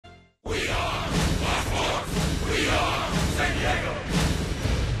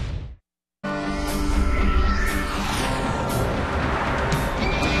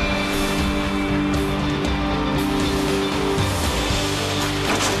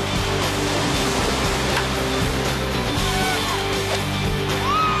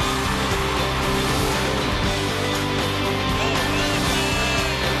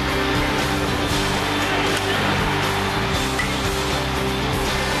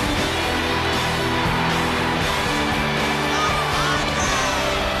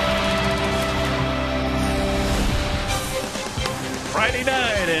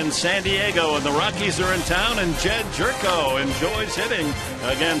in San Diego, and the Rockies are in town, and Jed Jerko enjoys hitting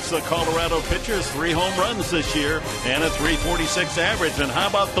against the Colorado pitchers. 3 home runs this year and a .346 average. And how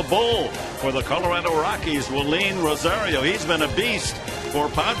about the bull for the Colorado Rockies, Willeen Rosario? He's been a beast for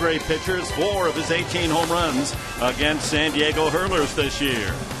Padre pitchers. 4 of his 18 home runs against San Diego Hurlers this year.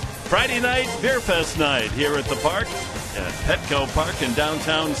 Friday night, Beer Fest night here at the park, at Petco Park in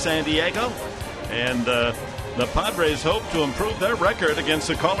downtown San Diego. And the Padres hope to improve their record against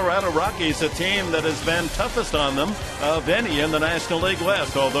the Colorado Rockies, a team that has been toughest on them of any in the National League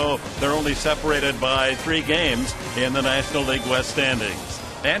West, although they're only separated by 3 games in the National League West standings.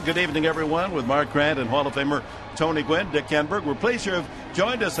 And good evening, everyone, with Mark Grant and Hall of Famer Tony Gwynn, Dick Kenberg. We're pleased you have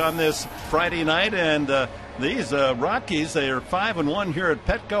joined us on this Friday night, and these Rockies, they are 5-1 here at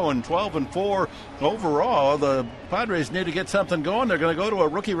Petco and 12-4 overall. The Padres need to get something going. They're going to go to a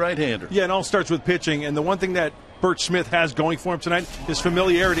rookie right-hander. Yeah, it all starts with pitching, and the one thing that Bert Smith has going for him tonight is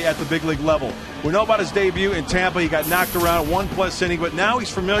familiarity at the big league level. We know about his debut in Tampa. He got knocked around 1+ inning, but now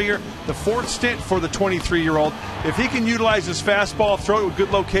he's familiar. The 4th stint for the 23-year-old. If he can utilize his fastball, throw it with good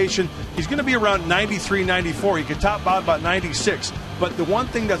location, he's going to be around 93, 94. He can top out about 96. But the one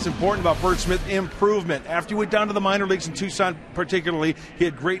thing that's important about Bert Smith, improvement. After he went down to the minor leagues in Tucson particularly, he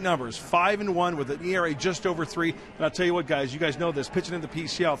had great numbers. 5-1 with an ERA just over 3. And I'll tell you what, guys, you guys know this. Pitching in the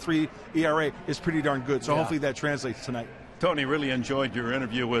PCL, 3 ERA is pretty darn good. So hopefully that translates tonight. Tony, really enjoyed your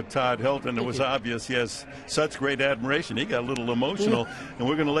interview with Todd Hilton. It was obvious he has such great admiration. He got a little emotional. And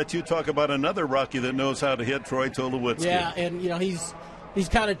we're going to let you talk about another Rocky that knows how to hit, Troy Tulowitzki. Yeah, and, you know, he's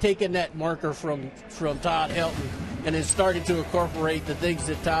kind of taken that marker from Todd Hilton and is starting to incorporate the things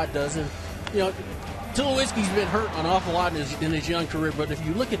that Todd does. And, you know, Tulowitzki's been hurt an awful lot in his young career, but if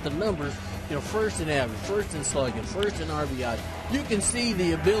you look at the numbers, you know, first in average, first in slugging, first in RBI, you can see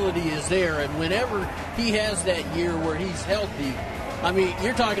the ability is there. And whenever he has that year where he's healthy, I mean,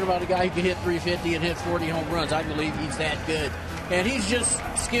 you're talking about a guy who can hit .350 and hit 40 home runs. I believe he's that good. And he's just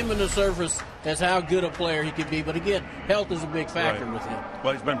skimming the surface as how good a player he can be. But again, health is a big factor with him.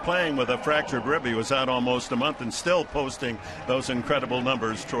 Well, he's been playing with a fractured rib. He was out almost a month and still posting those incredible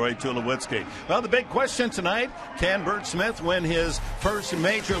numbers, Troy Tulowitzki. Well, the big question tonight, can Bert Smith win his first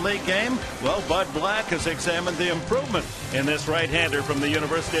major league game? Well, Bud Black has examined the improvement in this right-hander from the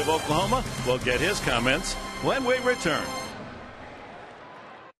University of Oklahoma. We'll get his comments when we return.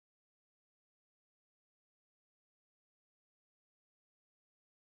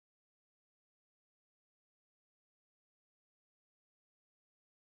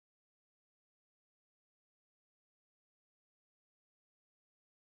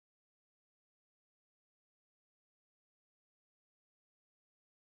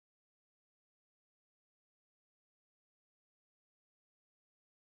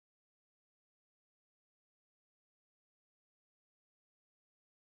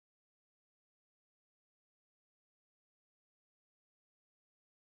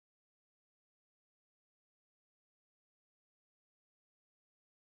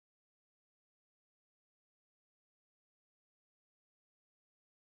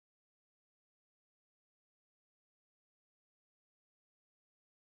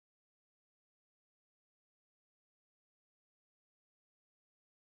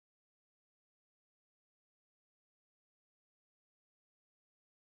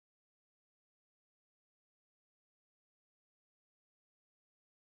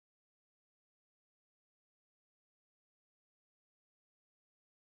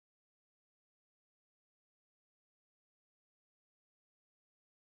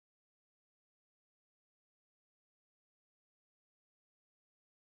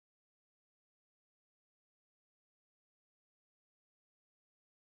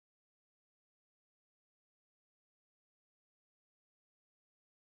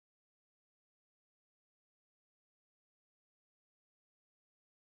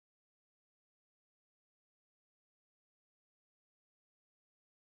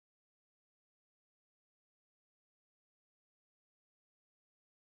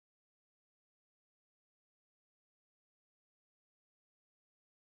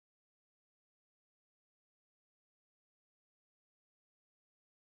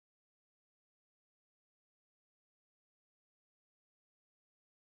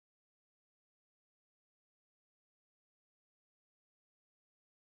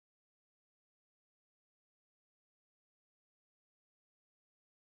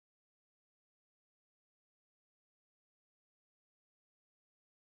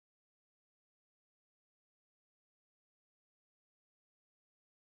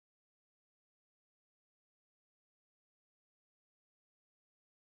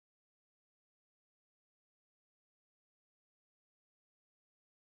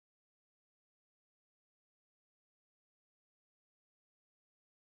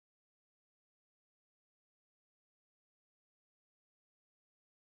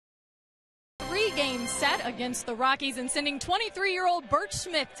 game set against the Rockies and sending 23-year-old Bert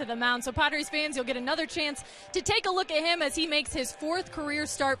Smith to the mound. So Padres fans, you'll get another chance to take a look at him as he makes his 4th career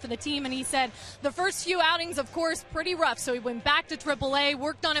start for the team. And he said the first few outings, of course, pretty rough. So he went back to AAA,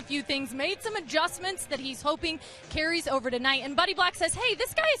 worked on a few things, made some adjustments that he's hoping carries over tonight. And Buddy Black says, hey,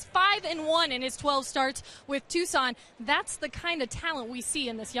 this guy is 5-1 in his 12 starts with Tucson. That's the kind of talent we see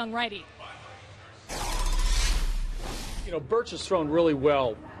in this young righty. You know, Birch has thrown really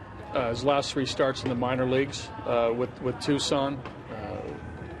well his last 3 starts in the minor leagues with Tucson.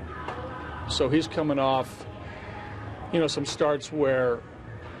 So he's coming off, you know, some starts where,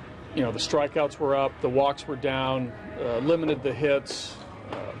 you know, the strikeouts were up, the walks were down, limited the hits,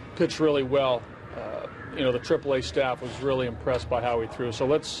 pitched really well. You know, the AAA staff was really impressed by how he threw. So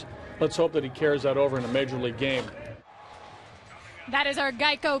let's hope that he carries that over in a major league game. That is our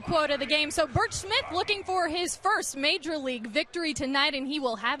Geico quote of the game. So Bert Smith looking for his first major league victory tonight, and he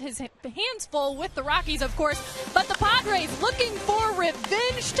will have his hands full with the Rockies, of course. But the Padres looking for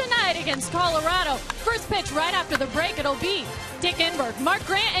revenge tonight against Colorado. First pitch right after the break. It'll be Dick Enberg, Mark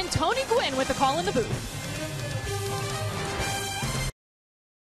Grant, and Tony Gwynn with the call in the booth.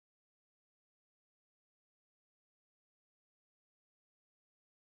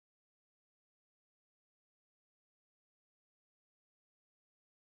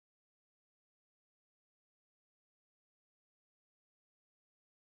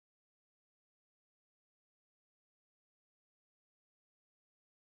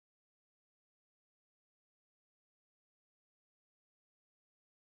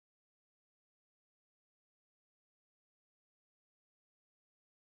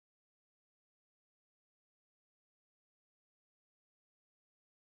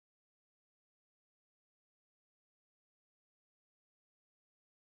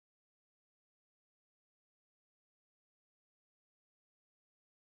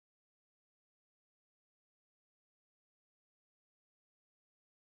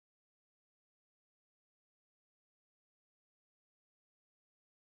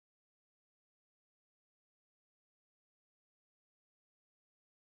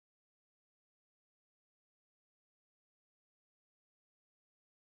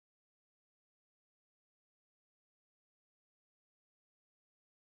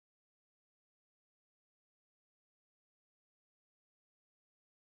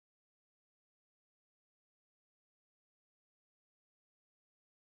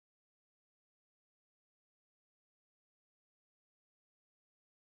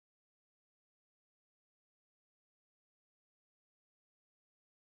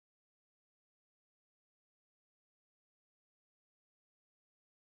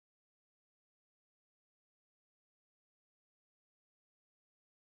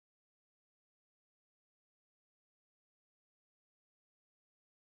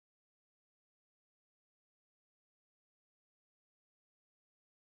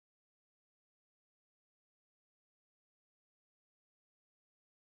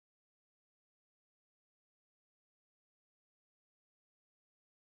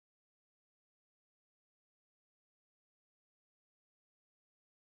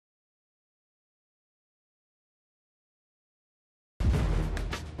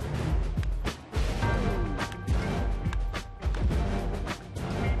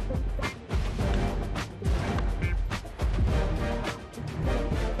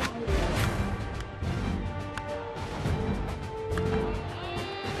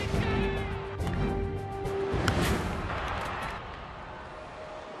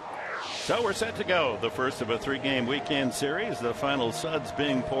 So we're set to go. The first of a 3-game weekend series. The final suds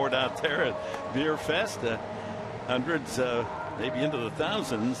being poured out there at Beer Fest. Hundreds, maybe into the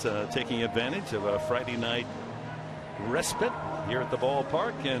thousands, taking advantage of a Friday night respite here at the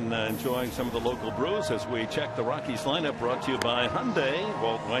ballpark and enjoying some of the local brews as we check the Rockies lineup, brought to you by Hyundai.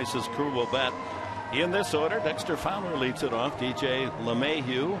 Walt Weiss's crew will bat in this order. Dexter Fowler leads it off. DJ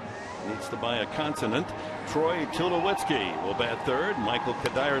LeMahieu needs to buy a consonant. Troy Tulowitzki will bat third. Michael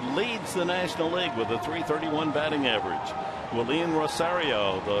Kadire leads the National League with a .331 batting average. Willeen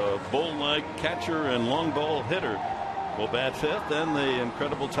Rosario, the bull-like catcher and long ball hitter, will bat fifth. Then the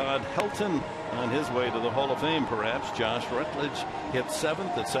incredible Todd Helton on his way to the Hall of Fame, perhaps. Josh Rutledge hits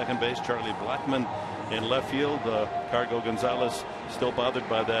seventh. At second base, Charlie Blackmon in left field. Cargo Gonzalez still bothered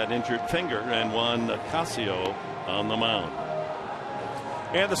by that injured finger, and Juan Casio on the mound.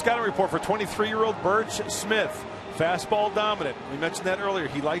 And the scouting report for 23-year-old Birch Smith. Fastball dominant. We mentioned that earlier.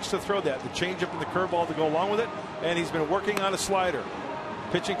 He likes to throw that. The changeup and the curveball to go along with it. And he's been working on a slider.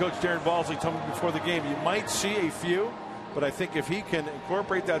 Pitching coach Darren Balsley told me before the game, you might see a few, but I think if he can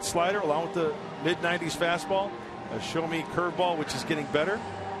incorporate that slider along with the mid-90s fastball, a show me curveball, which is getting better,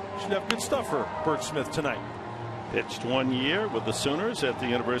 Should have good stuff for Bert Smith tonight. Pitched 1 year with the Sooners at the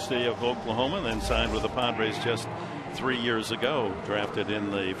University of Oklahoma, then signed with the Padres just 3 years ago. Drafted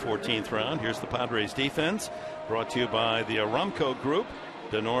in the 14th round. Here's the Padres defense, brought to you by the Aramco Group.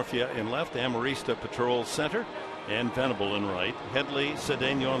 Denorfia in left, Amarista Patrol center, and Venable in right. Headley,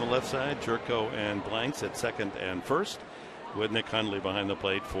 Cedeno on the left side, Jerko and Blanks at second and first, with Nick Hundley behind the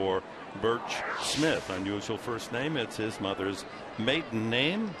plate for Birch Smith. Unusual first name. It's his mother's maiden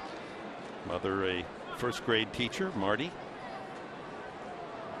name. Mother, a first grade teacher, Marty.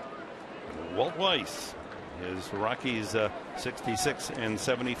 Walt Weiss. His Rockies 66 and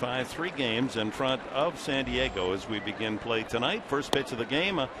 75, 3 games in front of San Diego as we begin play tonight. First pitch of the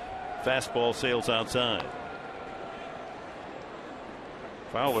game, a fastball sails outside.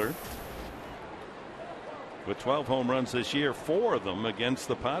 Fowler with 12 home runs this year, 4 of them against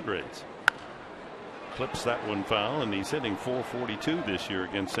the Padres. Clips that one foul, and he's hitting .442 this year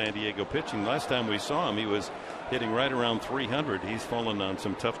against San Diego pitching. Last time we saw him, he was hitting right around 300. He's fallen on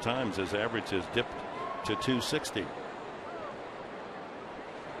some tough times. His average has dipped to 260.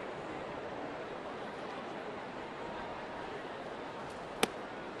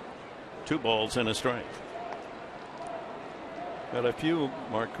 Two balls and a strike. But if you,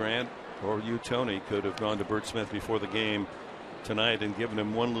 Mark Grant, or you, Tony, could have gone to Bert Smith before the game tonight and given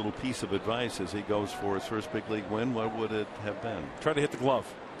him one little piece of advice as he goes for his first big league win, what would it have been? Try to hit the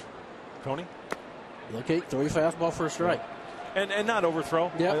glove. Tony? Okay, throw your fastball for a strike. And not overthrow.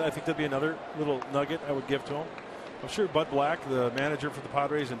 Yep. I think that'd be another little nugget I would give to him. I'm sure Bud Black, the manager for the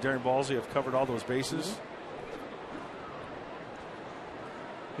Padres, and Darren Balsey have covered all those bases.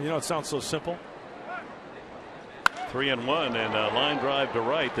 And it sounds so simple. 3-1 and a line drive to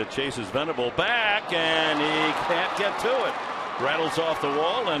right that chases Venable back, and he can't get to it. Rattles off the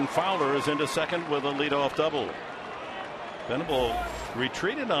wall, and Fowler is into second with a leadoff double. Venable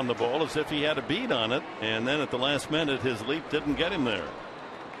retreated on the ball as if he had a bead on it, and then at the last minute his leap didn't get him there.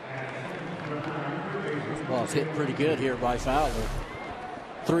 This ball's hit pretty good here by Fowler.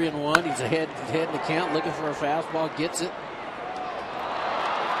 3-1. He's ahead in the count, looking for a fastball, gets it.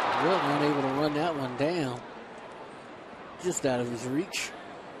 Really unable to run that one down. Just out of his reach.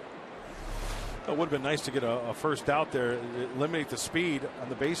 It would have been nice to get a first out there, eliminate the speed on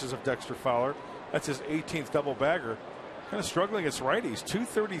the bases of Dexter Fowler. That's his 18th double bagger. Kind of struggling against righties.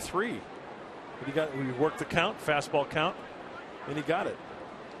 233. But we worked the count, fastball count, and he got it.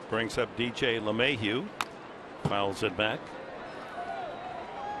 Brings up DJ LeMahieu. Fouls it back.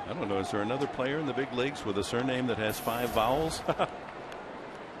 I don't know. Is there another player in the big leagues with a surname that has 5 vowels?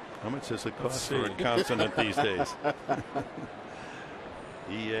 How much does it cost for a consonant these days?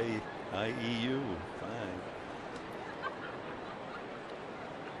 E-A-I-E-U. Fine.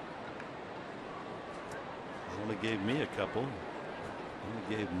 Only gave me a couple.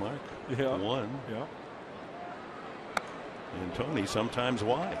 Only gave Mark one. Yeah. And Tony sometimes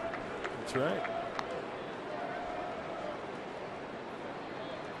why. That's right.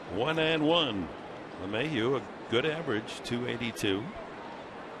 1-1. LeMahieu, a good average, 282.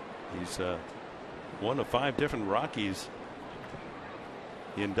 He's one of 5 different Rockies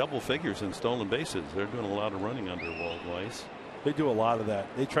in double figures in stolen bases. They're doing a lot of running under Walt Weiss. They do a lot of that.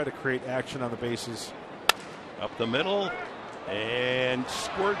 They try to create action on the bases. Up the middle and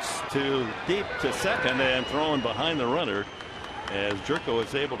squirts to deep to second and thrown behind the runner as Jerko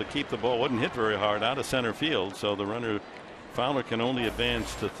is able to keep the ball. Wasn't hit very hard out of center field, so the runner Fowler can only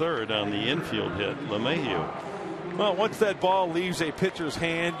advance to third on the infield hit. LeMahieu. Well, once that ball leaves a pitcher's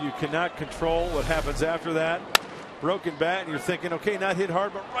hand, you cannot control what happens after that. Broken bat, and you're thinking, okay, not hit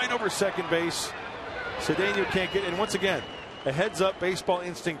hard, but right over second base. Cedeno can't get, and once again, a heads-up baseball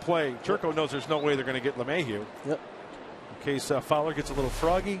instinct play. Jerko knows there's no way they're going to get LeMahieu. Yep. In case Fowler gets a little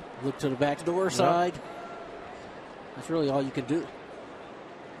froggy. Look to the back door side. That's really all you can do.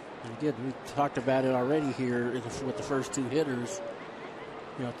 We talked about it already here with the first 2 hitters.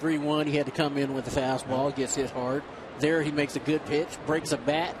 3-1, he had to come in with the fastball, gets hit hard. There he makes a good pitch, breaks a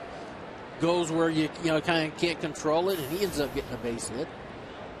bat, goes where you kind of can't control it, and he ends up getting a base hit.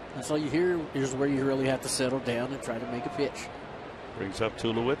 And so here's where you really have to settle down and try to make a pitch. Brings up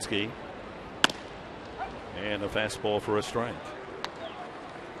Tulowitzki. And a fastball for a strike.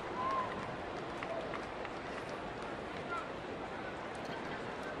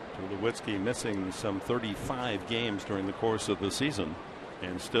 Tulowitzki missing some 35 games during the course of the season,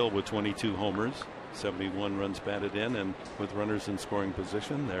 and still with 22 homers, 71 runs batted in, and with runners in scoring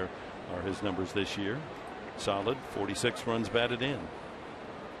position. There are his numbers this year. Solid 46 runs batted in.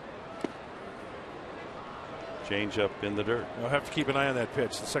 Change up in the dirt. I'll have to keep an eye on that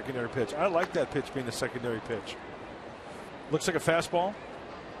pitch, the secondary pitch. I like that pitch being the secondary pitch. Looks like a fastball.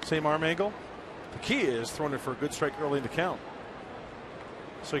 Same arm angle. The key is throwing it for a good strike early in the count,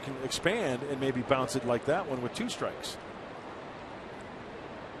 so you can expand and maybe bounce it like that one with 2 strikes.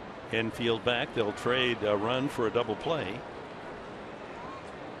 Infield back. They'll trade a run for a double play.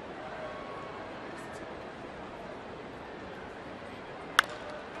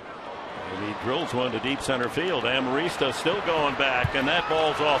 And he drills one to deep center field. Amarista still going back, and that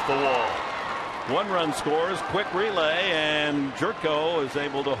ball's off the wall. 1 run scores, quick relay, and Jerko is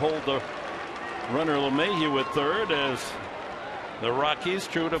able to hold the runner LeMahieu at third as the Rockies,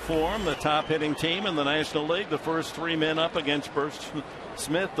 true to form, the top hitting team in the National League. The first 3 men up against Bert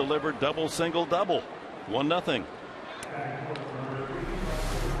Smith delivered double, single, double. 1-0.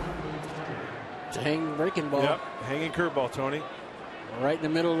 It's a hanging breaking ball. Yep, hanging curveball, Tony. Right in the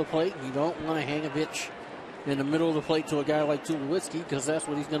middle of the plate. You don't want to hang a pitch in the middle of the plate to a guy like Tulowitzki, because that's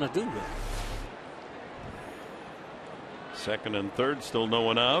what he's going to do with it. Second and third, still no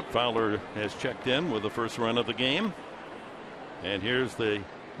one out. Fowler has checked in with the first run of the game. And here's the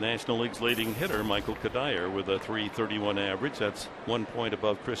National League's leading hitter, Michael Kadire, with a .331 average. That's 1 point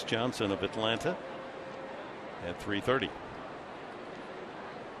above Chris Johnson of Atlanta at .330.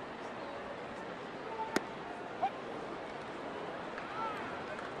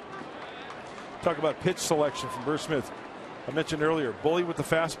 Talk about pitch selection from Bert Smith. I mentioned earlier, bully with the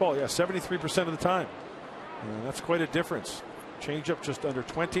fastball. Yeah, 73% of the time. That's quite a difference. Changeup just under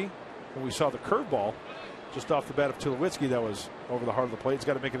 20. And we saw the curveball just off the bat of Tulowitzki that was over the heart of the plate. He's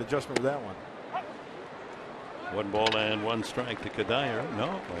got to make an adjustment with that one. 1 ball and 1 strike to Kadire.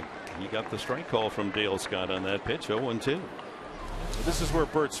 No, he got the strike call from Dale Scott on that pitch. 0-2. This is where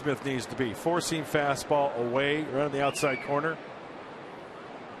Bert Smith needs to be. 4-seam fastball away, right on the outside corner.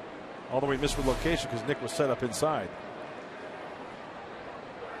 Although he missed with location because Nick was set up inside.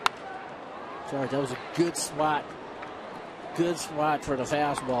 Sorry, that was a good spot. Good spot for the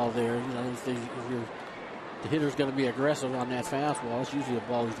fastball there. You know, if the hitter's going to be aggressive on that fastball, it's usually a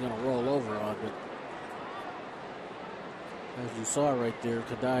ball he's going to roll over on. But as you saw right there,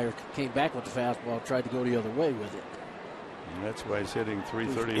 Kadire came back with the fastball, tried to go the other way with it. And that's why he's hitting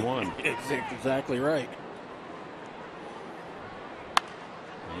 .331. Exactly right.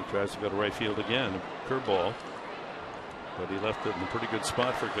 And he tries to go to right field again. Curveball. But he left it in a pretty good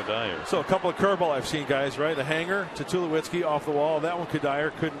spot for Kadire. So a couple of curveball I've seen, guys, right? A hanger to Tulowitzki off the wall. That one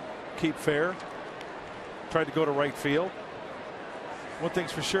Kadire couldn't keep fair. Tried to go to right field. One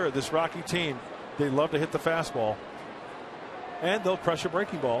thing's for sure, this Rocky team, they love to hit the fastball. And they'll crush a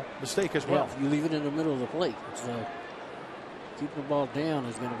breaking ball mistake as well. Yeah, you leave it in the middle of the plate. So keeping the ball down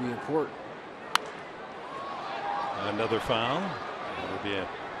is going to be important. Another foul. That'll be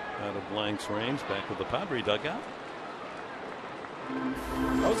out of Blank's range, back with the Padre dugout.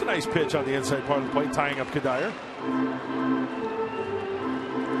 That was a nice pitch on the inside part of the plate, tying up Kadire.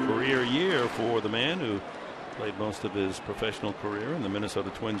 Career year for the man who played most of his professional career in the Minnesota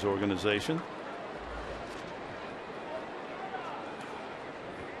Twins organization.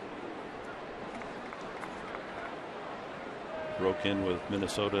 Broke in with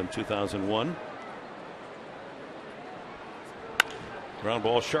Minnesota in 2001. Ground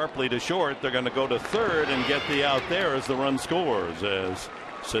ball sharply to short. They're going to go to third and get the out there as the run scores, as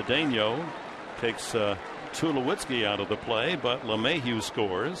Cedeno takes Tulowitzki out of the play, but LeMahieu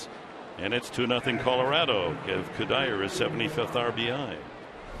scores, and it's 2-0 Colorado. Give Kadire his 75th RBI.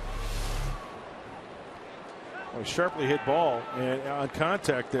 A sharply hit ball, and on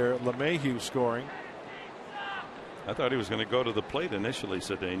contact there, LeMahieu scoring. I thought he was going to go to the plate initially,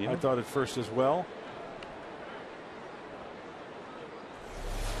 Cedeno. I thought at first as well.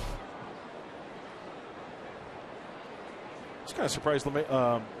 I was kind of surprised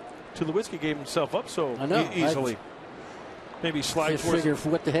Tulowitzki gave himself up so easily. Maybe slide just towards. Figure,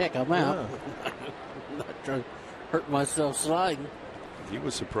 what the heck, I'm out. I'm not trying to hurt myself sliding. He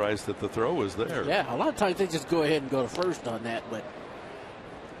was surprised that the throw was there. Yeah, a lot of times they just go ahead and go to first on that, but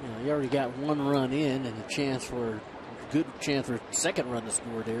you already got 1 run in and a good chance for a second run to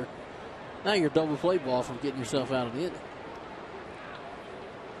score there. Now you're double play ball from getting yourself out of the inning.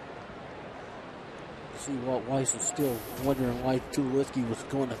 See, Walt Weiss is still wondering why Tulowitzki was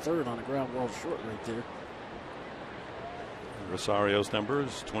going to third on a ground ball short right there. Rosario's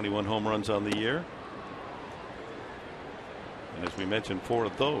numbers, 21 home runs on the year. And as we mentioned, 4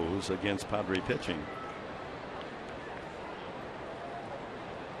 of those against Padre pitching.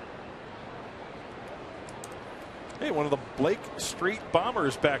 Hey, one of the Blake Street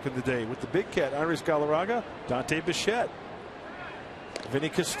Bombers back in the day with the big cat, Iris Galarraga, Dante Bichette, Vinny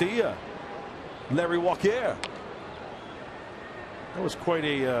Castilla, Larry Walker. That was quite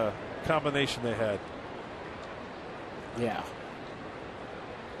a combination they had. Yeah.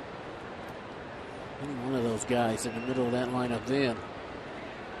 Any one of those guys in the middle of that lineup then.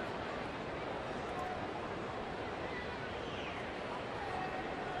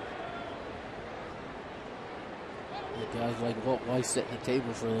 The guys like Walt Weiss setting the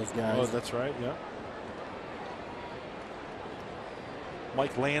table for those guys. Oh, that's right, yeah.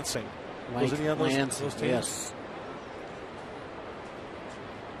 Mike Lansing. Wasn't he on those teams? Yes.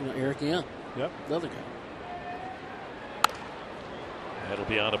 You know, Eric Young. Yep. Another guy. That'll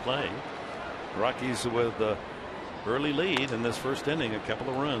be out of play. Rockies with the early lead in this first inning. A couple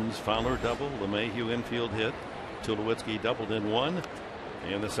of runs. Fowler double. LeMahieu infield hit. Tulowitzki doubled in one.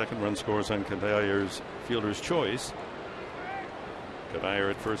 And the second run scores on Kadayer's fielder's choice. Kadayer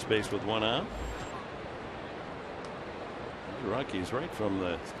at first base with one out. The Rockies, right from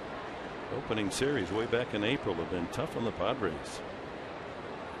the opening series way back in April, have been tough on the Padres.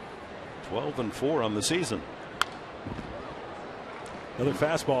 12-4 on the season. Another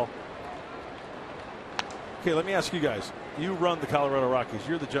fastball. Okay, let me ask you guys. You run the Colorado Rockies.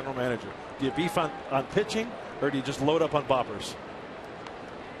 You're the general manager. Do you beef on pitching, or do you just load up on boppers?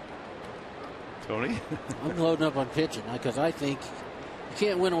 Tony? I'm loading up on pitching because I think you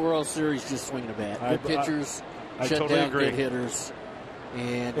can't win a World Series just swinging a bat. Good pitchers I shut totally down agree. good hitters,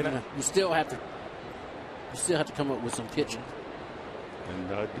 and you still have to come up with some pitching.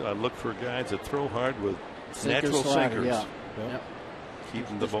 And I look for guys that throw hard with Sinker, natural slider, sinkers. yeah. Yep.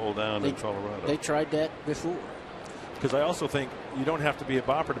 Keeping the ball down in Colorado. They tried that before. Because I also think you don't have to be a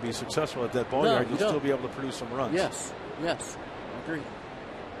bopper to be successful at that ball yard. You'll still be able to produce some runs. Yes, I agree.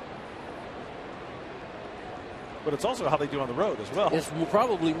 But it's also how they do on the road as well. It's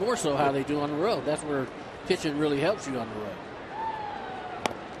probably more so how they do on the road. That's where pitching really helps you on the road.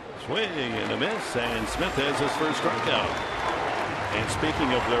 Swing and a miss, and Smith has his first strikeout. And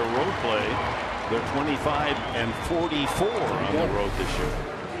speaking of their road play, they're 25-44 on the road this year.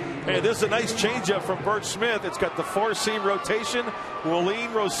 Hey, this is a nice changeup from Bert Smith. It's got the four-seam rotation.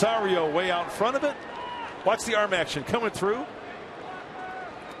 Willeen Rosario way out in front of it. Watch the arm action coming through.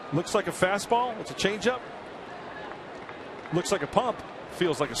 Looks like a fastball. It's a changeup. Looks like a pump.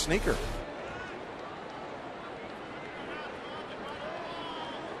 Feels like a sneaker.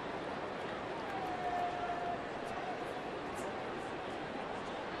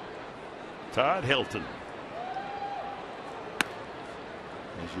 Todd Helton.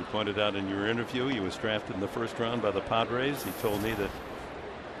 As you pointed out in your interview, he was drafted in the first round by the Padres. He told me that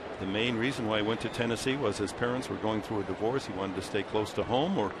the main reason why he went to Tennessee was his parents were going through a divorce. He wanted to stay close to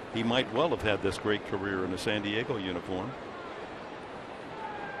home, or he might well have had this great career in a San Diego uniform.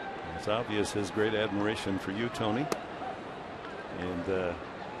 It's obvious his great admiration for you, Tony. And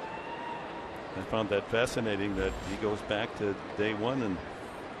I found that fascinating that he goes back to day one and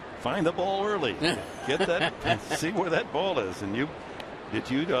find the ball early. Get that, see where that ball is. And did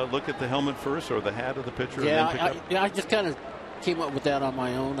you look at the helmet first or the hat of the pitcher? Yeah, and then pick up? I just kind of came up with that on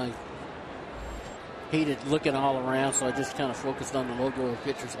my own. I hated looking all around, so I just kind of focused on the logo of the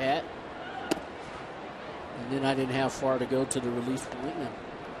pitcher's hat. And then I didn't have far to go to the release point.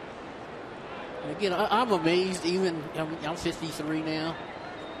 And again, I'm amazed. I'm 53 now,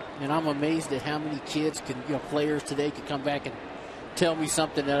 and I'm amazed at how many kids players today can come back and tell me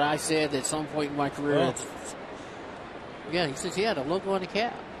something that I said at some point in my career. Yeah, he says, the logo on the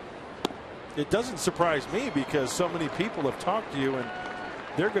cap. It doesn't surprise me because so many people have talked to you and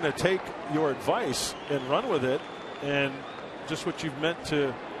they're going to take your advice and run with it, and just what you've meant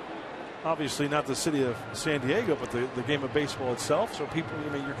to, obviously not the city of San Diego, but the game of baseball itself. So people,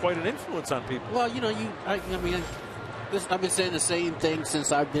 you're quite an influence on people. Well, I've been saying the same thing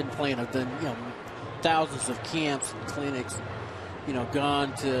since I've been playing. I've done, thousands of camps and clinics,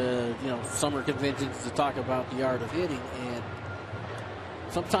 gone to, summer conventions to talk about the art of hitting. And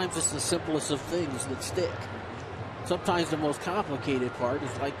sometimes it's the simplest of things that stick. Sometimes the most complicated part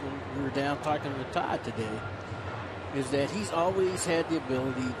is like when we were down talking with Todd today, is that he's always had the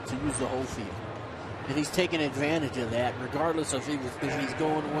ability to use the whole field. And he's taken advantage of that, regardless of if he's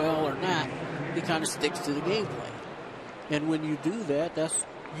going well or not. He kind of sticks to the game plan. And when you do that, that's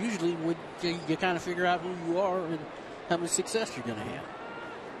usually when you kind of figure out who you are and how much success you're going to have.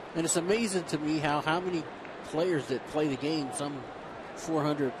 And it's amazing to me how many players that play the game, some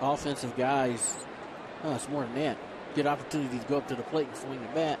 400 offensive guys, it's more than that, get opportunity to go up to the plate and swing the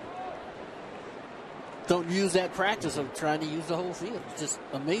bat, don't use that practice of trying to use the whole field. It's just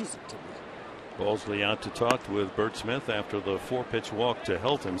amazing to me. Balsley out to talk with Bert Smith after the 4-pitch walk to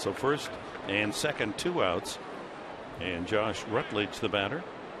Helton. So first and second, 2 outs. And Josh Rutledge, the batter,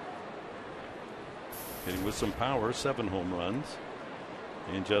 hitting with some power, 7 home runs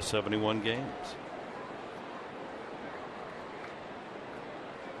in just 71 games.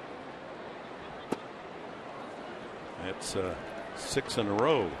 That's 6 in a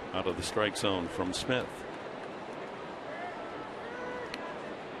row out of the strike zone from Smith.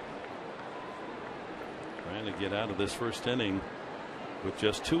 Trying to get out of this first inning with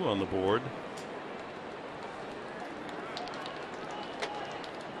just 2 on the board.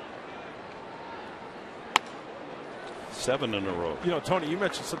 Seven in a row. You know, Tony, you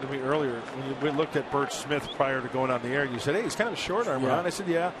mentioned something to me earlier when we looked at Bert Smith prior to going on the air. You said, hey, he's kind of a short arm. And I said,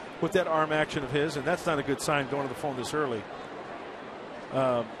 yeah, with that arm action of his, and that's not a good sign going to the phone this early.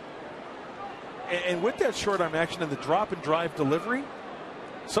 And with that short arm action and the drop and drive delivery,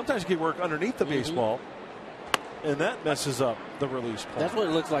 sometimes you can work underneath the baseball, and that messes up the release point. That's what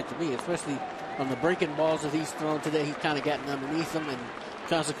it looks like to me, especially on the breaking balls that he's thrown today. He's kind of gotten underneath them, and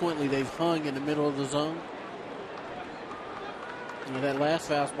consequently they've hung in the middle of the zone. And that last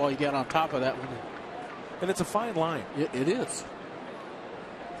fastball you got on top of that one. And it's a fine line. It is.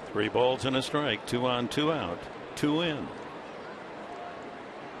 3 balls and a strike. 2 on, 2 out. 2 in.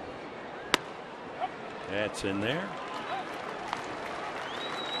 That's in there.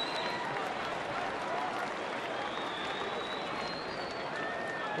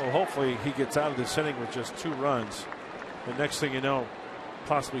 Well, hopefully he gets out of this inning with just 2 runs. The next thing you know,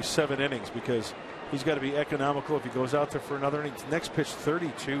 possibly 7 innings, because he's got to be economical if he goes out there for another inning. Next pitch,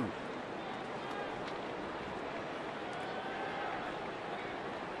 32.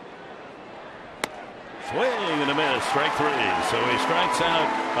 Swing and a miss, strike 3. So he strikes out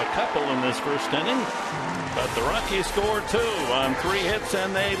a couple in this first inning. But the Rockies score 2 on 3 hits,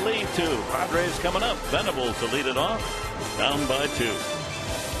 and they lead 2. Padres coming up. Venables to lead it off, down by 2.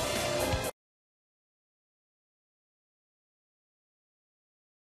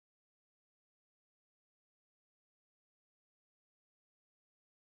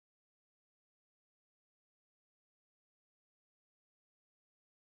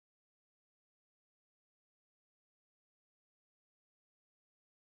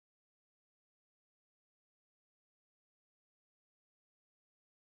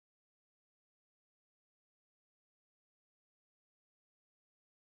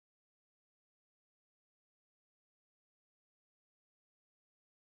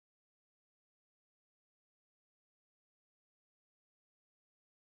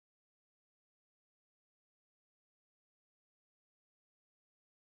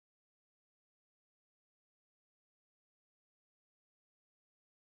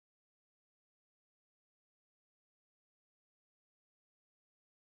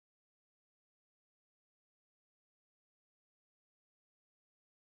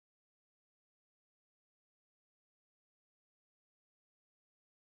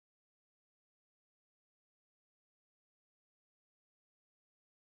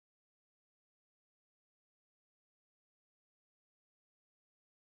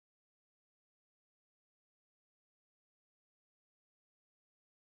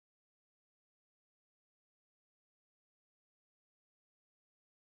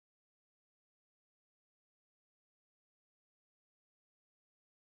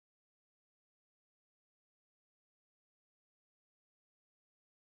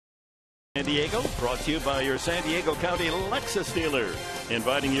 San Diego, brought to you by your San Diego County Lexus dealer,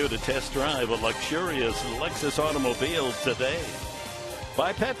 inviting you to test drive a luxurious Lexus automobile today.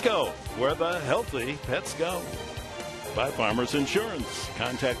 By Petco, where the healthy pets go. By Farmers Insurance.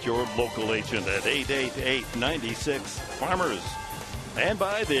 Contact your local agent at 888-96-FARMERS. And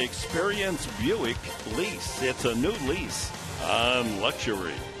by the Experience Buick Lease. It's a new lease on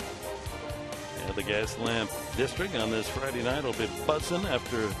luxury. Yeah, the Gaslamp District on this Friday night will be buzzing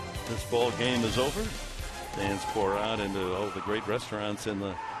after this ball game is over. Fans pour out into all the great restaurants in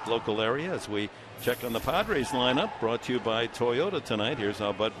the local area as we check on the Padres lineup, brought to you by Toyota tonight. Here's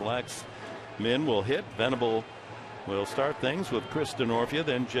how Bud Black's men will hit. Venable will start things with Chris Denorfia,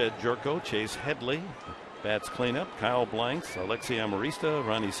 then Jed Jerko, Chase Headley. Bats cleanup, Kyle Blanks, Alexi Amarista,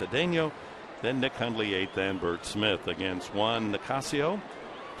 Ronnie Cedeno, then Nick Hundley eighth, and Bert Smith against Juan Nicasio,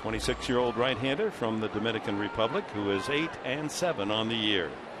 26-year-old right-hander from the Dominican Republic, who is 8-7 on the year.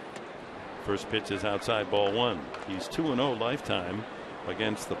 First pitch is outside, ball 1. He's 2-0 lifetime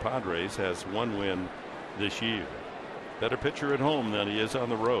against the Padres, has 1 win this year. Better pitcher at home than he is on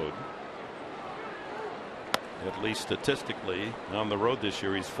the road. At least statistically, on the road this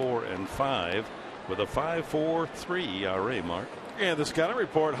year, he's 4-5 with a 5.43 ERA, Mark. And the scouting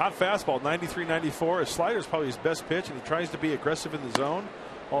report, hot fastball, 93-94. His slider is probably his best pitch, and he tries to be aggressive in the zone.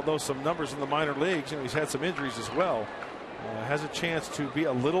 Although some numbers in the minor leagues, he's had some injuries as well. Has a chance to be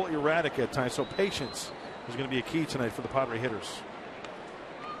a little erratic at times, so patience is going to be a key tonight for the Padre hitters.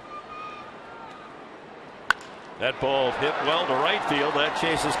 That ball hit well to right field. That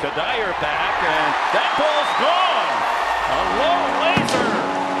chases Kadire back, and that ball's gone. A low laser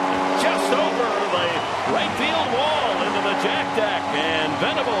just over the right field wall into the jack deck, and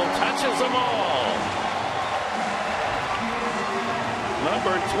Venable touches them all.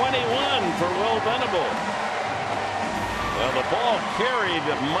 Number 21 for Will Venable. Well, the ball carried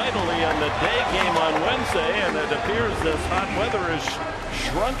mightily on the day game on Wednesday, and it appears this hot weather has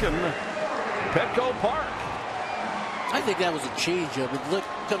shrunken Petco Park. I think that was a changeup. It looked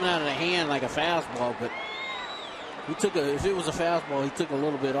coming out of the hand like a fastball, but he took if it was a fastball, he took a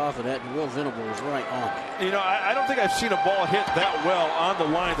little bit off of that, and Will Venable was right on it. You know, I don't think I've seen a ball hit that well on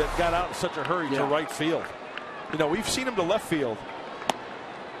the line that got out in such a hurry to right field. You know, we've seen him to left field,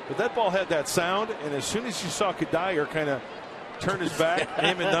 but that ball had that sound, and as soon as you saw Kadire kind of turn his back,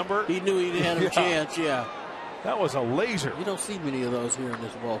 name and number, he knew he had a chance. Yeah, that was a laser. You don't see many of those here in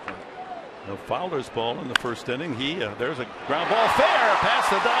this ballpark. The Fowler's ball in the first inning. There's a ground ball fair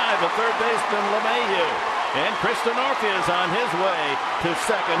past the dive of third baseman LeMahieu. And Chris DeNorfia is on his way to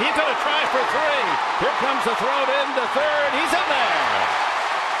second. He's going to try for three. Here comes the throw into third. He's in there.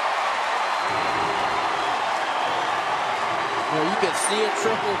 Well, you can see a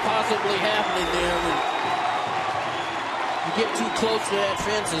triple possibly happening there when you get too close to that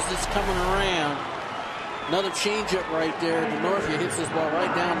fence as it's coming around. Another changeup right there. DeNorfia hits this ball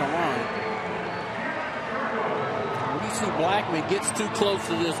right down the line. When you see Blackman gets too close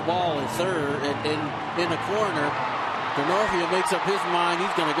to this ball at third and in the corner, DeNorfia makes up his mind.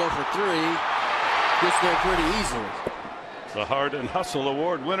 He's going to go for three. Gets there pretty easily. The Hard and Hustle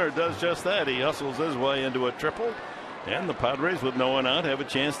Award winner does just that. He hustles his way into a triple, and the Padres, with no one out, have a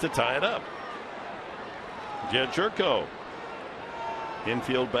chance to tie it up. Jed Jerko,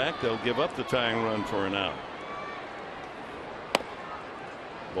 infield back. They'll give up the tying run for an out.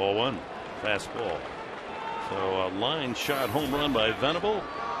 Ball one, fastball. So a line shot home run by Venable.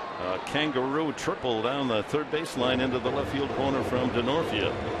 A kangaroo triple down the third baseline into the left field corner from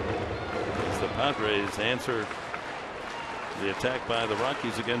DeNorfia. As the Padres answer the attack by the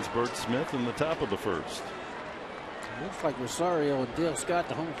Rockies against Bert Smith in the top of the first. Looks like Rosario and Dale Scott,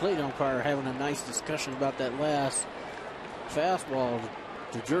 the home plate umpire, are having a nice discussion about that last fastball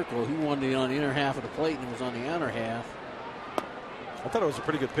to Jerko. He wanted it on the inner half of the plate, and it was on the outer half. I thought it was a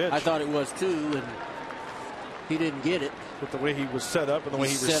pretty good pitch. I thought it was too, and he didn't get it. With the way he was set up and the way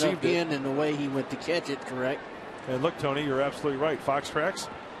he set received up it. in and the way he went to catch it, correct. And look, Tony, you're absolutely right. Fox Tracks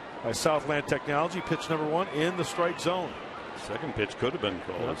by Southland Technology, pitch number one in the strike zone. Second pitch could have been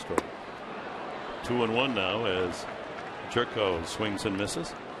called a strike. 2-1 now as Jerko swings and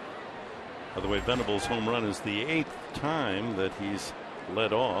misses. By the way, Venable's home run is the 8th time that he's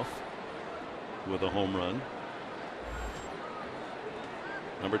led off with a home run.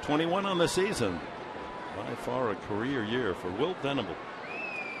 Number 21 on the season. By far a career year for Will Venable.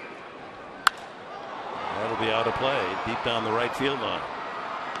 That'll be out of play deep down the right field line.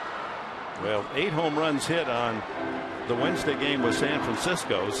 Well, 8 home runs hit on the Wednesday game with San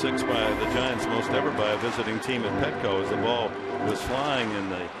Francisco. 6 by the Giants, most ever by a visiting team at Petco, as the ball was flying in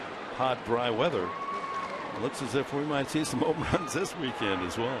the hot, dry weather. It looks as if we might see some home runs this weekend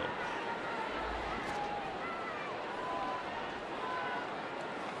as well.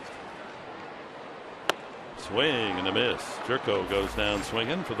 Swing and a miss. Jerko goes down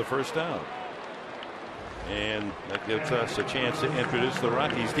swinging for the first out. And that gives us a chance to introduce the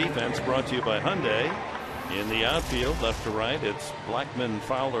Rockies defense, brought to you by Hyundai. In the outfield, left to right, it's Blackman,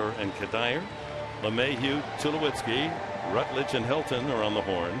 Fowler, and Kadire. LeMahieu, Tulowitzki, Rutledge, and Helton are on the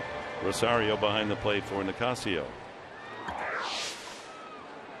horn. Rosario behind the plate for Nicasio.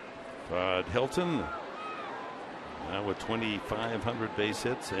 Todd Helton now with 2,500 base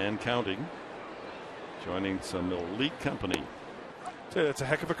hits and counting, joining some elite company. That's a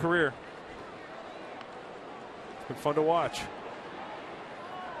heck of a career. It's been fun to watch.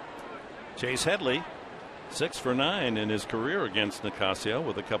 Chase Headley, 6 for 9 in his career against Nicasio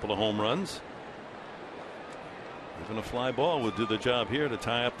with a couple of home runs. Even a fly ball would do the job here to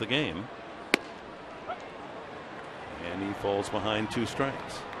tie up the game. And he falls behind 2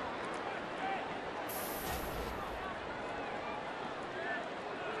 strikes.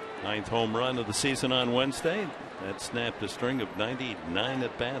 Ninth home run of the season on Wednesday. That snapped a string of 99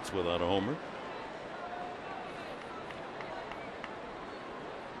 at bats without a homer.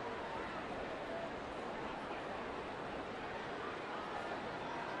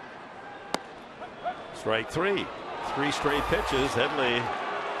 Strike 3. 3 straight pitches. Headley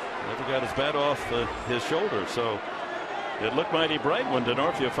never got his bat off his shoulder, so it looked mighty bright when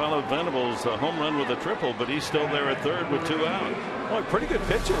DeNorfia followed Venable's home run with a triple, but he's still there at third with 2 out. Well, pretty good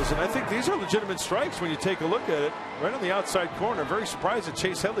pitches, and I think these are legitimate strikes when you take a look at it. Right on the outside corner. Very surprised that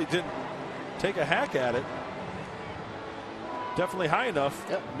Chase Headley didn't take a hack at it. Definitely high enough.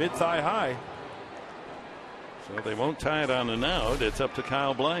 Yep. Mid-thigh high. So they won't tie it on an out. It's up to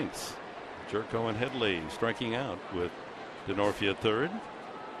Kyle Blanks. Jerko and Headley striking out with DeNorfia at third.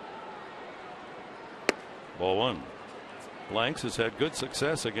 Ball one. Blanks has had good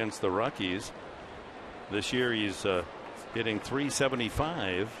success against the Rockies. This year he's hitting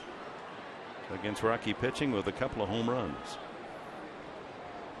 .375 against Rocky pitching with a couple of home runs.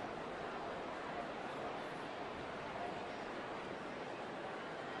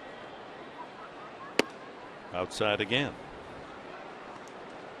 Outside again.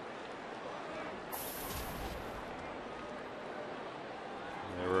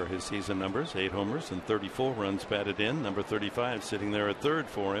 There are his season numbers: 8 homers and 34 runs batted in. Number 35 sitting there at third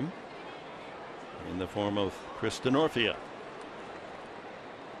for him in the form of Chris DeNorfia.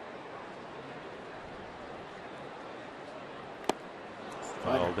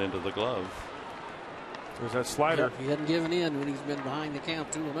 Fouled into the glove. There's that slider. Yep, he hadn't given in when he's been behind the count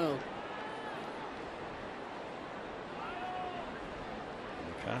 2-0.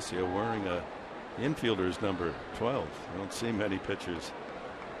 Nicasio wearing a infielder's number 12. I don't see many pitchers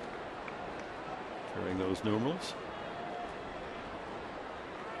carrying those numerals.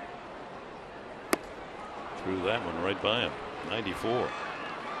 Threw that one right by him. 94.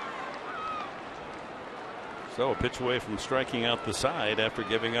 So a pitch away from striking out the side after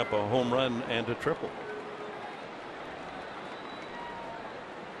giving up a home run and a triple.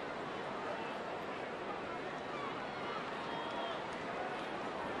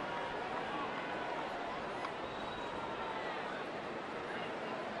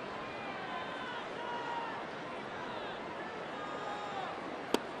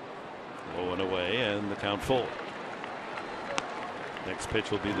 Low and away, and the count full. Next pitch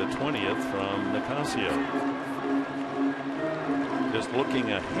will be the 20th from Nicasio. Just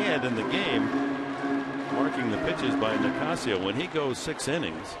looking ahead in the game, marking the pitches by Nicasio. When he goes 6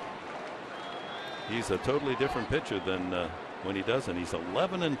 innings, he's a totally different pitcher than when he doesn't. He's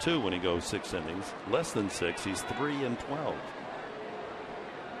 11-2 when he goes 6 innings. Less than 6, he's 3-12.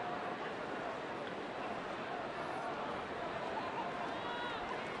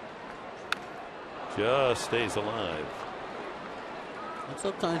 Just stays alive. And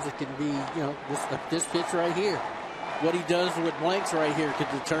sometimes it can be, you know, this pitch right here. What he does with Blanks right here could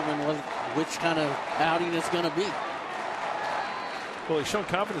determine which kind of outing it's going to be. Well, he's shown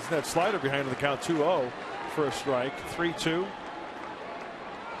confidence in that slider behind the count 2-0 for a strike. 3-2.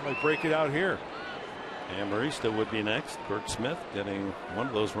 Might break it out here. And Marista would be next. Burt Smith getting one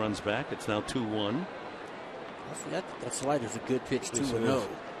of those runs back. It's now 2-1. That slider's a good pitch, 2-0.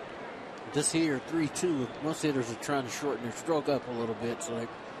 This here, 3-2, most hitters are trying to shorten their stroke up a little bit, so they're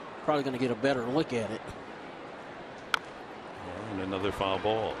probably going to get a better look at it. And another foul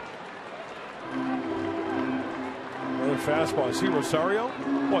ball. Another fastball. See Rosario?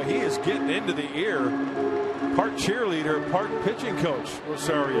 Boy, he is getting into the ear. Part cheerleader, part pitching coach,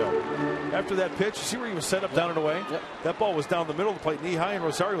 Rosario. After that pitch, you see where he was set up down and away? Yep. That ball was down the middle of the plate, knee high, and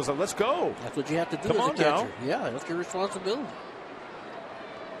Rosario was like, let's go. That's what you have to do Come as a on catcher. now. Yeah, that's your responsibility.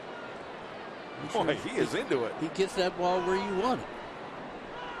 Boy, he is into it. He gets that ball where you want it.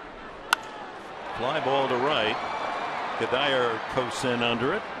 Fly ball to right. Kadire coasts in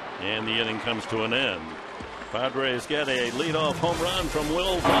under it, and the inning comes to an end. Padres get a leadoff home run from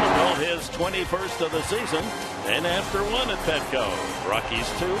Will Vanderbilt, his 21st of the season, and after one at Petco. Rockies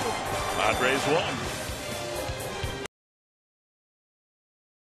 2, Padres 1.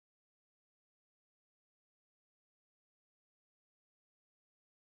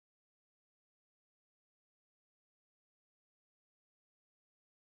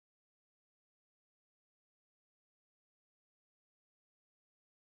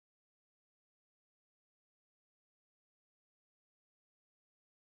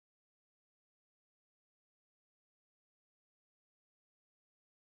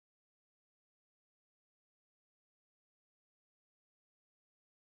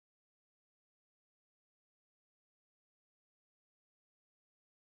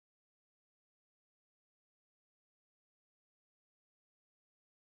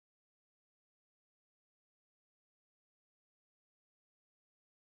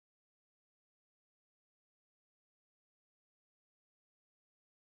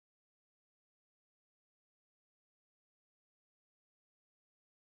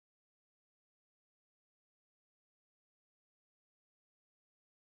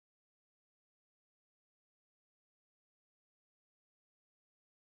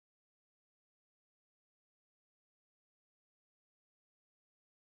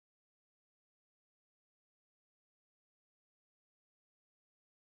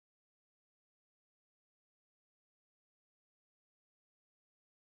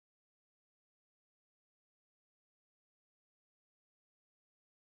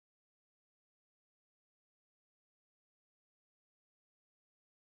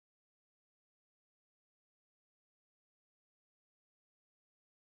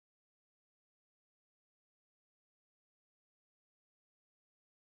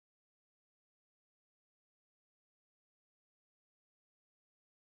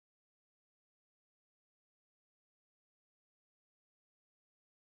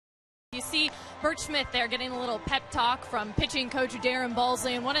 you see Birch Smith there getting a little pep talk from pitching coach Darren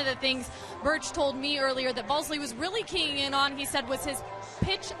Balsley. And one of the things Birch told me earlier that Balsley was really keying in on, he said, was his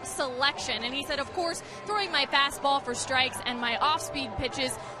pitch selection. And he said, of course, throwing my fastball for strikes and my off-speed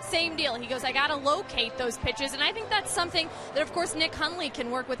pitches, same deal. He goes, I got to locate those pitches. And I think that's something that, of course, Nick Hundley can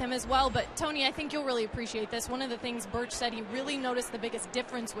work with him as well. But, Tony, I think you'll really appreciate this. One of the things Birch said he really noticed the biggest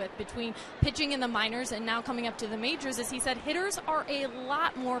difference with between pitching in the minors and now coming up to the majors is he said hitters are a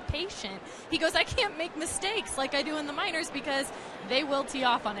lot more patient. He goes, I can't make mistakes like I do in the minors because they will tee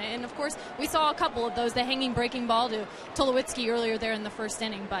off on it. And, of course, we saw a couple of those, the hanging breaking ball to Tulowitzki earlier there in the first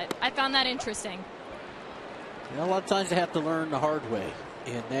inning. But I found that interesting. You know, a lot of times they have to learn the hard way,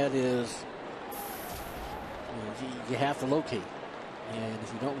 and that is you have to locate. And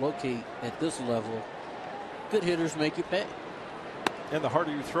if you don't locate at this level, good hitters make you pay. And the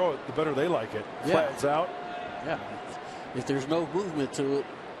harder you throw it, the better they like it. Yeah. Flattens out. Yeah. If there's no movement to it,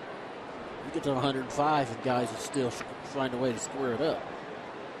 you get to 105 and guys will still find a way to square it up.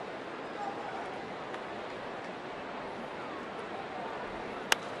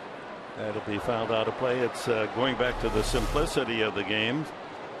 That'll be fouled out of play. It's going back to the simplicity of the game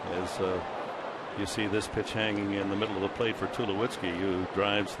as you see this pitch hanging in the middle of the plate for Tulowitzki, who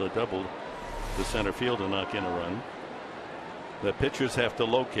drives the double to center field to knock in a run. The pitchers have to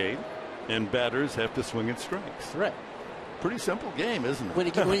locate and batters have to swing at strikes. Right. Pretty simple game, isn't it?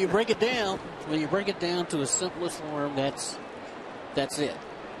 When you break it down, to the simplest form, that's it.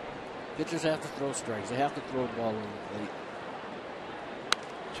 Pitchers have to throw strikes. They have to throw the ball in the plate.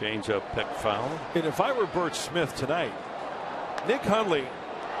 Change up, peck foul. And if I were Birch Smith tonight, Nick Hundley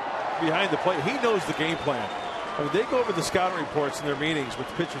behind the plate, he knows the game plan. I mean, they go over the scouting reports in their meetings with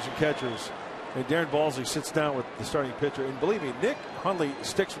pitchers and catchers, and Darren Balsley sits down with the starting pitcher. And believe me, Nick Hundley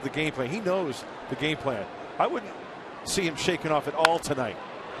sticks with the game plan. He knows the game plan. I wouldn't see him shaking off at all tonight.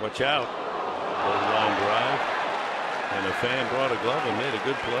 Watch out. Low line drive. And a fan brought a glove and made a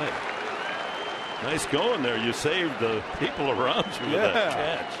good play. Nice going there. You saved the people around you with that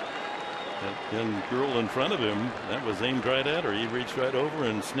catch. That young girl in front of him, that was aimed right at her. He reached right over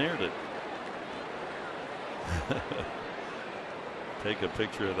and snared it. Take a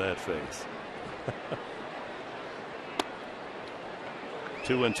picture of that face.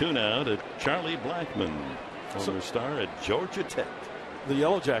 2-2 now to Charlie Blackmon, former star at Georgia Tech. The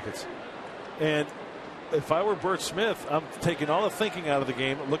Yellow Jackets. And if I were Birch Smith, I'm taking all the thinking out of the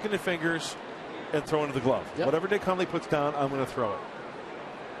game, looking at fingers, and throwing to the glove. Yep. Whatever Nick Hundley puts down, I'm going to throw it.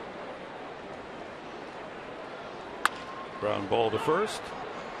 Ground ball to first.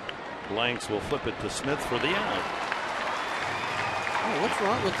 Blanks will flip it to Smith for the out. Oh, what's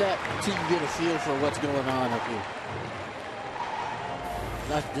wrong with that until you get a feel for what's going on up here?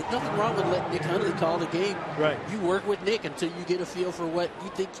 There's nothing wrong with letting Nick Hundley call the game. Right. You work with Nick until you get a feel for what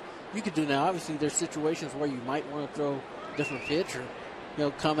you think you could do. Now, obviously, there's situations where you might want to throw a different pitch or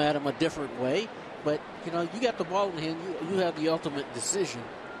come at him a different way. But, you got the ball in hand. You have the ultimate decision.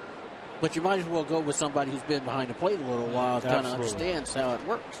 But you might as well go with somebody who's been behind the plate a little while and kind of understands how it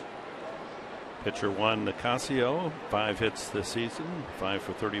works. Pitcher one, Nicasio, 5 hits this season, 5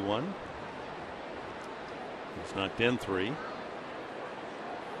 for 31. He's knocked in 3.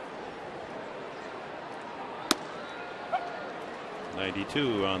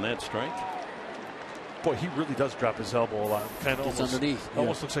 .92 on that strike. Boy, he really does drop his elbow a lot. Kind of almost underneath.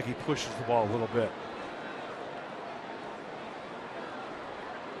 Almost looks like he pushes the ball a little bit.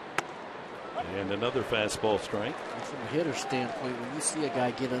 And another fastball strike. And from a hitter's standpoint, when you see a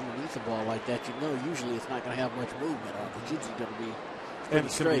guy get underneath the ball like that, usually it's not going to have much movement on it. It's usually going to be and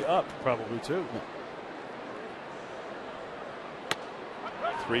it's going to be up probably too. Yeah.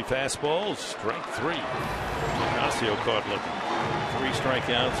 3 fastballs, strike 3. Nicasio caught looking. 3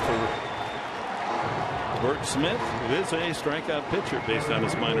 strikeouts for Birch Smith, who is a strikeout pitcher based on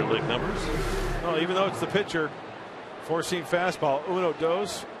his minor league numbers. Oh, even though it's the pitcher, 4-seam fastball. Uno,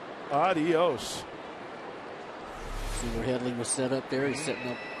 dos, adios. See where Headley was set up there. He's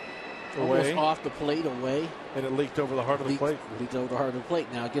setting up Away. almost off the plate away. And it leaked over the heart of the plate. Leaked over the heart of the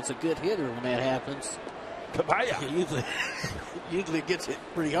plate. Now it gets a good hitter when that happens. Kabaya. Usually gets it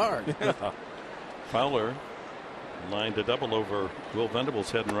pretty hard. Yeah. Fowler lined a double over Will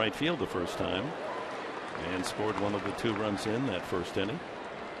Venable's head in right field the first time and scored one of the 2 runs in that first inning.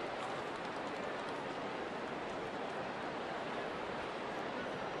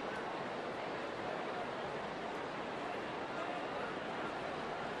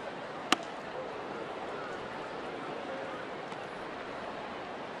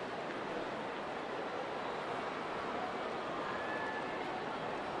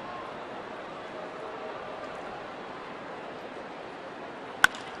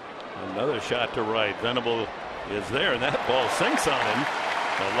 Another shot to right. Venable is there, and that ball sinks on him.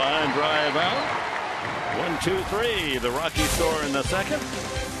 A line drive out. 1-2-3. The Rocky score in the second.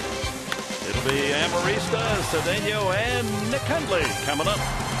 It'll be Amarista, Cedeno, and Nick Hundley coming up.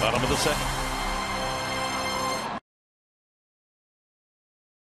 Bottom of the second.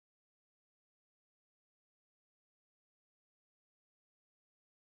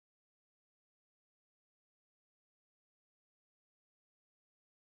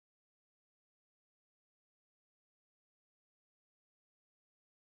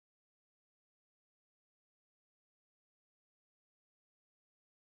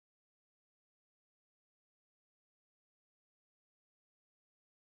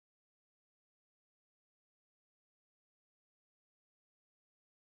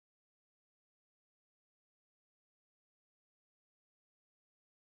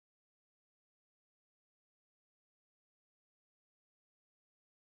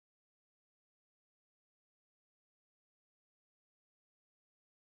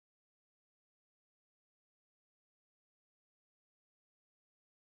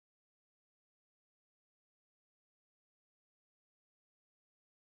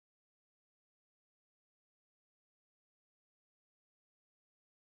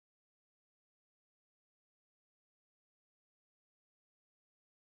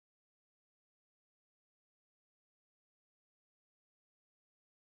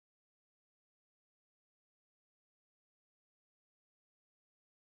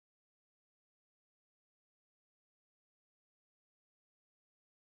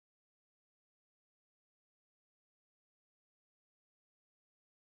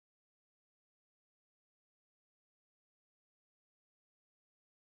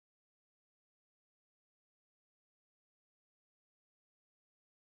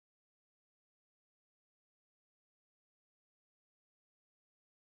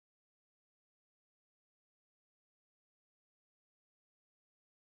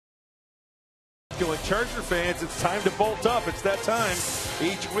 Charger fans, it's time to bolt up. It's that time.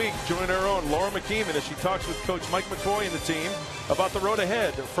 Each week, join our own Laura McKeeman as she talks with Coach Mike McCoy and the team about the road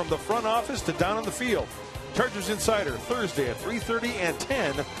ahead from the front office to down on the field. Chargers Insider, Thursday at 3:30 and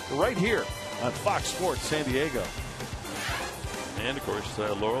 10 right here on Fox Sports San Diego. And, of course,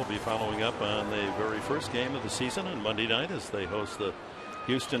 Laura will be following up on the very first game of the season on Monday night as they host the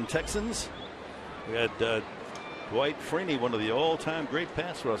Houston Texans. We had Dwight Freeney, one of the all-time great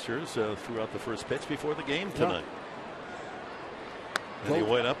pass rushers, throughout the first pitch before the game tonight. And he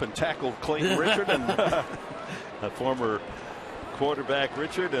went up and tackled Clayton Richard, and a former quarterback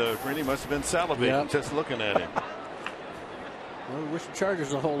Richard. Freeney must have been salivating just looking at him. Well, we wish the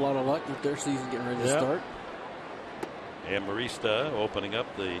Chargers a whole lot of luck with their season getting ready to start. And Marista opening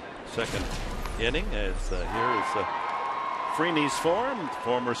up the second inning as here is Freeney's form,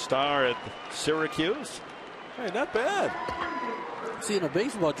 former star at Syracuse. Hey, not bad. See, in a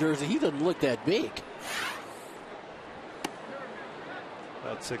baseball jersey, he doesn't look that big.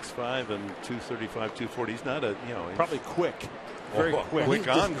 About 6'5" and 235, 240. He's not a, probably quick. Very quick. Quick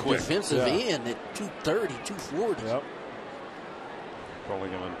on quick. Defensive end at 230, 240. Yep.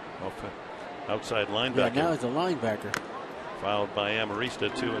 Calling him an outside linebacker. Yeah, now he's a linebacker. Fouled by Amarista,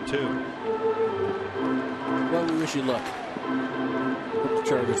 2-2. Well, we wish you luck. Hope the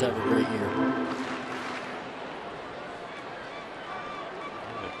Chargers have a great year.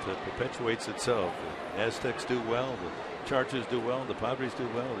 It perpetuates itself. The Aztecs do well, the Chargers do well, the Padres do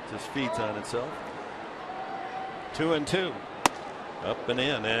well. It just feeds on itself. 2-2. Up and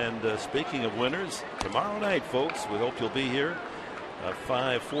in. And speaking of winners, tomorrow night, folks, we hope you'll be here. A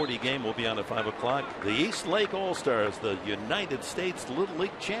 5:40 game will be on at 5 o'clock. The East Lake All-Stars, the United States Little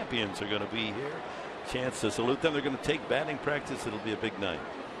League champions, are going to be here. Chance to salute them. They're going to take batting practice. It'll be a big night.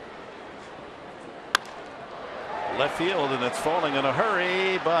 Left field, and it's falling in a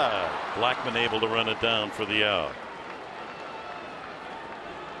hurry, but Blackman able to run it down for the out.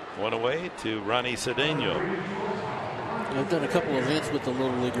 One away to Ronnie Cedeno. I've done a couple of events with the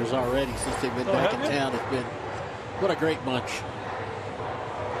Little Leaguers already since they've been back in town. It's been what a great bunch.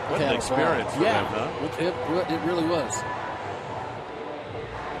 What an experience for them, huh? It really was.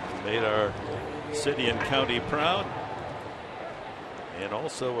 Made our city and county proud. And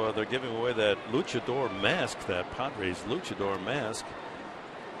also they're giving away that luchador mask, that Padres luchador mask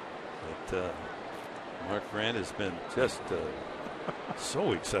that Mark Grant has been just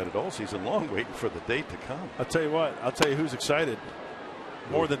so excited all season long, waiting for the date to come. I'll tell you what, I'll tell you who's excited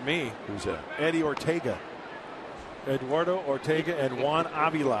more than me. Who's that? Eddie Ortega. Eduardo Ortega and Juan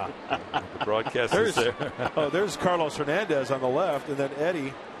Avila. The broadcaster is there. There's Carlos Hernandez on the left, and then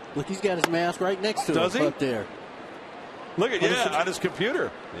Eddie. Look, he's got his mask right next to him. Does he? Up there. Look at on his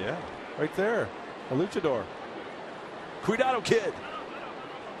computer. Yeah. Right there. A luchador. Cuidado, kid.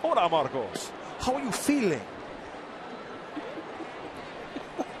 Hola, Marcos. How are you feeling?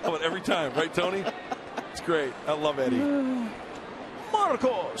 Oh, and every time, right, Tony? It's great. I love Eddie.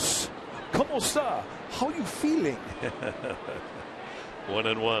 Marcos, ¿cómo está? How are you feeling?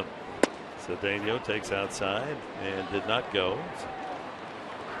 1-1. Cedeno takes outside and did not go.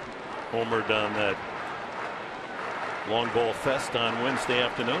 Homered on that long ball fest on Wednesday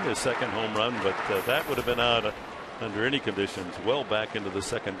afternoon, his second home run, but that would have been out under any conditions, well back into the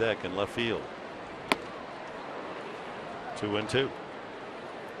second deck in left field. 2-2. You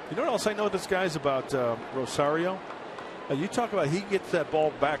know what else I know this guy's about Rosario? You talk about he gets that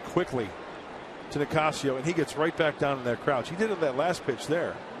ball back quickly to Nicasio, and he gets right back down in that crouch. He did it that last pitch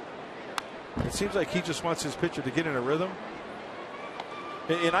there. It seems like he just wants his pitcher to get in a rhythm.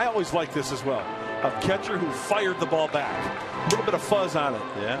 And I always like this as well. A catcher who fired the ball back. A little bit of fuzz on it.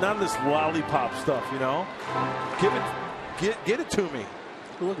 Yeah. Not this lollipop stuff, you know. Get it to me.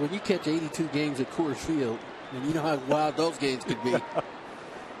 Look, when you catch 82 games at Coors Field, and you know how wild those games could be,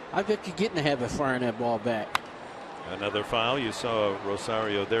 I bet you get in the habit of firing that ball back. Another foul. You saw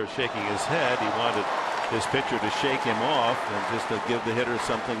Rosario there shaking his head. He wanted his pitcher to shake him off and just to give the hitter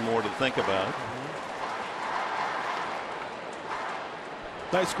something more to think about.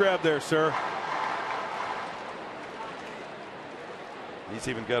 Nice grab there, sir. He's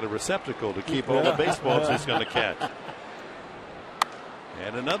even got a receptacle to keep all the baseballs he's going to catch.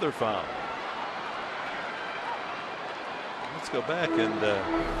 And another foul. Let's go back and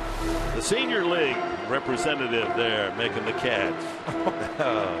the senior league representative there making the catch.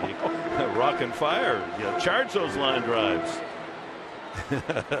 Rock and fire. You charge those line drives.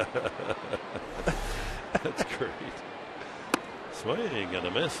 That's great. Swing and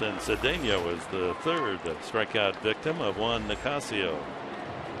a miss, and Cedeno is the third strikeout victim of Juan Nicasio.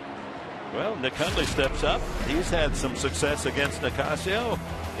 Well, Nick Hundley steps up. He's had some success against Nicasio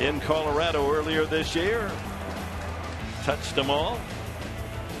in Colorado earlier this year. Touched them all.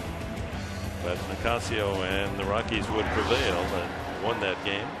 But Nicasio and the Rockies would prevail and won that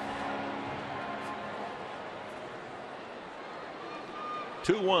game.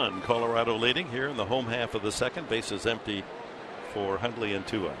 2-1, Colorado leading here in the home half of the second. Bases empty for Hundley and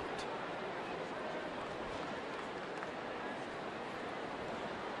 2 out.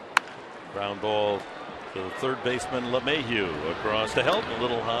 Ground ball to the third baseman LeMahieu across to Helton, a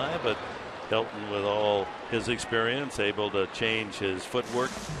little high, but Helton, with all his experience, able to change his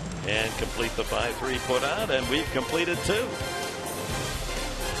footwork and complete the 5-3 put out, and we've completed 2.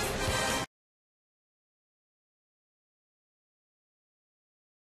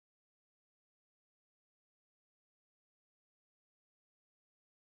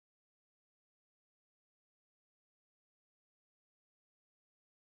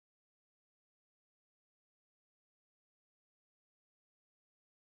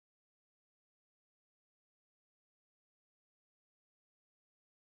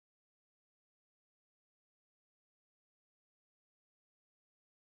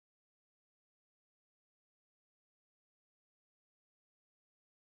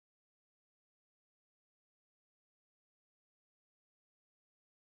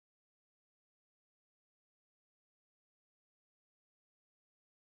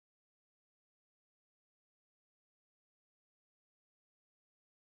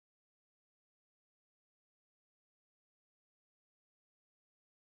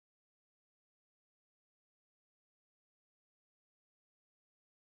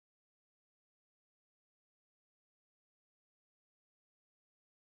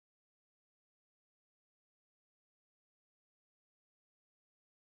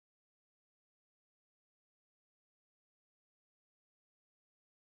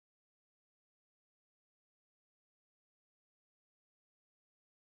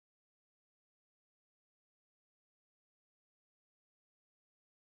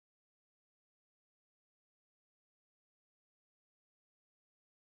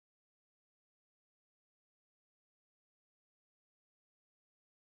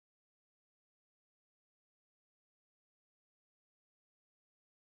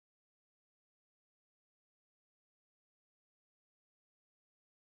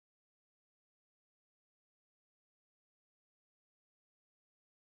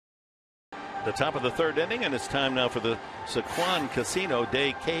 The top of the third inning, and it's time now for the Sequan Casino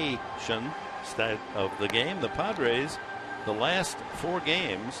Daycation stat of the game. The Padres, the last 4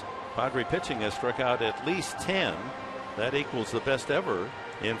 games, Padre pitching has struck out at least 10. That equals the best ever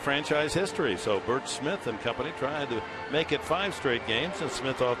in franchise history. So Bert Smith and company tried to make it 5 straight games, and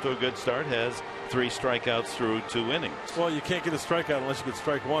Smith, off to a good start, has 3 strikeouts through 2 innings. Well, you can't get a strikeout unless you get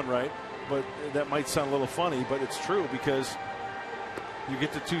strike one, right? But that might sound a little funny, but it's true, because you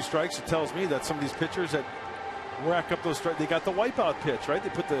get to 2 strikes. It tells me that some of these pitchers that rack up those strikes, they got the wipeout pitch, right? They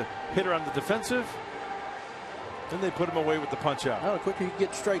put the hitter on the defensive, then they put him away with the punch out. Well, the quicker you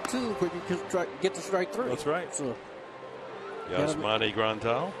get to strike 2, the quicker you can get to strike 3. That's right. So, Yasmani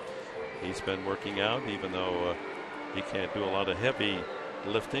Grandal, he's been working out, even though he can't do a lot of heavy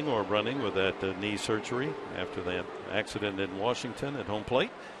lifting or running with that knee surgery after that accident in Washington at home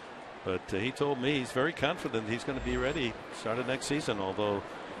plate. But he told me he's very confident he's going to be ready starting next season, although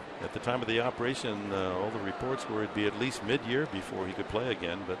at the time of the operation, all the reports were it'd be at least mid-year before he could play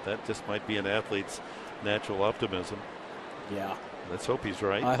again. But that just might be an athlete's natural optimism. Yeah. Let's hope he's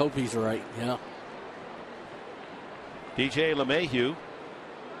right. I hope he's right, yeah. DJ LeMahieu,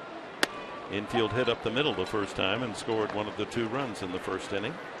 infield hit up the middle the first time and scored one of the 2 runs in the first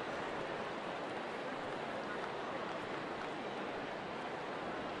inning.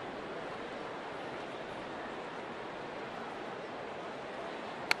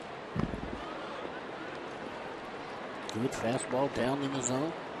 Good fastball down in the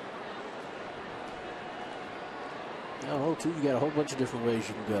zone. Now, 0-2, you got a whole bunch of different ways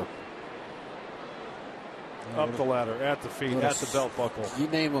you can go. Up the ladder, at the feet, at the belt buckle. You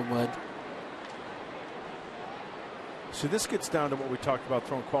name them, Mud. So this gets down to what we talked about,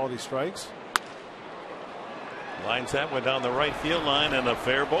 throwing quality strikes. Lines that one down the right field line, and a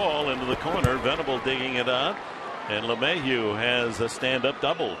fair ball into the corner. Venable digging it out, and LeMahieu has a stand-up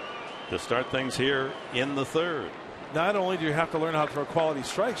double to start things here in the 3rd. Not only do you have to learn how to throw quality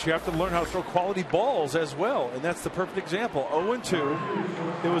strikes, you have to learn how to throw quality balls as well. And that's the perfect example.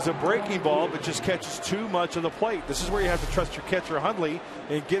 0-2. It was a breaking ball, but just catches too much of the plate. This is where you have to trust your catcher, Hundley,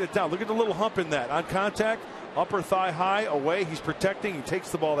 and get it down. Look at the little hump in that. On contact, upper thigh high, away. He's protecting. He takes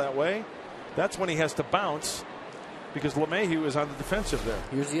the ball that way. That's when he has to bounce, because LeMahieu is on the defensive there.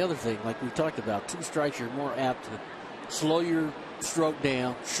 Here's the other thing, like we talked about. 2 strikes, you're more apt to slow your stroke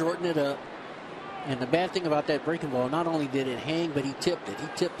down, shorten it up. And the bad thing about that breaking ball, not only did it hang, but he tipped it. He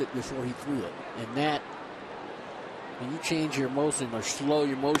tipped it before he threw it. And that, when you change your motion or slow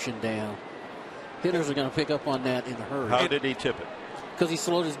your motion down, hitters are going to pick up on that in a hurry. How did he tip it? Because he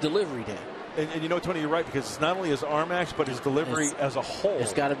slowed his delivery down. And you know, Tony, you're right, because it's not only his arm action, but his delivery as a whole.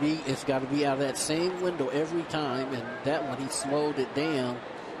 It's got to be out of that same window every time. And that one, he slowed it down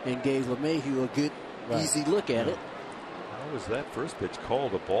and gave LeMahieu a good, easy look at it. How was that first pitch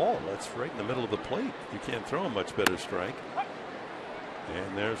called a ball? That's right in the middle of the plate. You can't throw a much better strike.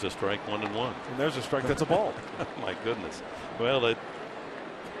 And there's a strike, 1-1. And there's a strike that's a ball. My goodness. Well, a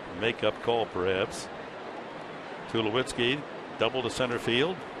make-up call perhaps. Tulowitzki double to center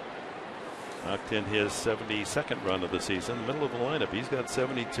field. Knocked in his 72nd run of the season. Middle of the lineup. He's got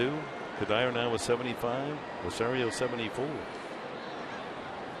 72. Kadire now with 75. Rosario 74.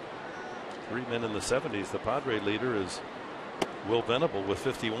 3 men in the 70s. The Padre leader is Will Venable with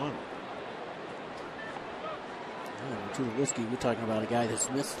 51. Tulowitzki, we're talking about a guy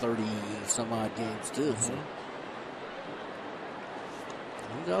that's missed 30 some odd games too. So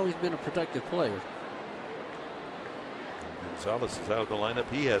he's always been a productive player. Gonzalez is out of the lineup.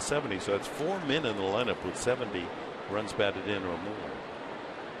 He has 70, so it's 4 men in the lineup with 70 runs batted in or more.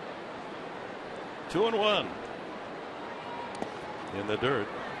 2-1 in the dirt.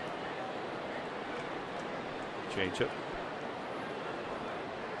 Changeup.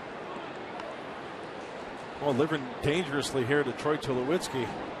 Well, living dangerously here, Detroit Tulowitzki.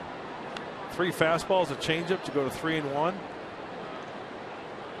 3 fastballs, a changeup to go to 3-1.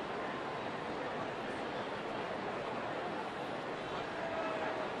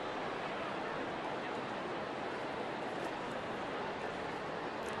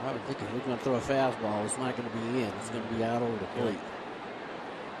 I would think if we're going to throw a fastball, it's not going to be in. It's going to be out over the plate.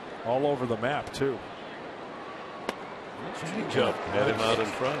 All over the map, too. Changeup had him out in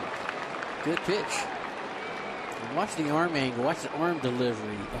front. Good pitch. And watch the arm angle. Watch the arm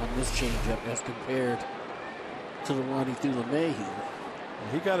delivery on this changeup as compared to the one he threw LeMahieu.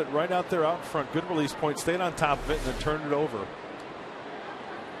 He got it right out there out in front. Good release point. Stayed on top of it and then turned it over.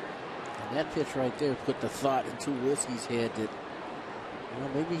 And that pitch right there put the thought in Tulowitzki's head that, well,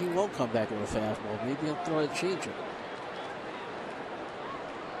 maybe he won't come back with a fastball. Maybe he'll throw a changeup.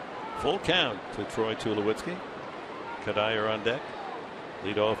 Full count to Troy Tulowitzki. Kadire on deck.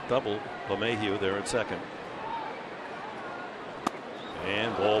 Leadoff double. LeMahieu there at second.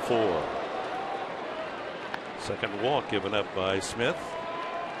 And ball 4. Second walk given up by Smith.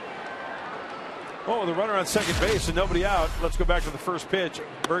 Oh, the runner on second base and nobody out. Let's go back to the first pitch.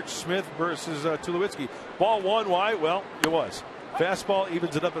 Bert Smith versus Tulowitzki. Ball one. Why? Well, it was. Fastball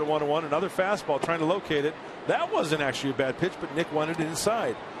evens it up at 1-1. Another fastball trying to locate it. That wasn't actually a bad pitch, but Nick wanted it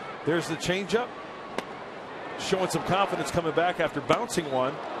inside. There's the changeup. Showing some confidence coming back after bouncing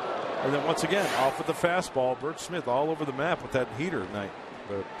one. And then once again, off with the fastball. Bert Smith all over the map with that heater tonight.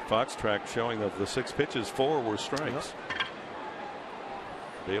 The Fox track showing of the 6 pitches, 4 were strikes. Yep.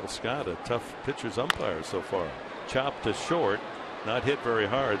 Dale Scott, a tough pitcher's umpire so far. Chopped to short, not hit very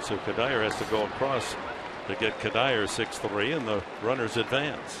hard, so Kadire has to go across to get Kadire 6-3, and the runners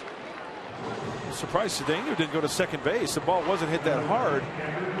advance. Surprised Cedeno didn't go to second base. The ball wasn't hit that hard.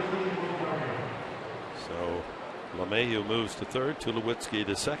 So LeMahieu moves to third, Tulowitzki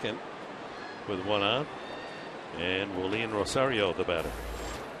to second with 1 out, and Willian Rosario the batter.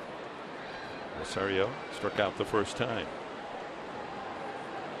 Rosario struck out the first time.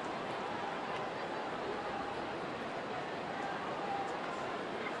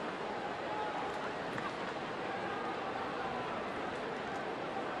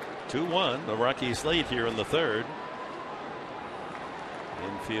 (2-1). The Rockies lead here in the third.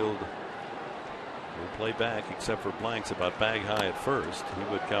 Infield will play back, except for Blanks about bag high at first.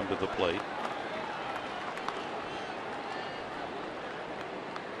 He would come to the plate.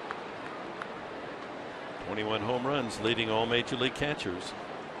 (21 home runs, leading all major league catchers,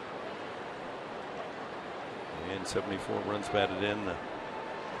 and 74 runs batted in.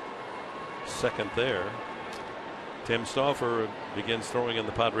 Second there. Tim Stauffer begins throwing in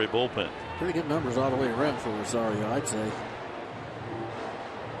the Padre bullpen. Pretty good numbers all the way around for Rosario, I'd say.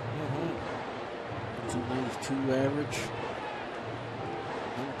 292 average,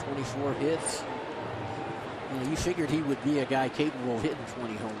 124 hits. You figured he would be a guy capable of hitting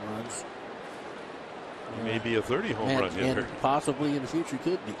 20 home runs. He may be a 30 home run hitter. And possibly in the future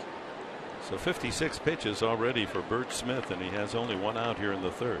could be. So 56 pitches already for Bert Smith, and he has only 1 out here in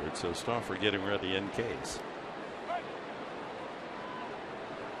the third. So Stauffer getting ready in case.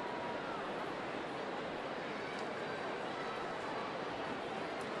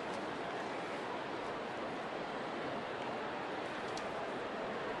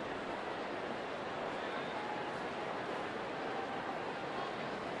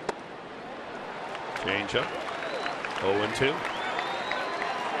 Change up. 0-2.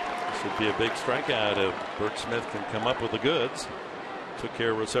 This would be a big strikeout if Bert Smith can come up with the goods. Took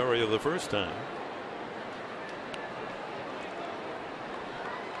care of Rosario the first time.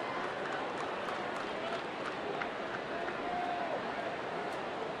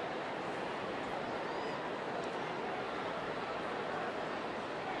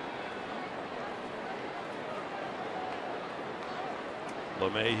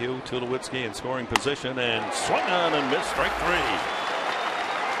 LeMahieu, Tulowitzki in scoring position, and swung on and missed, strike 3.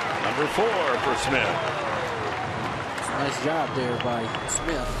 Number 4 for Smith. Nice job there by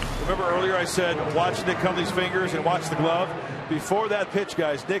Smith. Remember earlier I said watch Nick Hundley's fingers and watch the glove. Before that pitch,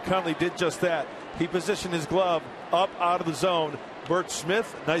 guys, Nick Hundley did just that. He positioned his glove up out of the zone. Bert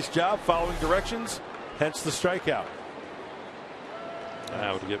Smith, nice job following directions, hence the strikeout.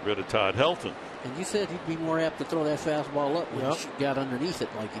 Now to get rid of Todd Helton. And you said he'd be more apt to throw that fastball up when he got underneath it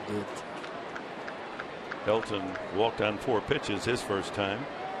like he did. Helton walked on 4 pitches his first time.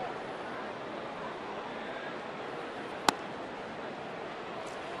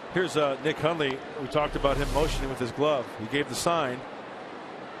 Here's Nick Hundley. We talked about him motioning with his glove. He gave the sign.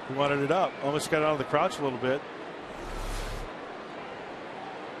 He wanted it up. Almost got out of the crouch a little bit.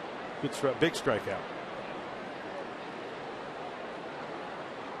 Good big strikeout.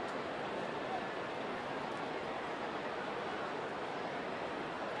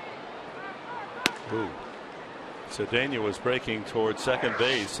 Cedeno was breaking towards second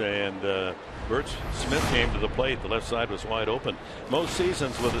base, and Bert Smith came to the plate. The left side was wide open. Most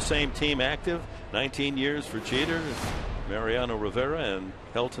seasons with the same team active. 19 years for Jeter, Mariano Rivera, and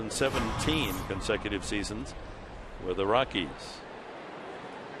Helton 17 consecutive seasons with the Rockies.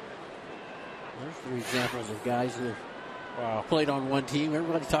 There's 3 examples of guys who played on one team.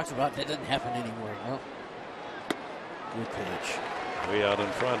 Everybody talks about that doesn't happen anymore. Well, good pitch. Way out in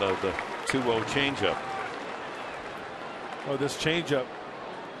front of the 2-0 changeup. Oh, this changeup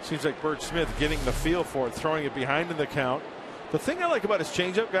seems like Bert Smith getting the feel for it, throwing it behind in the count. The thing I like about his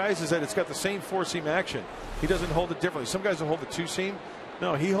changeup, guys, is that it's got the same 4-seam action. He doesn't hold it differently. Some guys will hold the 2-seam.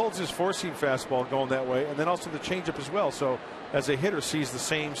 No, he holds his 4-seam fastball going that way, and then also the changeup as well. So as a hitter sees the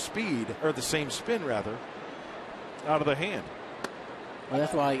same speed, or the same spin rather, out of the hand. Well,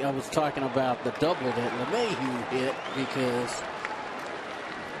 that's why I was talking about the double that LeMahieu hit, because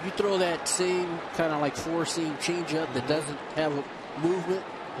you throw that same kind of like 4-seam changeup that doesn't have a movement.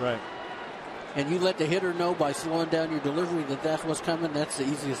 Right. and you let the hitter know by slowing down your delivery that that's what's coming, that's the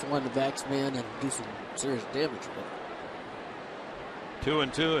easiest one to backspin and do some serious damage with.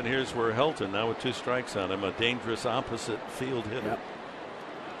 2-2, and here's where Helton, now with 2 strikes on him, a dangerous opposite field hitter. Yep.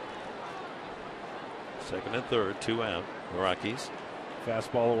 Second and third, 2 out. The Rockies.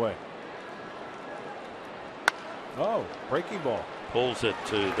 Fastball away. Oh, breaking ball. Pulls it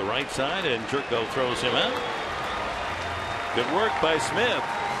to the right side, and Jerko throws him out. Good work by Smith.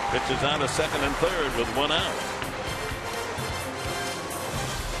 Pitches on to second and third with 1 out.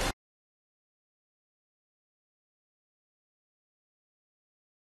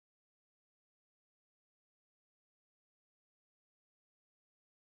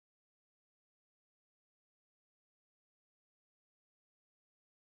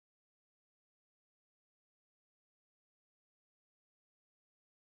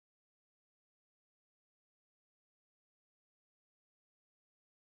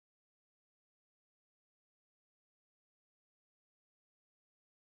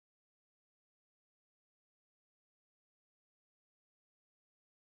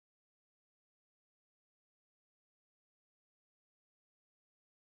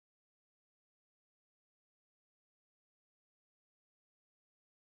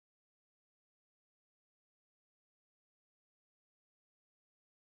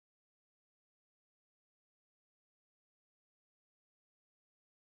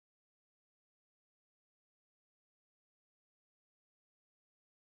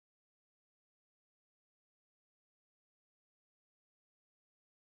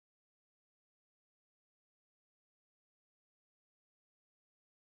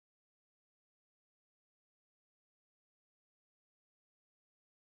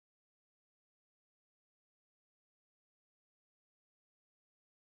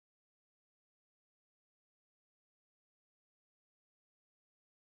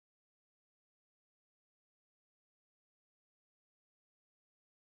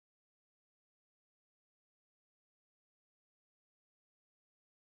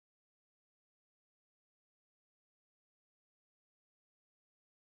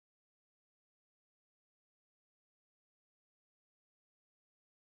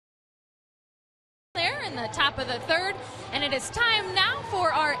 There in the top of the third, and it is time now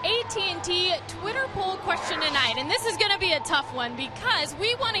for our AT&T Twitter poll question tonight. And this is going to be a tough one because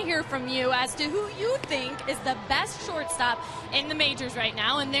we want to hear from you as to who you think is the best shortstop in the majors right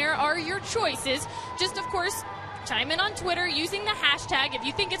now. And there are your choices. Just, of course, chime in on Twitter using the hashtag. If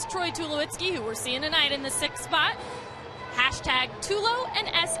you think it's Troy Tulowitzki, who we're seeing tonight in the 6th spot, hashtag Tulo and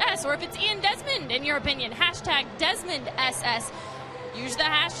SS. Or if it's Ian Desmond, in your opinion, hashtag Desmond SS. Use the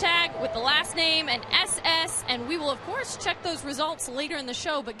hashtag with the last name and SS, and we will, of course, check those results later in the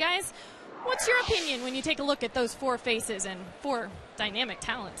show. But, guys, what's your opinion when you take a look at those 4 faces and 4 dynamic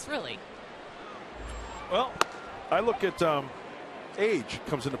talents, really? Well, I look at age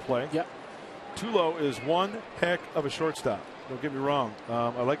comes into play. Yep. Tulo is one heck of a shortstop. Don't get me wrong.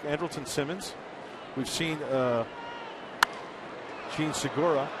 I like Andrelton Simmons. We've seen Gene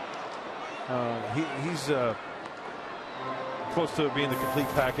Segura. He's close to being the complete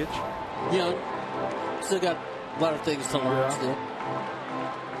package. Young. Still got a lot of things to learn still.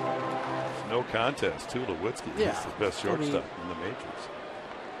 No contest. Tulowitzki is the best shortstop in the majors.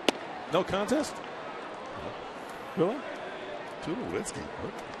 No contest? Really? Tulowitzki.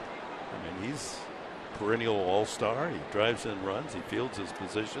 I mean, he's perennial all-star. He drives in runs. He fields his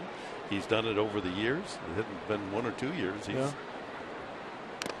position. He's done it over the years. It hasn't been 1 or 2 years.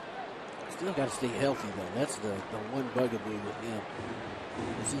 Still got to stay healthy, though. That's the one bugaboo with him.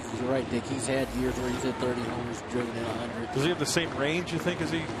 You're right, Dick. He's had years where he's hit 30 homers, driven in 100. Does he have the same range, you think, as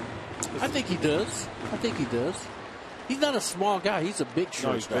he? I think he does. He's not a small guy. He's a big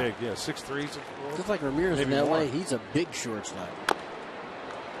shortstop. No, he's big. Yeah, 6'3". Just like Ramirez in L.A., he's a big shortstop.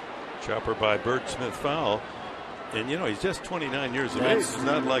 Chopper by Bert Smith foul. And, you know, he's just 29 years of age. It's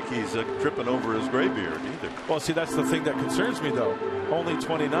not like he's tripping over his gray beard either. Well, see, that's the thing that concerns me, though. Only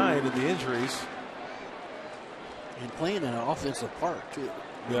 29 in the injuries. And playing in an offensive park, too.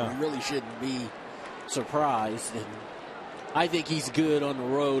 Yeah. You really shouldn't be surprised. And I think he's good on the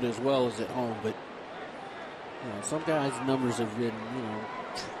road as well as at home. But, you know, some guys' numbers have been, you know,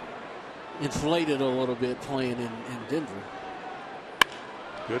 inflated a little bit playing in Denver.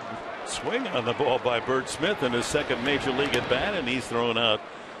 Good swing on the ball by Bert Smith in his second major league at bat, and he's thrown out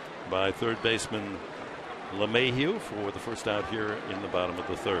by third baseman LeMahieu for the first out here in the bottom of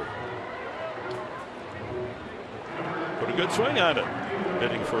the third. Put a good swing on it.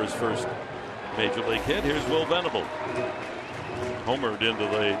 Hitting for his first major league hit. Here's Will Venable. Homered into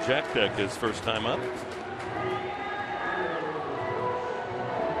the jack deck his first time up.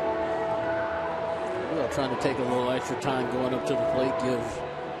 trying to take a little extra time going up to the plate, give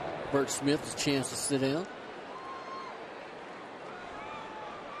Bert Smith a chance to sit down.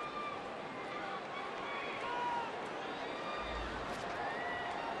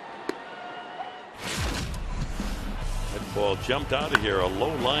 That ball jumped out of here, a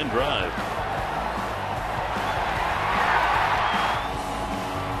low line drive.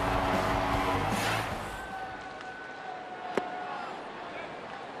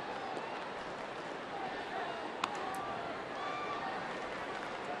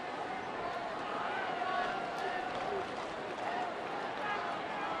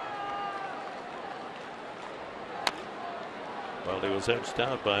 Well, he was edged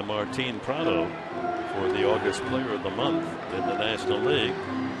out by Martin Prado for the August Player of the Month in the National League.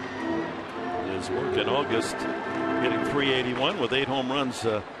 His work in August, hitting .381 with 8 home runs,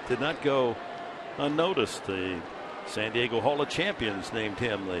 did not go unnoticed. The San Diego Hall of Champions named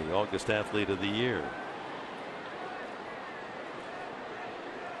him the August Athlete of the Year.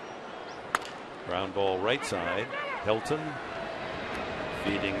 Ground ball right side. Helton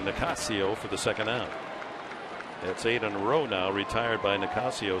feeding Nicasio for the second out. That's 8 in a row now, retired by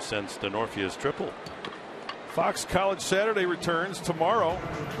Nicasio since Denorfia's triple. Fox College Saturday returns tomorrow.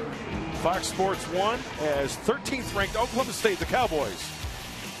 Fox Sports 1 as 13th ranked Oklahoma State, the Cowboys,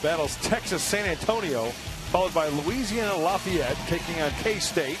 battles Texas San Antonio, followed by Louisiana Lafayette taking on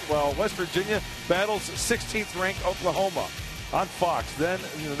K-State, while West Virginia battles 16th ranked Oklahoma on Fox. Then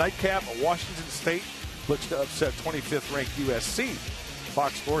in the nightcap, Washington State looks to upset 25th ranked USC.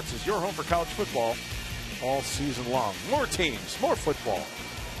 Fox Sports is your home for college football all season long. More teams, more football,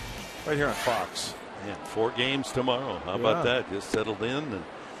 right here on Fox. Yeah, 4 games tomorrow. How about that? Just settled in and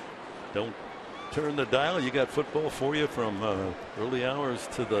don't turn the dial. You got football for you from early hours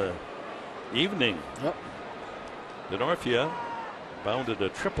to the evening. Yep. Denorfia bounded a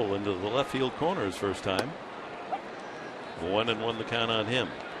triple into the left field corner his first time. 1-1 the count on him.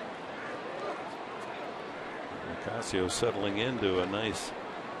 Nicasio settling into a nice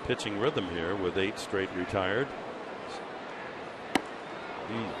pitching rhythm here with 8 straight retired.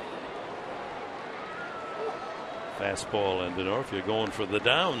 Fastball, and Denorfia going for the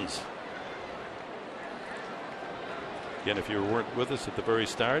downs. Again, if you weren't with us at the very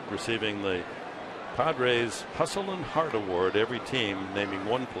start, receiving the Padres Hustle and Heart Award, every team naming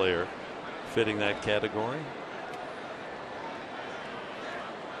one player fitting that category.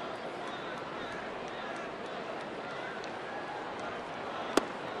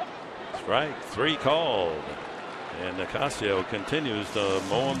 Strike 3 called, and Nicasio continues to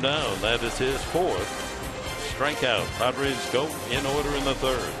mow him down. That is his 4th strikeout. Padres go in order in the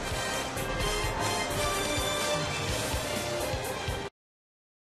 3rd.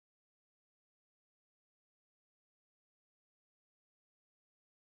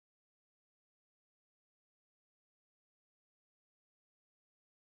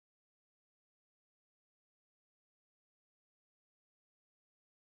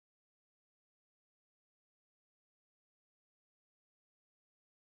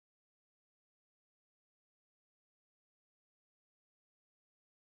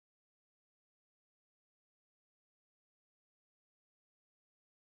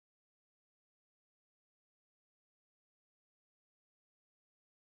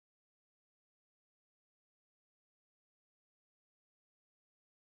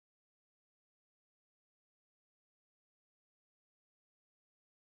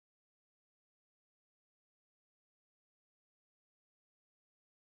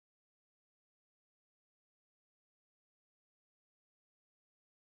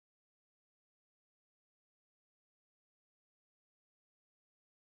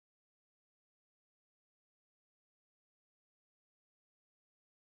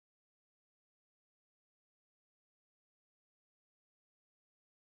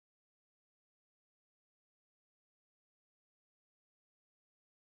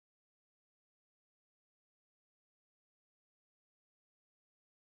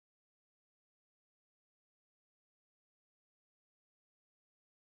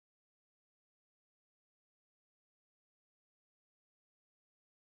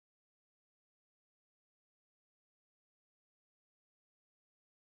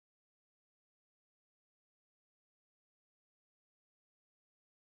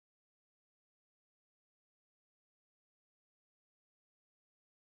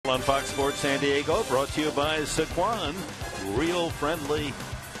 On Fox Sports San Diego, brought to you by Sequan, real friendly,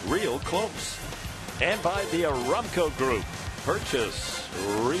 real close, and by the Aramco Group. Purchase,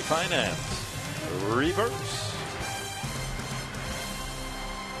 refinance, reverse.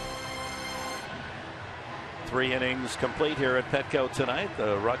 3 innings complete here at Petco tonight.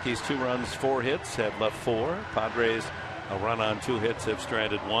 The Rockies 2 runs, 4 hits, have left 4. Padres a run on 2 hits, have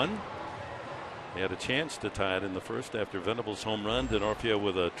stranded 1. They had a chance to tie it in the first after Venable's home run. Denorfia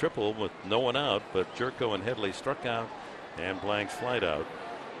with a triple with no one out, but Jerko and Headley struck out and Blank's flight out.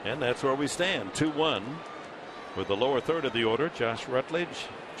 And that's where we stand, 2-1. With the lower third of the order, Josh Rutledge,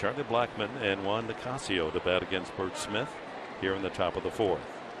 Charlie Blackmon, and Juan Nicasio to bat against Bert Smith here in the top of the 4th.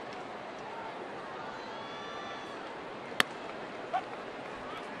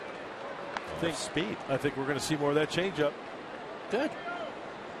 Speed. I think we're going to see more of that changeup. Good.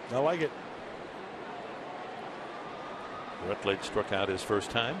 I like it. Rutledge struck out his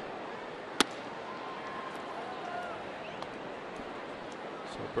first time.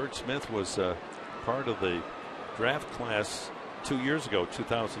 So Bert Smith was part of the draft class 2 years ago,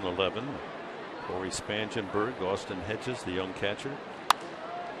 2011. Corey Spangenberg, Austin Hedges, the young catcher.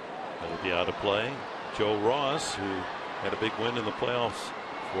 That'll be out of play. Joe Ross, who had a big win in the playoffs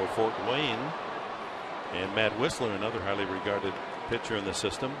for Fort Wayne, and Matt Whistler, another highly regarded pitcher in the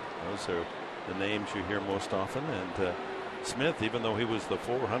system. Those are the names you hear most often. And Smith, even though he was the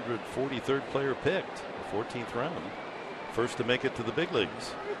 443rd player picked, the 14th round, first to make it to the big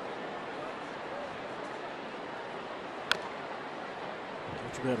leagues.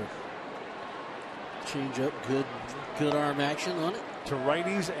 Much better. Change up, good arm action on it. To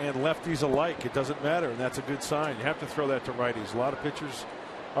righties and lefties alike, it doesn't matter, and that's a good sign. You have to throw that to righties. A lot of pitchers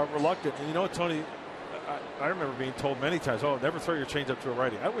are reluctant. And you know what, Tony, I remember being told many times, oh, never throw your changeup to a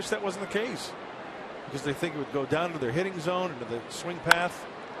righty. I wish that wasn't the case, because they think it would go down to their hitting zone, into the swing path.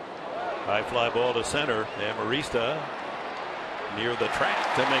 High fly ball to center. Amarista near the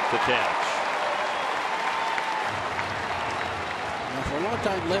track to make the catch. Now, for a long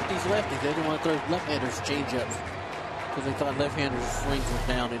time, lefties, they didn't want to throw left-handers changeups because they thought left-handers swings were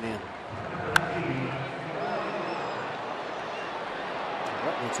down and in.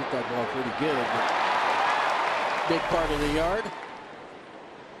 Rutledge hit that ball pretty good. Big part of the yard.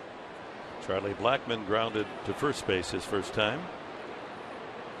 Charlie Blackmon grounded to first base his first time.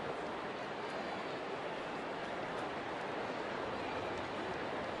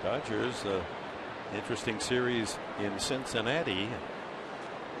 Dodgers, interesting series in Cincinnati.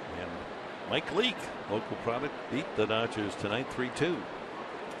 And Mike Leake, local product, beat the Dodgers tonight 3-2.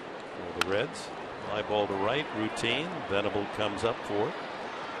 For the Reds, fly ball to right, routine. Venable comes up for it.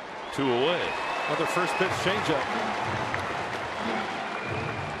 2 away. Another first pitch changeup.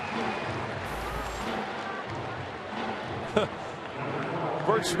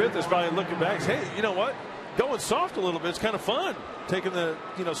 Bert Smith is probably looking back and saying, hey, you know what? Going soft a little bit is kind of fun. Taking the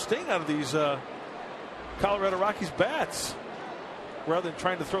sting out of these Colorado Rockies bats, rather than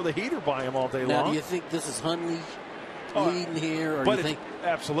trying to throw the heater by him all day long. Now, do you think this is Hundley leading here, or do you think?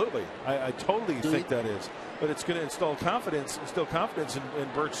 Absolutely, I totally think that is. But it's going to instill confidence in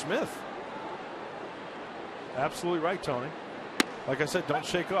Bert Smith. Absolutely right, Tony. Like I said, don't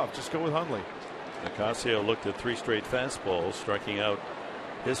shake off. Just go with Hundley. Nicasio looked at 3 straight fastballs, striking out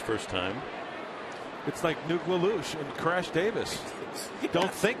his first time. It's like Nuke Lelouch and Crash Davis.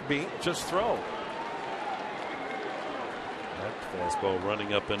 Don't think, beat, just throw. That fastball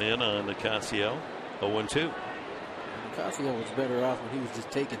running up and in on Nicasio. 0-2. Nicasio was better off when he was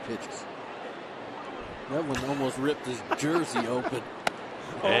just taking pitches. That one almost ripped his jersey open.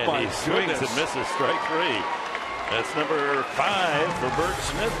 And he swings and misses strike 3. That's number 5 for Bert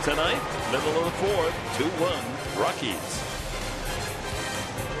Smith tonight. Middle of the 4th, 2-1 Rockies.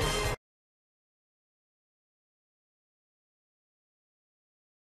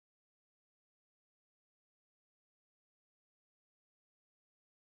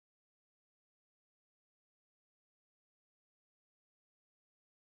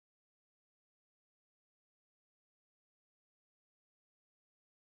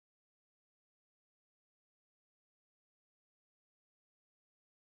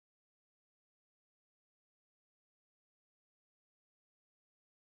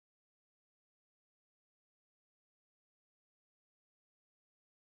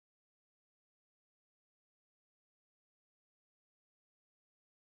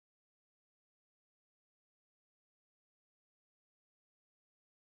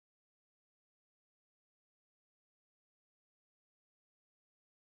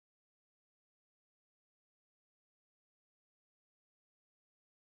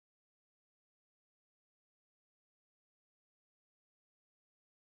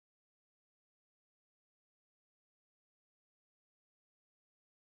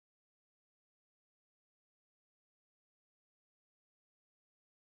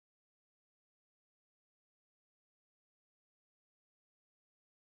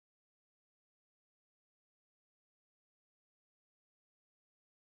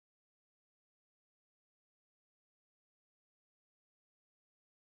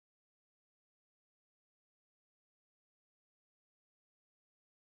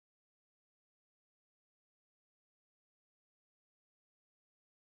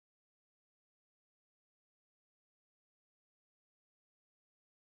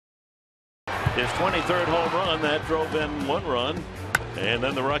 His 23rd home run, that drove in 1 run. And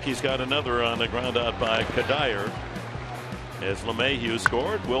then the Rockies got another on the ground out by Kadire. As LeMahieu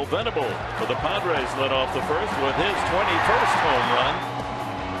scored, Will Venable for the Padres led off the first with his 21st home run.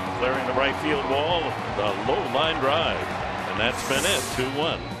 Clearing the right field wall, the low line drive. And that's been it,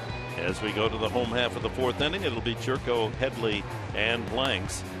 2-1. As we go to the home half of the 4th inning, it'll be Churko, Headley, and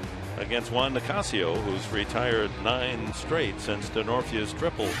Blanks against Juan Nicasio, who's retired 9 straight since DeNorfia's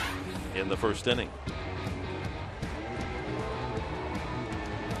triple in the 1st inning.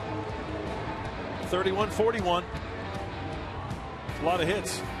 (31-41). A lot of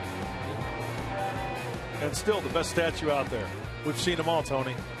hits. And still the best statue out there. We've seen them all,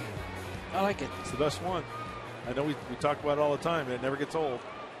 Tony. I like it. It's the best one. I know we talk about it all the time. It never gets old.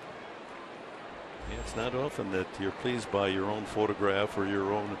 Yeah, it's not often that you're pleased by your own photograph or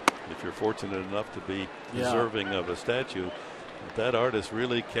your own, if you're fortunate enough to be deserving of a statue. That artist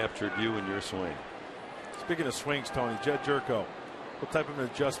really captured you in your swing. Speaking of swings, Tony, Jed Jerko, what type of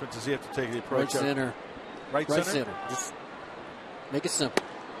adjustment does he have to take the approach? Right center. Right center? Just make it simple.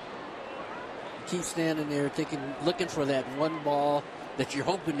 Keep standing there looking for that one ball that you're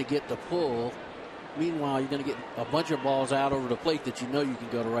hoping to get to pull. Meanwhile, you're going to get a bunch of balls out over the plate that you know you can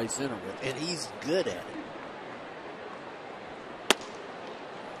go to right center with. And he's good at it.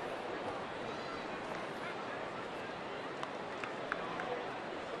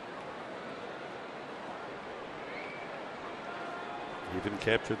 Even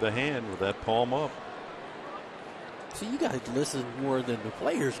captured the hand with that palm up. See, you guys listen more than the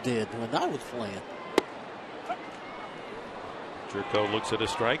players did when I was playing. Jerko looks at a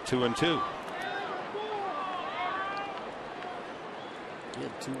strike, 2-2. Yeah,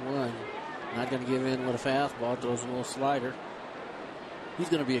 2-1. Not going to give in with a fastball. Throws a little slider. He's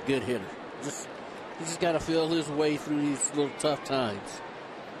going to be a good hitter. He just got to feel his way through these little tough times.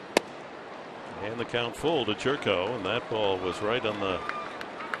 And the count full to Jerko, and that ball was right on the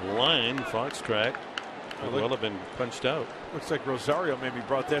line. Fox track could well have been punched out. Looks like Rosario maybe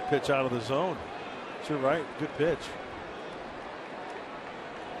brought that pitch out of the zone. You're right. Good pitch.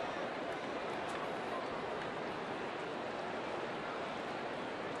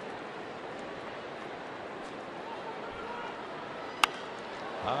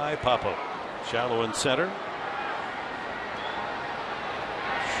 High pop-up. Shallow in center.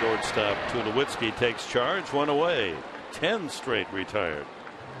 Shortstop Tulowitzki takes charge. 1 away. 10 straight retired.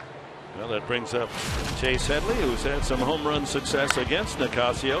 Well, that brings up Chase Headley, who's had some home run success against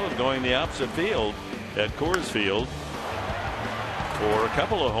Nicasio and going the opposite field at Coors Field for a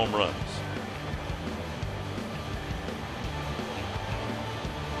couple of home runs.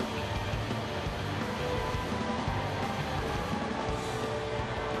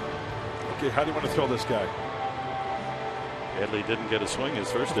 Okay, how do you want to throw this guy? Headley didn't get a swing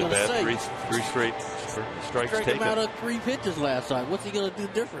his first at bat. Three straight strikes taken. Him out of 3 pitches last time. What's he going to do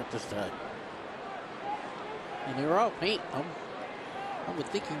different this time? And they were all paint. I would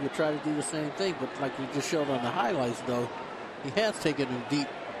think he would try to do the same thing, but like we just showed on the highlights, though, he has taken him deep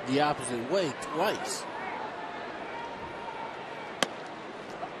the opposite way twice.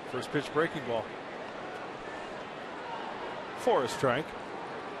 First pitch breaking ball. For a strike.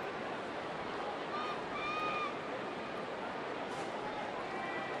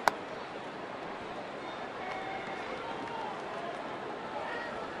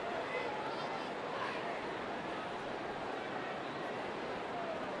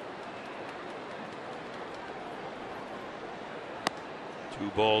 Two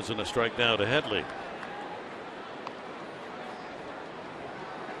balls and a strike now to Headley.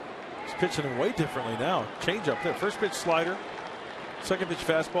 He's pitching him way differently now. Change up there. First pitch slider. Second pitch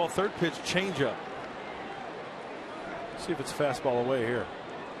fastball. Third pitch change up. See if it's fastball away here.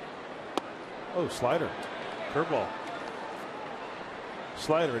 Oh, slider. Curveball.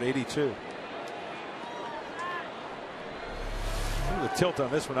 Slider at 82. Look at the tilt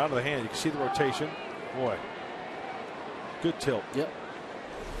on this one out of the hand. You can see the rotation. Boy. Good tilt. Yep.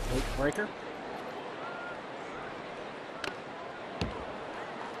 Late breaker.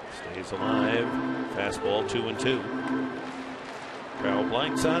 Stays alive. Fastball 2-2. Carl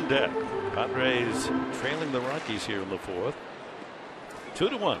Blanks on deck. Padres trailing the Rockies here in the 4th.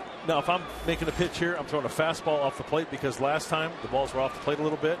 2-1. Now, if I'm making a pitch here, I'm throwing a fastball off the plate because last time the balls were off the plate a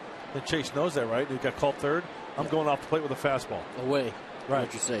little bit. And Chase knows that, right? He got called third. I'm going off the plate with a fastball. Away. Right.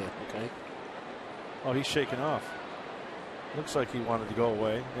 What you're saying, okay? Oh, he's shaking off. Looks like he wanted to go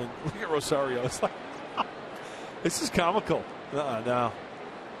away. And look at Rosario. It's like, this is comical. No.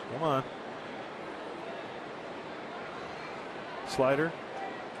 Come on. Slider.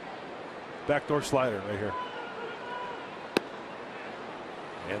 Backdoor slider right here.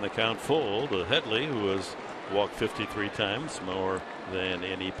 And the count full to Headley, who has walked 53 times, more than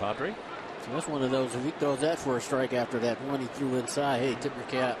any Padre. So that's one of those, if he throws that for a strike after that one he threw inside, hey, tip your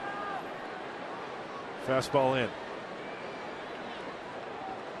cap. Fastball in.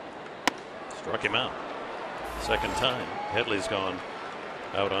 Struck him out. Second time. Headley's gone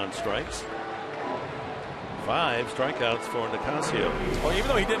out on strikes. 5 strikeouts for Nicasio. Well, even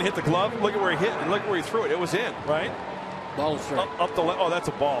though he didn't hit the glove, look at where he hit and look where he threw it. It was in, right? Ball is strike. Up the oh, that's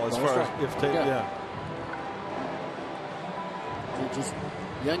a ball as far as if take, yeah. Just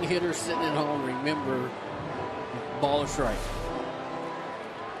young hitters sitting at home, remember, ball or strike.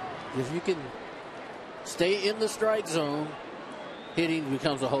 If you can stay in the strike zone, hitting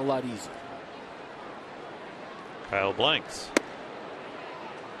becomes a whole lot easier. Kyle Blanks.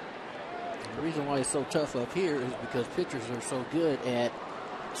 The reason why it's so tough up here is because pitchers are so good at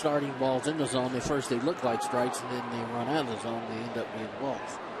starting balls in the zone. At first they look like strikes, and then they run out of the zone. They end up being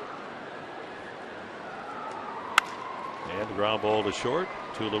balls. And ground ball to short.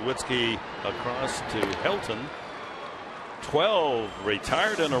 Tulowitzki across to Helton. 12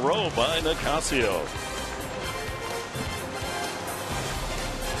 retired in a row by Nicasio.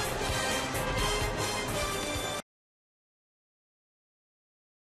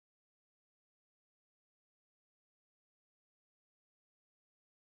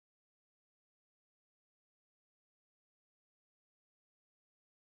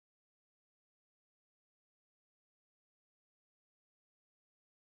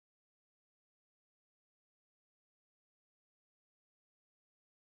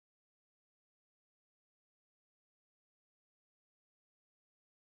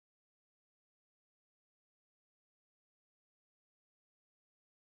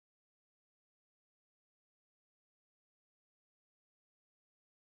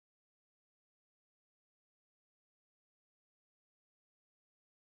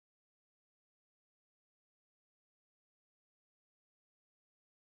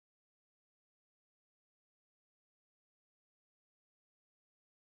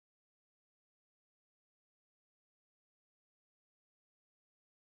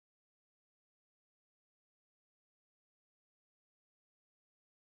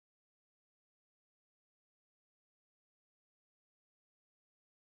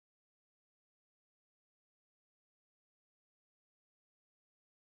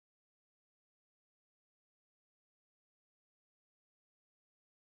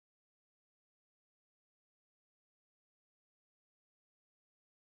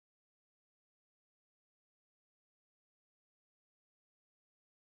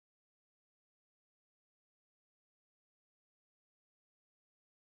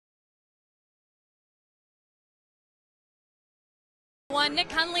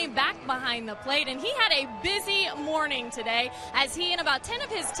 Nick Hundley back behind the plate, and he had a busy morning today as he and about 10 of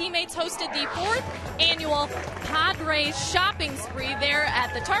his teammates hosted the 4th annual Padres shopping spree there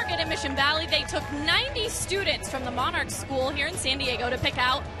at the Target in Mission Valley. They took 90 students from the Monarch School here in San Diego to pick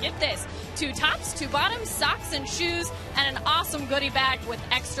out, get this, 2 tops, 2 bottoms, socks and shoes, and an awesome goodie bag with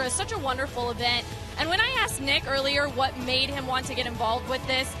extras. Such a wonderful event. And when I asked Nick earlier what made him want to get involved with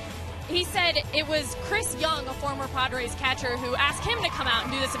this, he said it was Chris Young, a former Padres catcher, who asked him to come out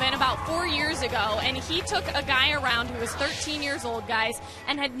and do this event about 4 years ago. And he took a guy around who was 13 years old, guys,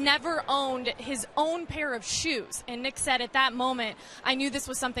 and had never owned his own pair of shoes. And Nick said at that moment, I knew this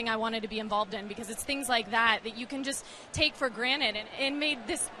was something I wanted to be involved in, because it's things like that that you can just take for granted. And it made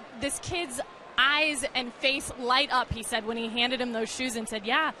this kid's eyes and face light up, he said, when he handed him those shoes and said,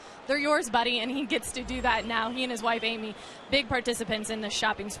 yeah, they're yours, buddy. And he gets to do that now. He and his wife, Amy, big participants in the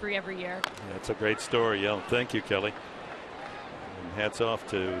shopping spree every year. Yeah, it's a great story. Yeah, thank you, Kelly. And hats off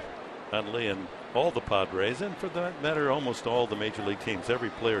to Hundley and all the Padres, and for that matter, almost all the major league teams. Every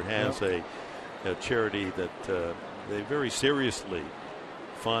player has a charity that they very seriously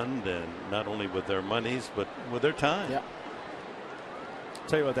fund, and not only with their monies, but with their time. Yeah.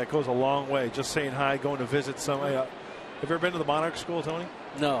 Tell you what, that goes a long way. Just saying hi, going to visit somebody. Have you ever been to the Monarch School, Tony?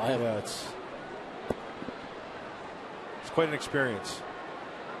 No, I haven't. Yeah, it's quite an experience.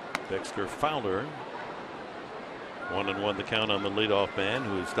 Dexter Fowler, 1-1 the count on the leadoff man,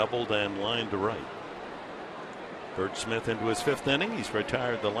 who's doubled and lined to right. Bert Smith into his 5th inning. He's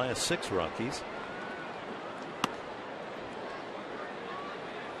retired the last 6 Rockies.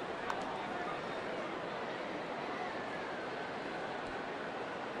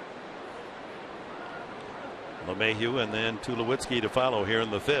 LeMahieu and then Tulowitzki to follow here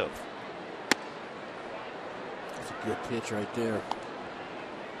in the 5th. That's a good pitch right there.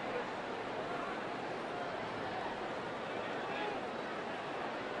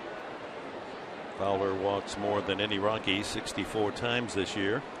 Fowler walks more than any Rocky, 64 times this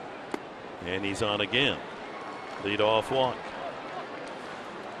year. And he's on again. Lead-off walk.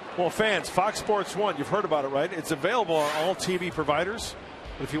 Well, fans, Fox Sports 1, you've heard about it, right? It's available on all TV providers.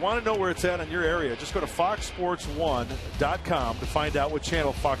 But if you want to know where it's at in your area, just go to foxsports1.com to find out what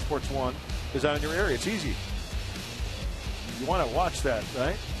channel Fox Sports 1 is on in your area. It's easy. You want to watch that,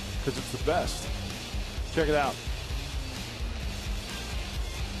 right? Because it's the best. Check it out.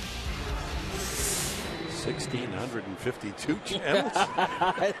 1,652 channels.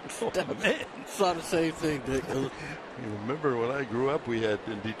 I saw the same thing, Dick. You remember when I grew up, we had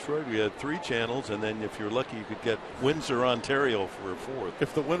in Detroit, we had 3 channels, and then if you're lucky, you could get Windsor, Ontario for a 4th.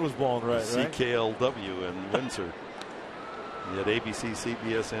 If the wind was blowing right. CKLW in Windsor. You had ABC,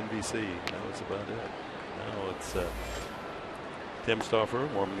 CBS, NBC. That was about it. Now it's Tim Stauffer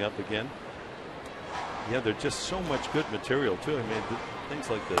warming up again. Yeah, there's just so much good material too. I mean, things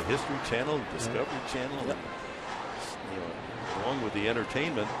like the History Channel, Discovery Channel, and, along with the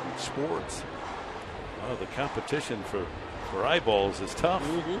entertainment and sports. Oh, the competition for eyeballs is tough.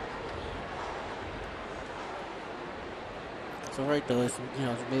 It's all right though. It's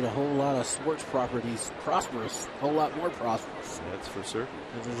made a whole lot of sports properties prosperous, a whole lot more prosperous. That's for certain.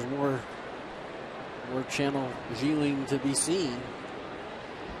 There's more channel viewing to be seen.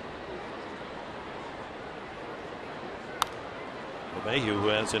 Mayhew, who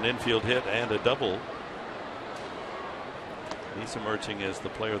has an infield hit and a double. He's emerging as the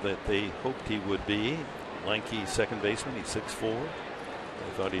player that they hoped he would be. Lanky second baseman. He's 6'4".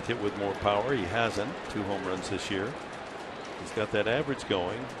 They thought he'd hit with more power. He hasn't. 2 home runs this year. He's got that average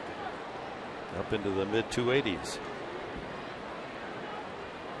going up into the mid 280s.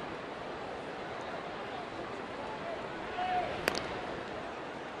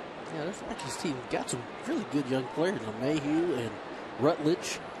 Yeah, this Yankees team got some really good young players. Mayhew and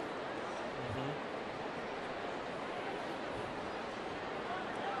Rutledge.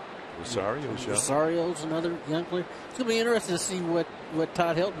 Rosario's another young player. It's going to be interesting to see what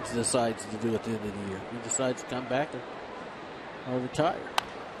Todd Helton decides to do at the end of the year. He decides to come back or retire.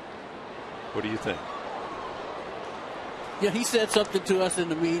 What do you think? Yeah, he said something to us in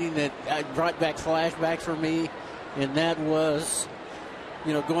the meeting that brought back flashbacks for me, and that was,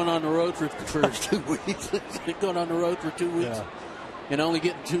 going on the road for 2 weeks. Going on the road for 2 weeks. Yeah. And only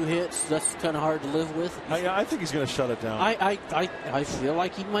getting 2 hits, that's kind of hard to live with. I think he's going to shut it down. I feel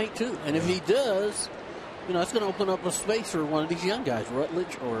like he might too. And if he does, it's going to open up a space for one of these young guys,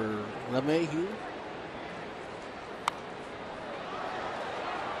 Rutledge or LeMahieu.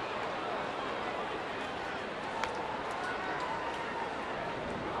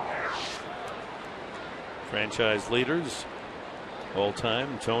 Franchise leaders all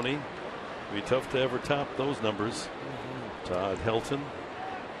time. Tony, it'd be tough to ever top those numbers. Todd Helton.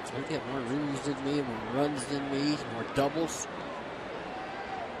 He got more runs than me, more runs than me, more doubles.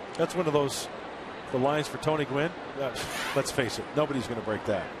 That's one of those, the lines for Tony Gwynn. Let's face it, nobody's going to break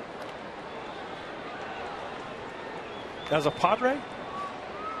that. As a Padre?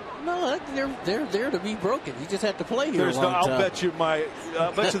 No, they're there to be broken. You just have to play here. I'll bet you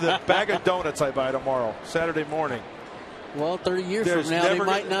the bag of donuts I buy tomorrow, Saturday morning. Well, 30 years from now, they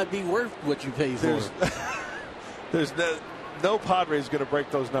might not be worth what you pay for. There's no Padres going to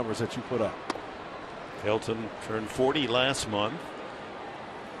break those numbers that you put up. Helton turned 40 last month.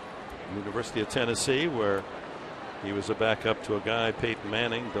 University of Tennessee, where he was a backup to a guy, Peyton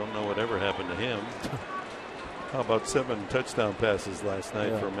Manning. Don't know whatever happened to him. How about 7 touchdown passes last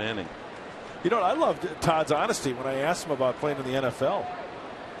night for Manning? I loved Todd's honesty when I asked him about playing in the NFL.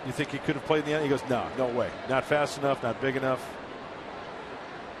 You think he could have played in the NFL? He goes, no way. Not fast enough, not big enough.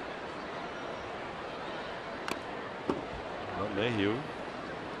 Well, Mayhew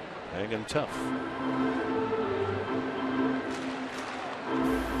hanging tough.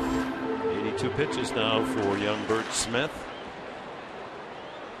 82 pitches now for young Bert Smith.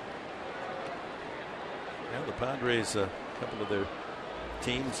 The Padres, a couple of their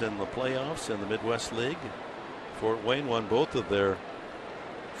teams in the playoffs in the Midwest League. Fort Wayne won both of their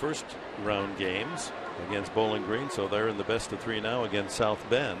first round games against Bowling Green, so they're in the best of 3 now against South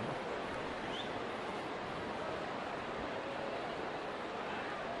Bend.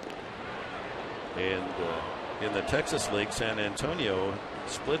 And in the Texas League, San Antonio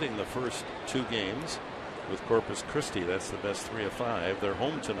splitting the first 2 games with Corpus Christi. That's the best 3 of 5. They're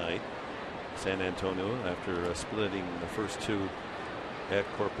home tonight, San Antonio, after splitting the first 2 at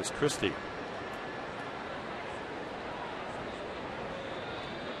Corpus Christi.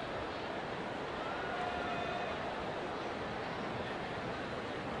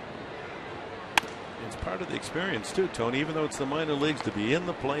 It's part of the experience too, Tony, even though it's the minor leagues, to be in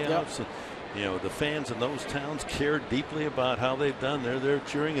the playoffs. You know, the fans in those towns care deeply about how they've done. They're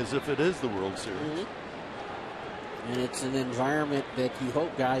cheering as if it is the World Series. Mm-hmm. And it's an environment that you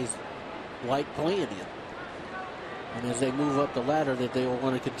hope guys like playing in. And as they move up the ladder, that they will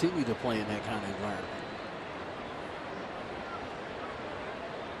want to continue to play in that kind of environment.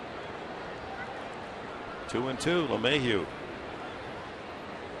 Two and two, LeMahieu.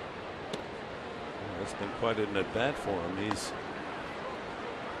 That's been quite an at bat for him. He's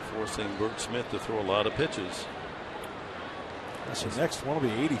forcing Bert Smith to throw a lot of pitches. So the next one will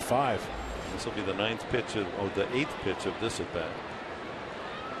be 85. This will be the ninth pitch of, the eighth pitch of this at bat.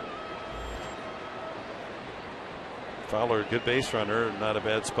 Fowler, good base runner, not a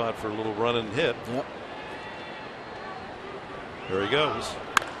bad spot for a little run and hit. Yep. There he goes.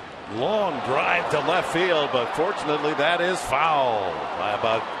 Long drive to left field, but fortunately that is foul by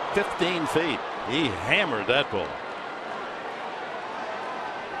about 15 feet. He hammered that ball.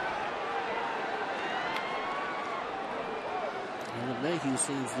 Mayhew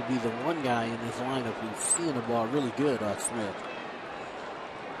seems to be the one guy in this lineup who's seeing the ball really good on Smith.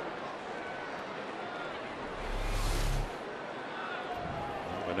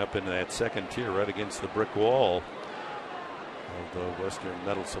 Went up into that second tier right against the brick wall of the Western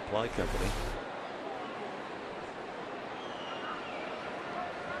Metal Supply Company.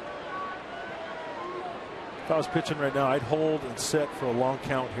 If I was pitching right now, I'd hold and set for a long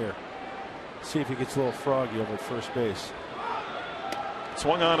count here. See if he gets a little froggy over at first base.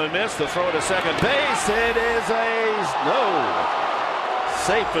 Swung on and missed. The throw to second base. It is a no.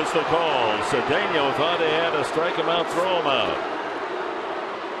 Safe is the call. Cedeno thought he had to strike him out, throw him out.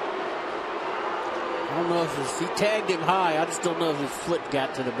 I don't know if he tagged him high. I just don't know if his foot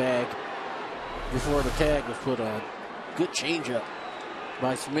got to the bag before the tag was put on. Good changeup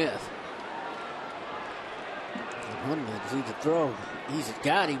by Smith. Need to throw. He's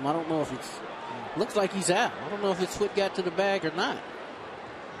got him. I don't know if it's. Looks like he's out. I don't know if his foot got to the bag or not.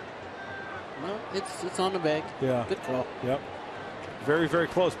 No, it's on the bag. Yeah. Good call. Yep. Very, very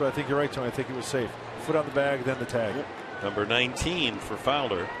close, but I think you're right, Tony. I think he was safe. Foot on the bag, then the tag. Yep. Number 19 for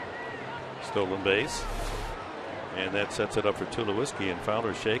Fowler. Stolen base. And that sets it up for Tulowitzki, and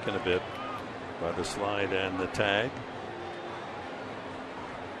Fowler shaken a bit by the slide and the tag.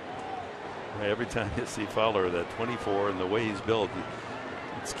 Every time you see Fowler, that 24 and the way he's built,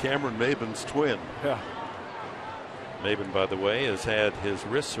 it's Cameron Maben's twin. Yeah. Maben, by the way, has had his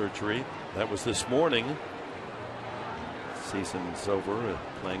wrist surgery. That was this morning. Season's over,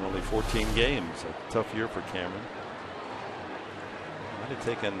 playing only 14 games. A tough year for Cameron. Might have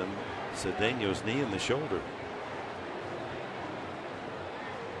taken Cedeno's knee in the shoulder.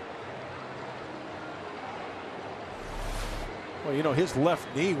 Well, you know, his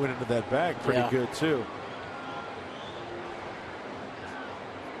left knee went into that bag pretty good, too.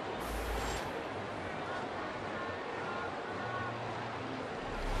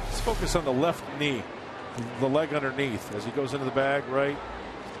 Let's focus on the left knee, the leg underneath as he goes into the bag right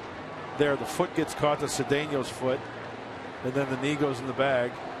there. The foot gets caught to Cedeno's foot, and then the knee goes in the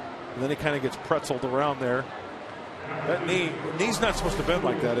bag, and then it kind of gets pretzeled around there. That knee's not supposed to bend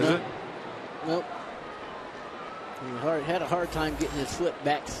like that, is it? Nope. He had a hard time getting his foot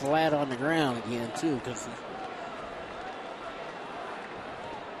back flat on the ground again, too.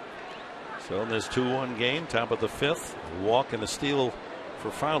 So in this 2-1 game, top of the fifth, a walk and a steal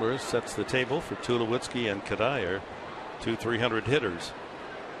for Fowler sets the table for Tulowitzki and Kadire, two 300 hitters.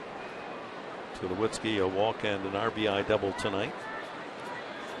 Tulowitzki a walk and an RBI double tonight.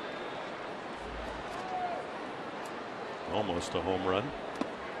 Almost a home run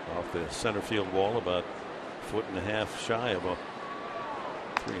off the center field wall, about a foot and a half shy of a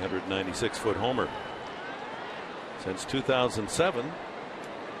 396-foot homer. Since 2007,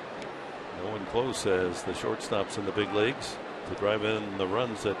 no one close as the shortstops in the big leagues to drive in the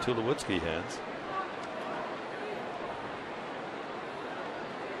runs that Tulowitzki has.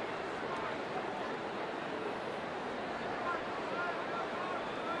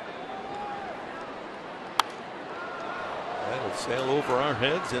 That'll sail over our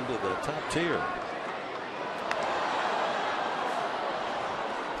heads into the top tier.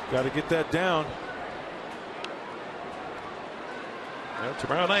 Got to get that down. Well,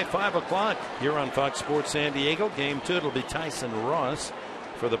 tomorrow night, 5 o'clock, here on Fox Sports San Diego. Game 2, it'll be Tyson Ross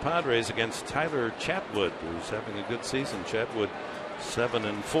for the Padres against Tyler Chatwood, who's having a good season. Chatwood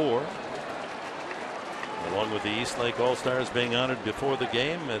 7-4. Along with the East Lake All-Stars being honored before the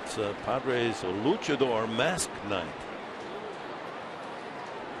game, it's Padres Luchador Mask Night.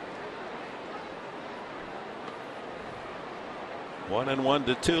 One and one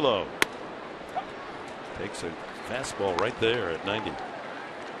to Tulo. Takes a fastball right there at 90.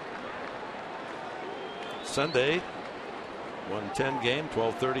 Sunday 1:10 game,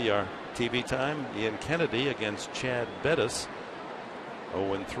 12:30 our TV time. Ian Kennedy against Chad Bettis.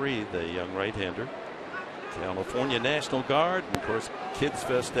 0-3, the young right-hander. California National Guard, and of course Kids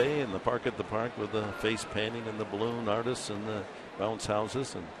Fest Day in the park at the park with the face painting and the balloon artists and the bounce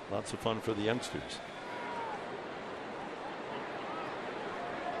houses, and lots of fun for the youngsters.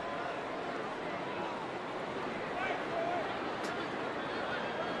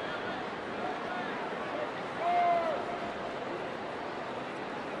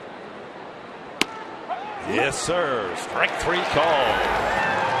 Yes, sir. Strike 3 call.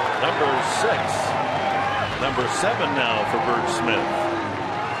 Number 6. Number 7 now for Bert Smith.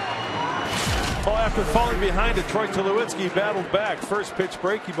 Well, after falling behind, Detroit Tulowitzki battled back. First pitch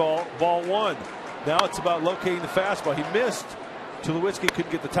breaking ball, ball 1. Now it's about locating the fastball. He missed. Tulowitzki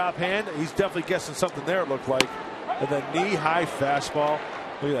couldn't get the top hand. He's definitely guessing something there, it looked like. And then knee-high fastball.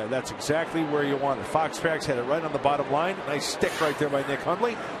 Look at that. That's exactly where you want it. Fox Tracks had it right on the bottom line. Nice stick right there by Nick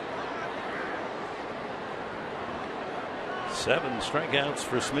Hundley. 7 strikeouts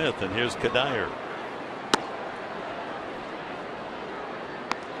for Smith, and here's Kadire.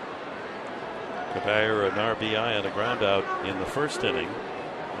 Kadire an RBI and a ground out in the first inning.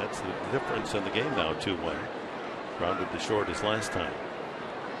 That's the difference in the game now. 2-1. Grounded to short as last time.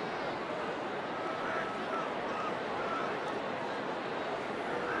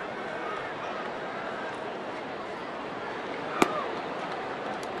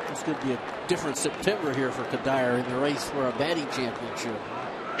 This could be a different September here for Kadire in the race for a batting championship.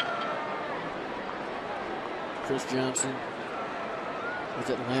 Chris Johnson with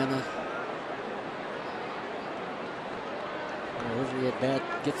Atlanta. Every at bat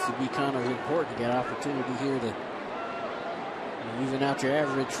gets to be kind of important. Get opportunity here to even out your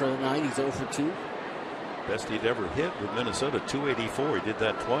average for the night. He's 0 for 2. Best he'd ever hit with Minnesota, 284. He did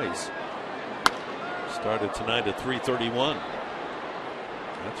that twice. Started tonight at 331.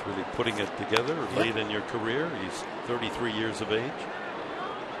 That's really putting it together late in your career. He's 33 years of age.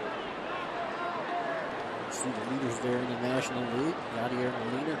 See the leaders there in the National League. Yadier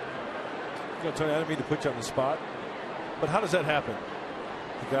Molina. Tony, I didn't mean to put you on the spot, but how does that happen?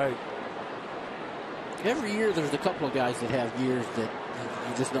 The guy. Every year there's a couple of guys that have years that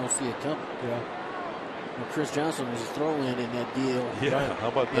you just don't see it coming. Yeah. Well, Chris Johnson was a throw-in in that deal. Yeah, how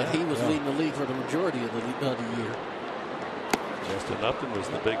about that? And he was leading the league for the majority of the year. Justin Upton was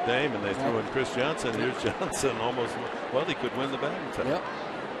the big name, and they threw in Chris Johnson. Here's Johnson almost. Well, he could win the batting title. Yep.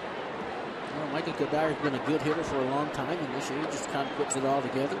 Well, Michael Kadire's been a good hitter for a long time, and this year he just kind of puts it all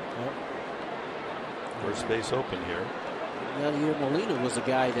together. Yep. First base open here. Yadier Molina was a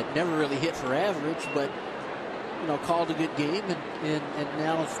guy that never really hit for average, but called a good game, and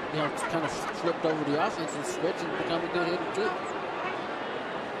now it's kind of flipped over the offensive switch and become a good hitter too.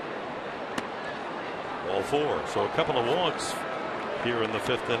 Ball 4. So a couple of walks here in the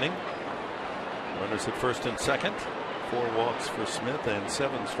 5th inning. Runners at first and second. 4 walks for Smith and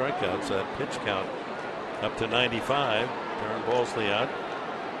 7 strikeouts. That pitch count up to 95. Darren Balsley out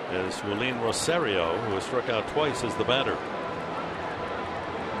is Julien Rosario, who has struck out twice as the batter.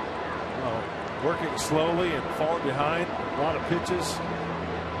 Working slowly and falling behind. A lot of pitches.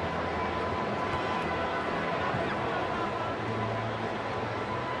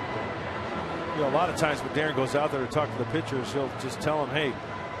 A lot of times when Darren goes out there to talk to the pitchers, he'll just tell them, hey,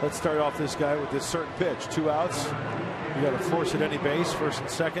 let's start off this guy with this certain pitch. 2 outs. You got to force at any base, first and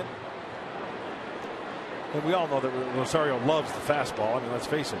second. And we all know that Rosario loves the fastball. I mean, let's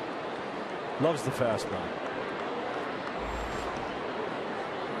face it. Loves the fastball.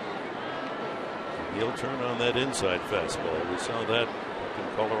 He'll turn on that inside fastball. We saw that up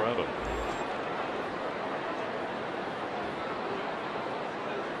in Colorado.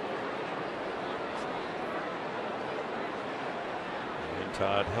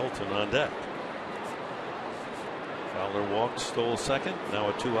 Todd Helton on deck. Fowler walked, stole second. Now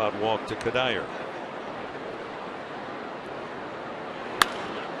a 2-out walk to Kadire.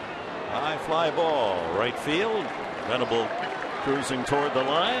 High fly ball, right field. Venable cruising toward the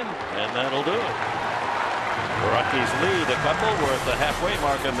line, and that'll do it. The Rockies lead a couple. We're at the halfway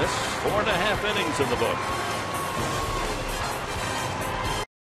mark in this 4.5 innings in the book.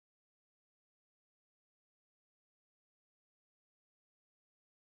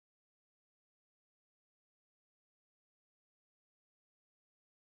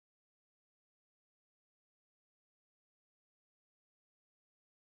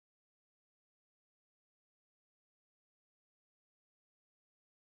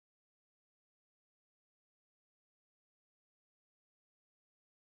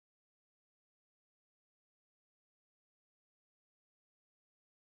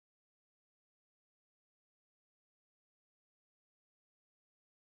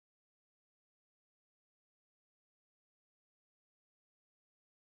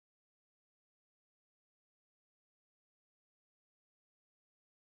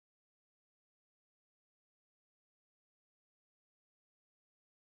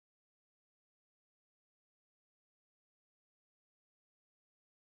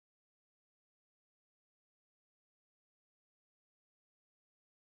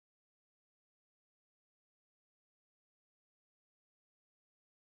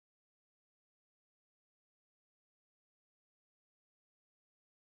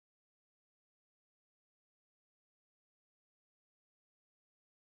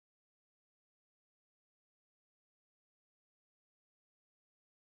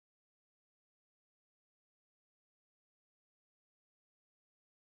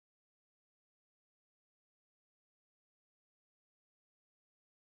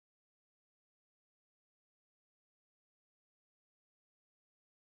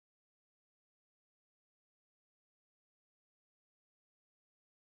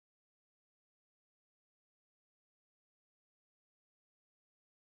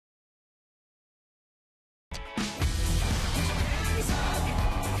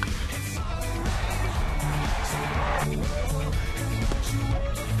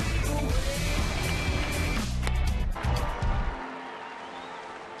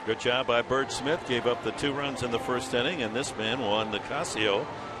 Good job by Bert Smith. Gave up the 2 runs in the first inning, and this man, Juan Nicasio,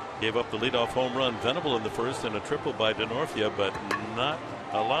 gave up the leadoff home run. Venable in the first and a triple by DeNorfia, but not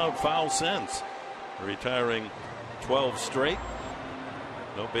allowed foul since. Retiring 12 straight.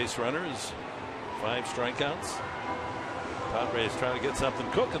 No base runners. 5 strikeouts. Padres trying to get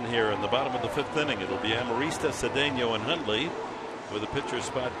something cooking here in the bottom of the 5th inning. It'll be Amarista, Cedeno, and Hundley with a pitcher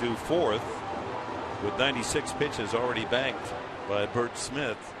spot due 4th, with 96 pitches already banked by Bert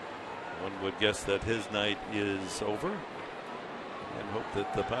Smith. One would guess that his night is over, and hope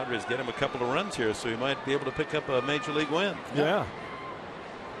that the Padres get him a couple of runs here so he might be able to pick up a major league win. Yeah.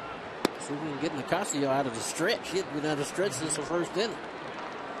 See if we can get Nicasio out of the stretch. He had been out of the stretch since the first inning.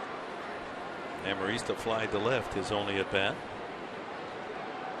 Amarista fly to left, his only at bat.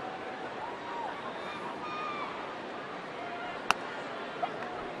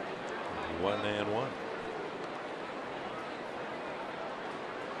 One and one.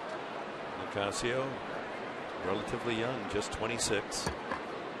 Nicasio, relatively young, just 26.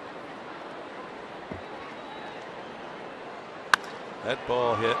 That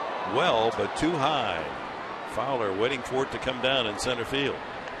ball hit well, but too high. Fowler waiting for it to come down in center field.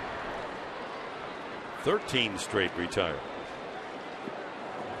 13 straight retired.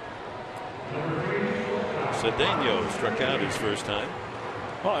 Cedeno struck out his first time.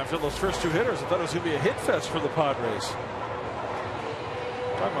 Well, after those first 2 hitters, I thought it was going to be a hit fest for the Padres.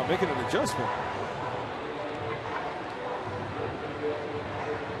 Talking about making an adjustment.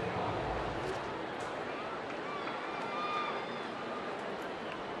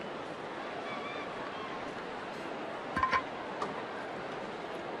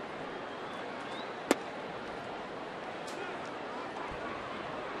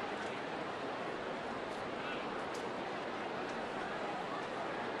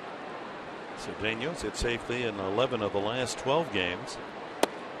 Cedeno's hit safely in 11 of the last 12 games.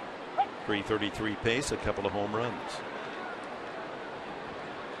 333 pace, a couple of home runs.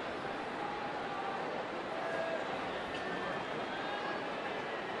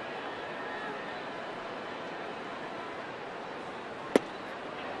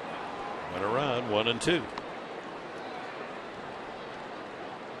 Went around 1-2.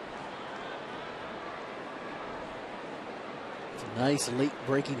 Nice late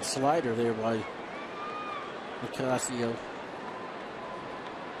breaking slider there by Nicasio.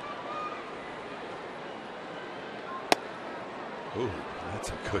 Ooh, that's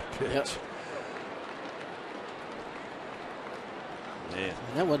a good pitch. Yep. Man.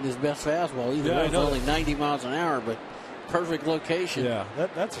 And that wasn't his best fastball either. Yeah, It was only 90 miles an hour, but perfect location. Yeah,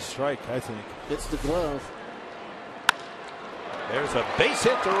 that's a strike, I think. Hits the glove. There's a base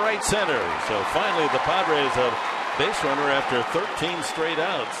hit to right center. So finally the Padres a base runner after 13 straight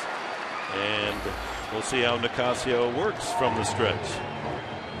outs. And we'll see how Nicasio works from the stretch.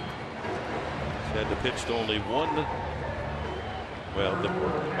 He had to pitch to only one. Well,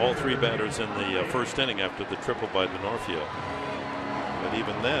 all 3 batters in the first inning after the triple by DeNorfia. But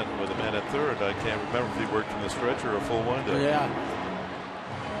even then, with a man at third, I can't remember if he worked in the stretch or a full windup. Yeah.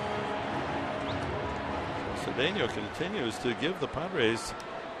 Cedeno continues to give the Padres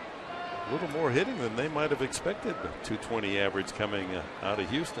a little more hitting than they might have expected. 220 average coming out of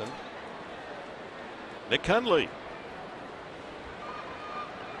Houston. Nick Hundley.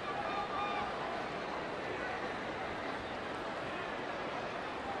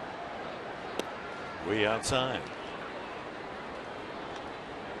 Way outside.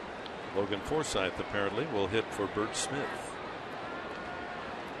 Logan Forsythe apparently will hit for Bert Smith.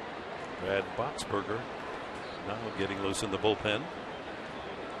 Brad Boxberger now getting loose in the bullpen.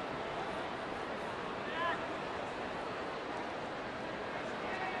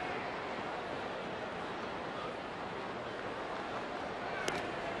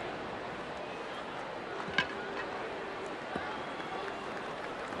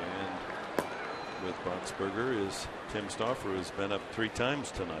 Boxberger is Tim Stauffer, who has been up 3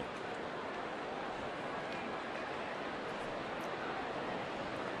 times tonight.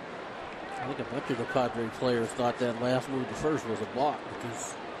 I think a bunch of the Padre players thought that last move to first was a block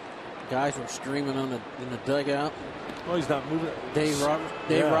because guys were screaming in the dugout. Well, he's not moving. Dave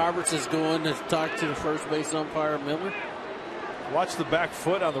Roberts is going to talk to the first base umpire, Miller. Watch the back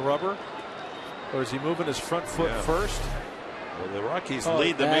foot on the rubber. Or is he moving his front foot first? Well, the Rockies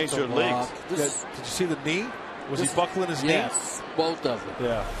lead the major leagues. Did you see the knee? Was he buckling his knee? Yes, both of them.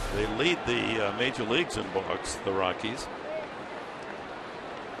 Yeah. They lead the major leagues in balks, the Rockies.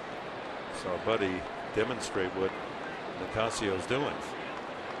 So our buddy demonstrate what Nicasio's doing.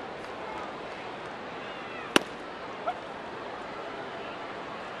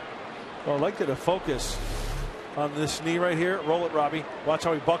 Well, I'd like you to focus on this knee right here. Roll it, Robbie. Watch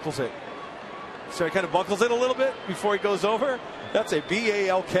how he buckles it. So he kind of buckles it a little bit before he goes over. That's a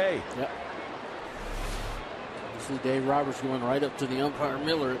B-A-L-K. Yep. You see Dave Roberts going right up to the umpire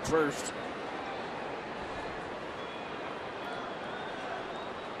Miller at first.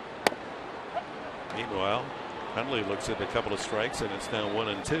 Meanwhile, Hundley looks at a couple of strikes, and it's now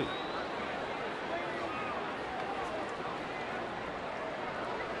 1-2.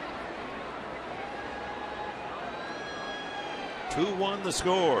 Two-1 the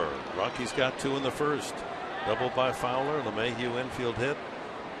score. Rockies got 2 in the first. Double by Fowler, LeMahieu infield hit.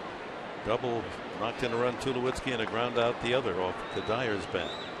 Double knocked in a run, Tulowitzki, and a ground out the other off the Dyer's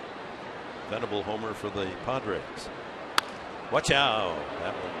bat. Venable homer for the Padres. Watch out!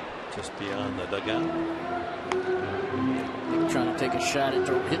 That one just beyond the dugout. They're trying to take a shot at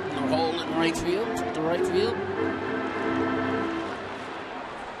hitting the hole in right field. To right field.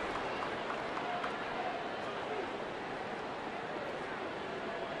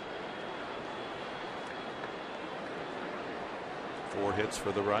 Four hits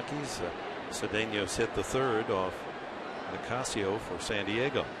for the Rockies. Cedeno's hit the third off Nicasio for San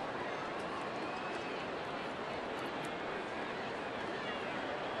Diego.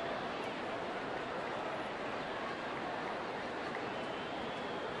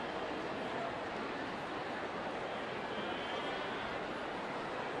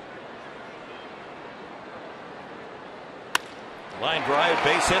 Line drive,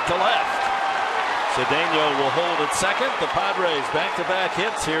 base hit to left. Cedeno will hold at second. The Padres back-to-back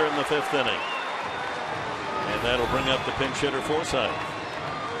hits here in the 5th inning. And that'll bring up the pinch hitter Forsythe.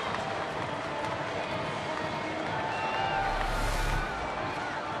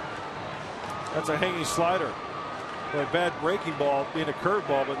 That's a hanging slider. A bad breaking ball being a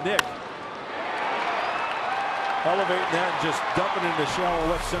curveball, but Nick elevating that and just dumping into shallow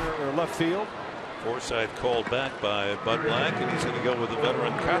left center or left field. Forsythe called back by Bud Black, and he's going to go with the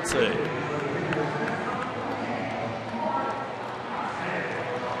veteran Kotsay.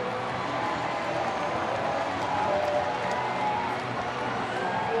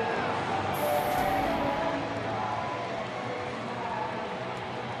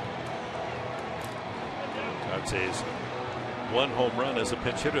 Kotsay's one home run as a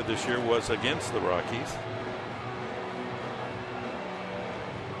pinch hitter this year was against the Rockies.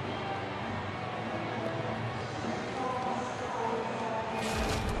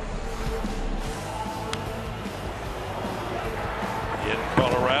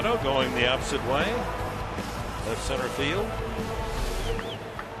 Going the opposite way, left center field.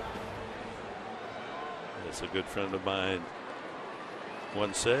 As a good friend of mine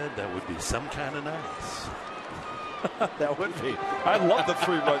once said, that would be some kind of nice. That would be. I love the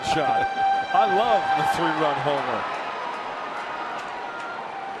 3-run shot. I love the 3-run homer.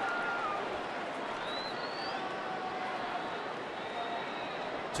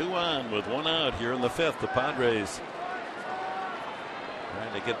 Two on with 1 out here in the 5th. The Padres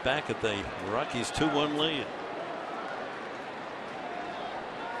trying to get back at the Rockies' 2-1 lead.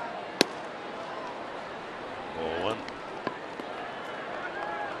 Ball 1.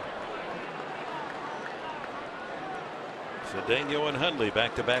 Cedeno and Hundley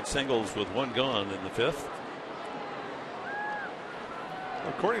back-to-back singles with 1 gone in the 5th.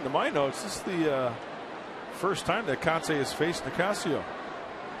 According to my notes, this is the first time that Kotsay has faced Nicasio.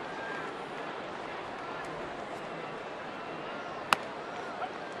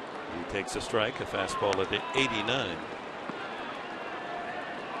 Takes a strike, a fastball at 89.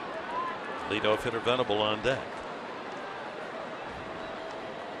 Leadoff hitter Venable on deck.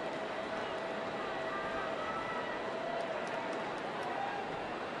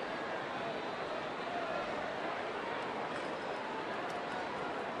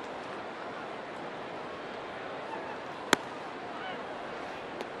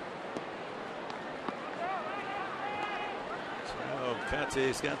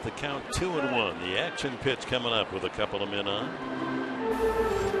 Kotsay's got the count 2-1. The action pitch coming up with a couple of men on.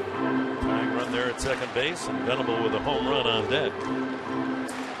 Tying run there at second base, and Venable with a home run on deck.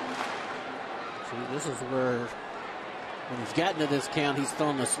 See, this is where, when he's gotten to this count, he's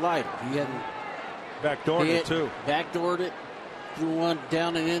thrown the slider. He hadn't backdoored it too. Backdoored it, threw one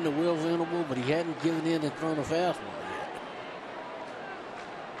down and into Will Venable, but he hadn't given in and thrown a fastball yet.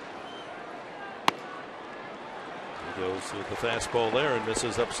 Goes with the fastball there and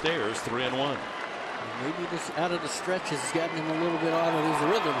misses upstairs. 3-1. Maybe this out of the stretch has gotten him a little bit out of his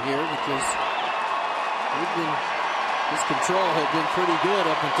rhythm here, because his control had been pretty good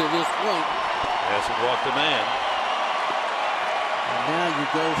up until this point. Hasn't walked a man. And now you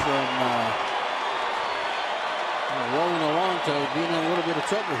go from rolling along to being in a little bit of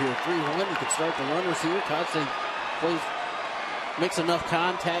trouble here. 3-1. You could start the runners here. Kotsay makes enough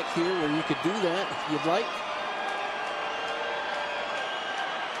contact here where you could do that if you'd like.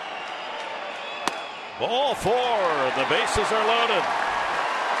 Ball 4. The bases are loaded.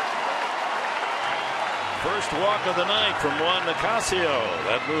 First walk of the night from Juan Nicasio.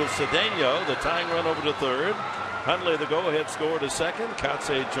 That moves Cedeno, the tying run, over to third. Hundley, the go-ahead score, to second.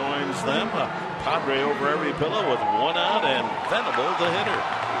 Katse joins them. Padre over every pillow with 1 out, and Venable, the hitter.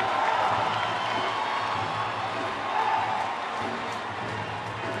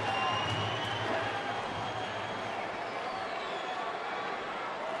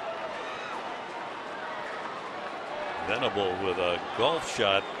 Venable with a golf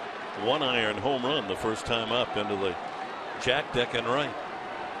shot, 1-iron home run the first time up into the jack deck and right.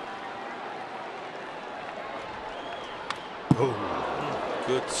 Oh,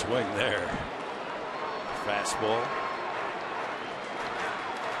 good swing there. Fastball.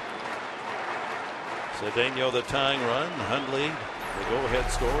 Cedeno, the tying run. Hundley, the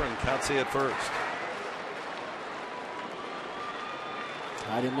go-ahead score, and Katse at first.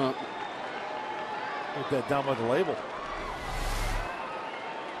 Tied him up. Put that down by the label.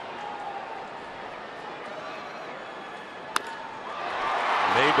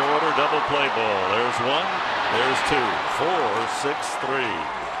 Made to order double play ball. There's 1. There's 2. 4, 6, 3.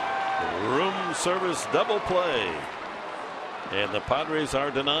 Room service double play. And the Padres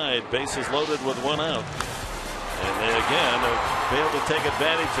are denied. Bases loaded with 1 out. And they again have failed to take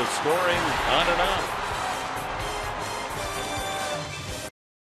advantage of scoring on and out.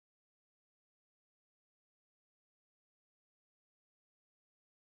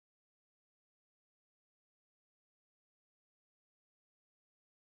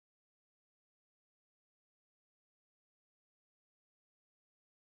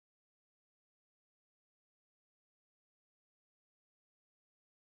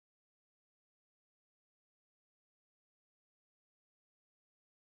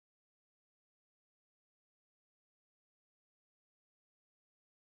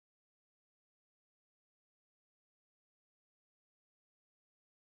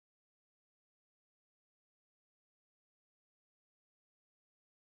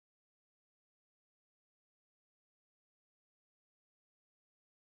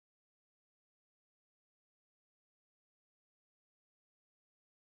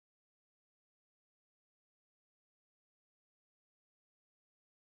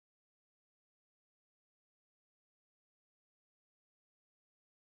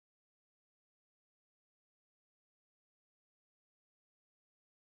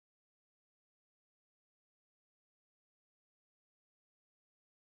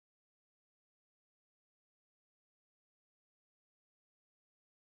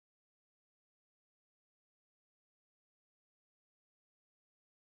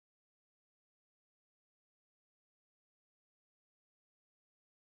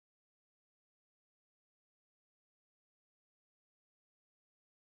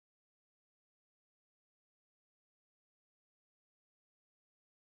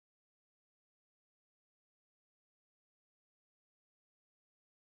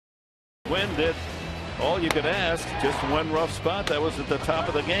 Wynn did all you could ask. Just one rough spot. That was at the top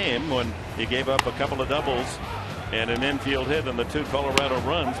of the game when he gave up a couple of doubles and an infield hit in the 2 Colorado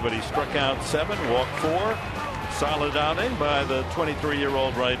runs, but he struck out 7, walked 4. Solid outing by the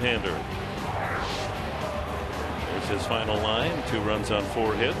 23-year-old right-hander. There's his final line. 2 runs on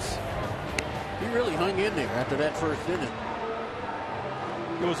 4 hits. He really hung in there after that first inning.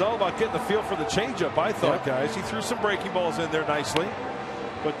 It was all about getting the feel for the changeup, I thought, guys. He threw some breaking balls in there nicely.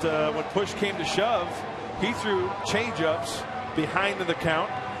 But when push came to shove, he threw changeups behind the count.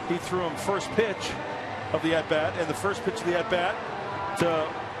 He threw him first pitch of the at-bat, and the first pitch of the at-bat to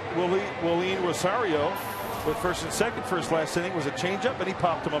Willeen Rosario with first and second. First last inning was a changeup, and he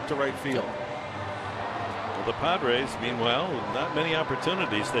popped him up to right field. Well, the Padres, meanwhile, not many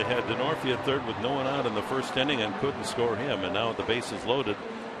opportunities. They had Denorfia at third with no one out in the first inning and couldn't score him. And now the bases loaded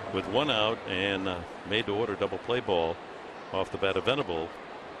with 1 out and made to order double play ball off the bat of Venable.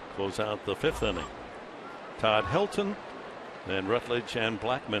 Close out the 5th inning. Todd Helton, then Rutledge and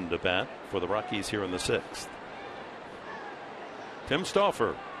Blackman to bat for the Rockies here in the 6th. Tim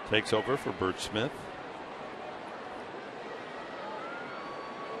Stauffer takes over for Bert Smith.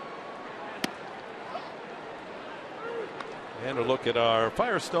 And a look at our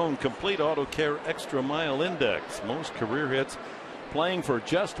Firestone Complete Auto Care Extra Mile Index. Most career hits playing for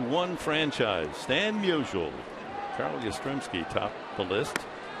just one franchise. Stan Musial, Carl Yastrzemski topped the list.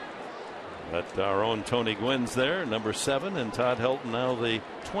 But our own Tony Gwynn's there, number 7, and Todd Helton now the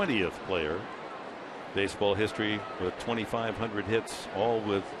 20th player. Baseball history with 2,500 hits, all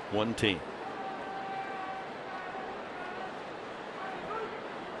with one team.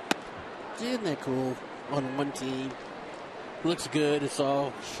 Isn't that cool? On one team. Looks good. It's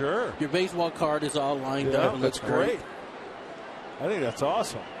all. Sure. Your baseball card is all lined up. It looks great. I think that's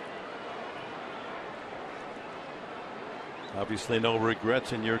awesome. Obviously, no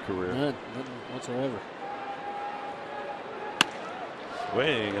regrets in your career. None whatsoever.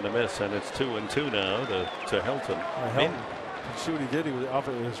 Swing and a miss, and it's 2-2 now to Helton. Helton, see what he did? He was off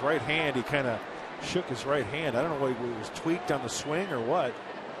of his right hand. He kind of shook his right hand. I don't know whether he was tweaked on the swing or what.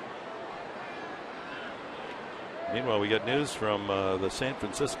 Meanwhile, we got news from the San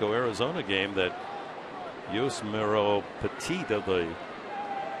Francisco-Arizona game that Yusmeiro Petit of the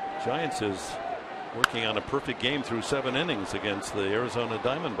Giants is working on a perfect game through 7 innings against the Arizona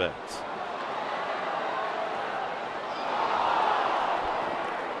Diamondbacks.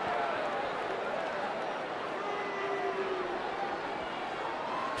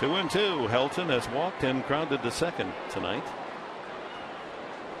 Two and two. Helton has walked and grounded to second tonight.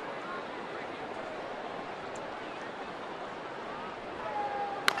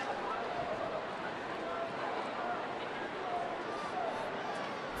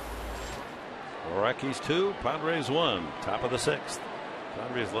 Rockies 2, Padres 1, top of the 6th.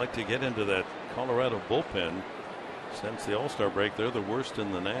 Padres like to get into that Colorado bullpen. Since the All-Star break, they're the worst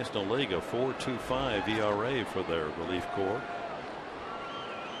in the National League, a 4.25 ERA for their relief corps.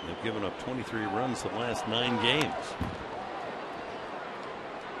 They've given up 23 runs the last 9 games.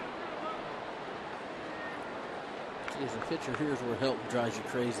 As a pitcher, here's where Helton drives you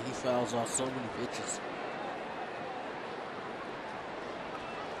crazy. He fouls off so many pitches.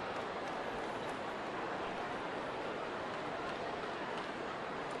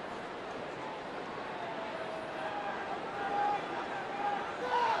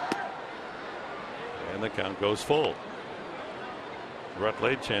 And the count goes full.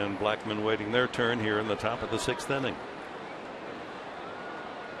 Rutledge and Blackman waiting their turn here in the top of the 6th inning.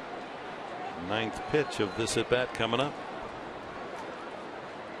 9th pitch of this at bat coming up.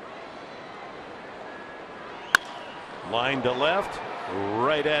 Line to left,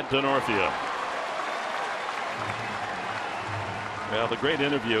 right at Denorfia. Well, the great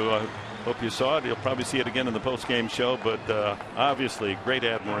interview. I hope you saw it. You'll probably see it again in the post-game show. But obviously, great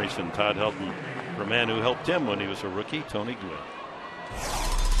admiration, Todd Helton, for a man who helped him when he was a rookie, Tony Gwynn.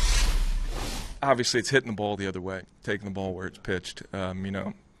 Obviously, it's hitting the ball the other way, taking the ball where it's pitched.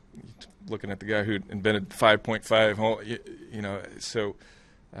 Looking at the guy who invented 5.5 home, so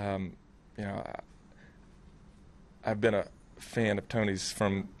I've been a fan of Tony's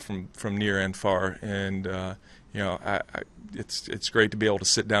from near and far, and it's great to be able to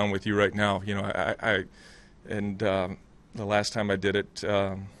sit down with you right now. The last time I did it,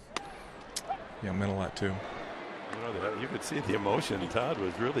 meant a lot too. You could see the emotion. Todd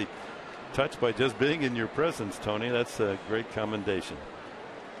was really touched by just being in your presence, Tony. That's a great commendation.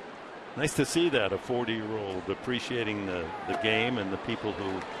 Nice to see that, a 40-year-old appreciating the game and the people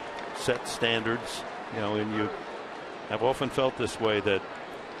who set standards. And you have often felt this way, that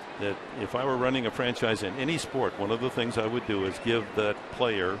if I were running a franchise in any sport, one of the things I would do is give that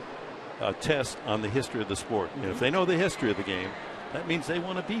player a test on the history of the sport. And if they know the history of the game, that means they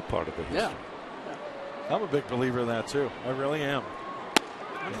want to be part of the history. Yeah. I'm a big believer in that, too. I really am.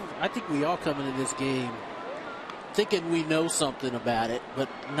 I think we all come into this game thinking we know something about it, but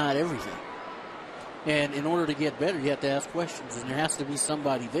not everything. And in order to get better, you have to ask questions, and there has to be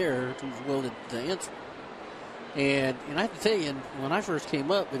somebody there who's willing to answer. And I have to tell you, when I first came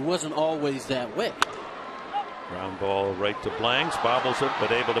up, it wasn't always that way. Ground ball right to Blanks, bobbles it,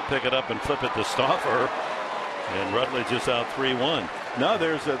 but able to pick it up and flip it to Stauffer. And Rutledge is out 3-1. Now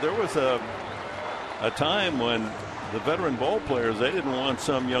there was a time when the veteran ball players, they didn't want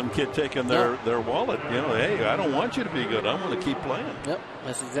some young kid taking their wallet. Hey, I don't want you to be good. I want to keep playing. Yep,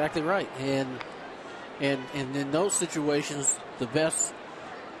 that's exactly right. And in those situations, the best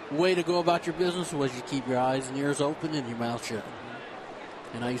way to go about your business was you keep your eyes and ears open and your mouth shut.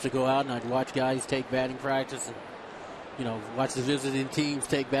 And I used to go out and I'd watch guys take batting practice and, watch the visiting teams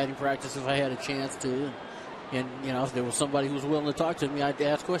take batting practice if I had a chance to. And if there was somebody who was willing to talk to me, I'd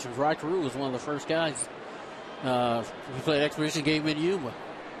ask questions. Ry Carew was one of the first guys. We played an exhibition game in Yuma.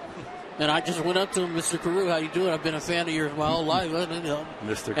 And I just went up to him, Mr. Carew, how you doing? I've been a fan of yours my whole life.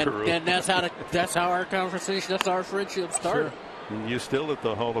 Mr. Carew. And that's how our conversation, that's how our friendship started. Sure. And you still at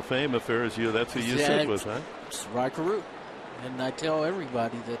the Hall of Fame affairs, that's who you sit with, huh? It's Ry Carew. And I tell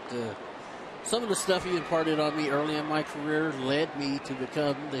everybody that some of the stuff he imparted on me early in my career led me to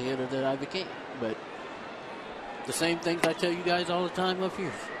become the hitter that I became. But the same things I tell you guys all the time up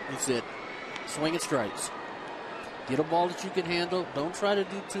here. He said, swing at strikes. Get a ball that you can handle. Don't try to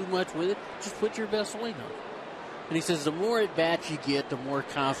do too much with it. Just put your best swing on it. And he says the more at bats you get, the more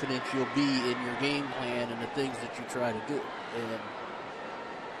confident you'll be in your game plan and the things that you try to do. And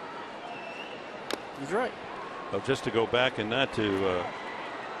he's right. Well, just to go back and not to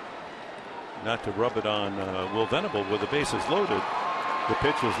rub it on Will Venable with the bases loaded. The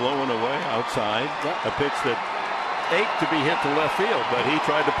pitch was low and away outside. Yep. A pitch that ached to be hit to left field, but he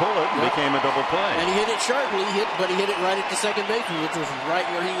tried to pull it and became a double play. And he hit it sharply, but he hit it right at the second baseman, which was right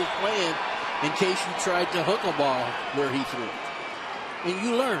where he was playing, in case you tried to hook a ball where he threw it. And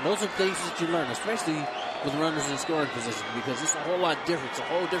you learn. Those are things that you learn, especially with runners in scoring position, because it's a whole lot different. It's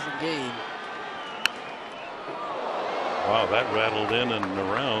a whole different game. Wow, that rattled in and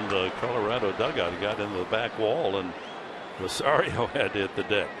around the Colorado dugout. He got into the back wall, and Rosario had to hit the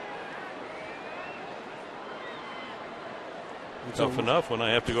deck. Tough enough when I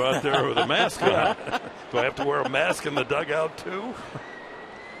have to go out there with a mask on. Do I have to wear a mask in the dugout too?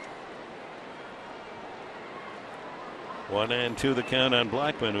 1-2 the count on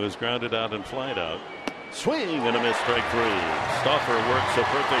Blackman, who is grounded out and flied out. Swing and a miss, strike 3. Stauffer works a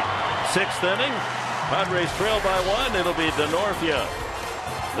perfect 6th inning. Padres trail by 1. It'll be DeNorfia,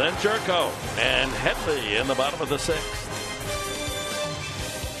 then Jerko, and Headley in the bottom of the 6th.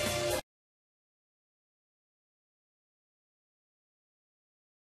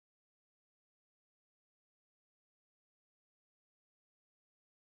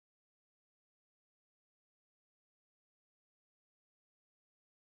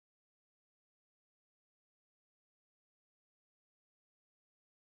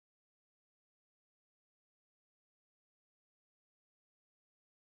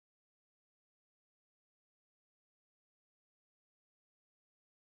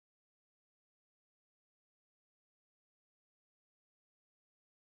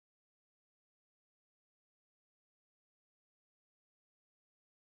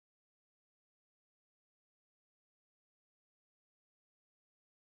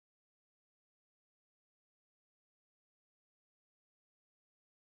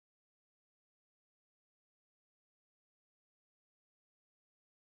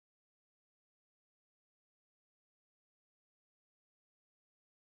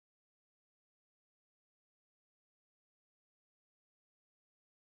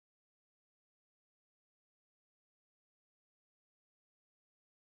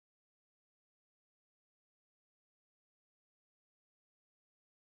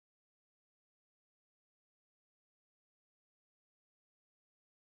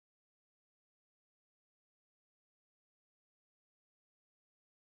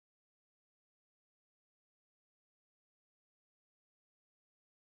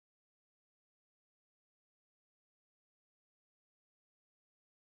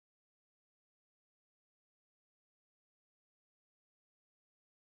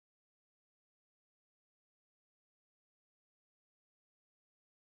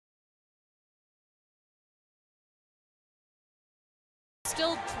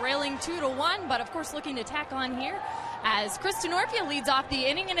 Still trailing 2-1, but of course looking to tack on here as Chris DeNorfia leads off the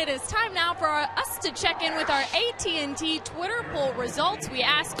inning, and it is time now for us to check in with our AT&T Twitter poll results. We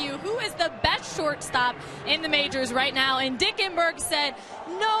ask you, who is the best shortstop in the majors right now? And Dickenberg said,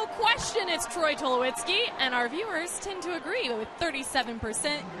 no question, it's Troy Tulowitzki, and our viewers tend to agree with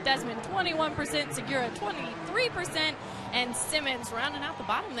 37%, Desmond 21%, Segura 23%, and Simmons rounding out the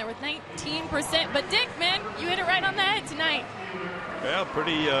bottom there with 19%. But Dick, man, you hit it right on the head tonight. Yeah,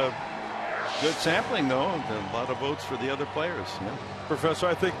 pretty good sampling, though. A lot of votes for the other players. Yeah. Professor,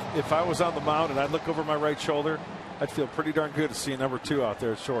 I think if I was on the mound and I'd look over my right shoulder, I'd feel pretty darn good to see number 2 out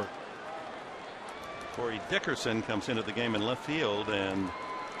there at short. Corey Dickerson comes into the game in left field, and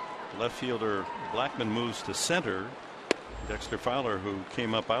left fielder Blackman moves to center. Dexter Fowler, who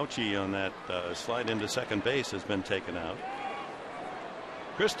came up ouchie on that slide into second base, has been taken out.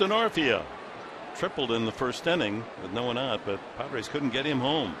 Chris DeNorfia tripled in the first inning with no one out, but Padres couldn't get him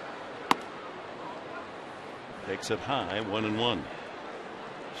home. Takes it high, 1-1.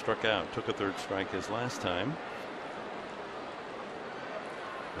 Struck out, took a third strike his last time.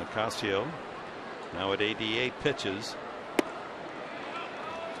 Nicasio now at 88 pitches.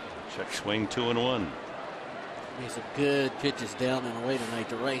 Check swing, 2-1. Made some good pitches down and away tonight.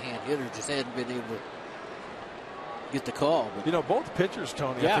 The right-hand hitter just hadn't been able to get the call. But you know, both pitchers,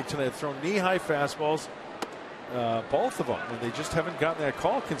 Tony, I think tonight have thrown knee-high fastballs, both of them, and they just haven't gotten that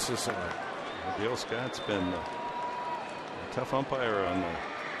call consistently. Dale Scott's been a tough umpire on the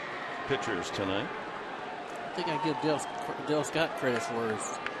pitchers tonight. I think I give Dale Scott credit for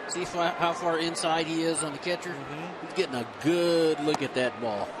his. See how far inside he is on the catcher? He's getting a good look at that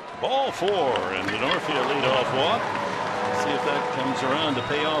ball. Ball 4, and DeNorfia leadoff walk. See if that comes around to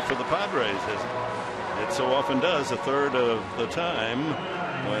pay off for the Padres. It so often does. A third of the time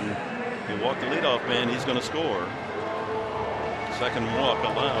when you walk the leadoff man, he's going to score. Second walk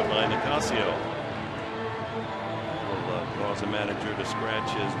allowed by Nicasio. Will cause a manager to scratch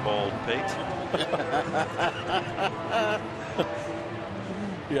his bald pate.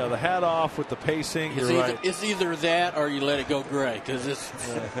 Yeah, the hat off with the pacing. It's either that or you let it go gray, because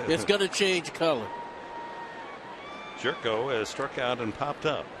it's going to change color. Jerko has struck out and popped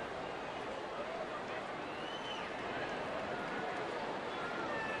up.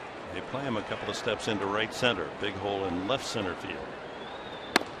 They play him a couple of steps into right center. Big hole in left center field.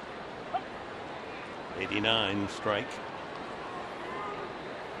 89 strike.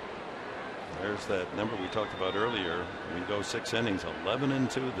 There's that number we talked about earlier. We go 6 innings,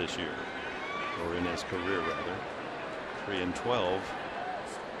 11-2 this year, or in his career rather. 3-12.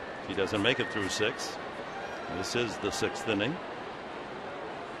 If he doesn't make it through 6, this is the 6th inning.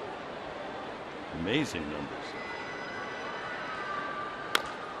 Amazing numbers.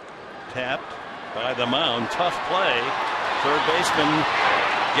 Tapped by the mound. Tough play. Third baseman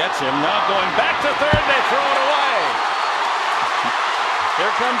gets him. Now going back to third. They throw it away.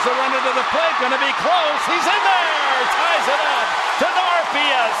 Here comes the runner to the plate. Going to be close. He's in there. Ties it up.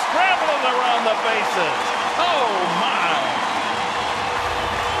 Denorfia scrambling around the bases. Oh, my.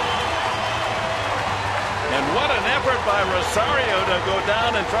 And what an effort by Rosario to go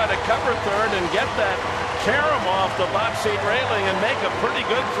down and try to cover third and get that carom off the box seat railing and make a pretty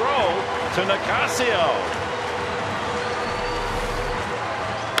good throw to Nicasio.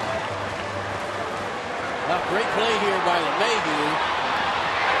 Great play here by LeMahieu.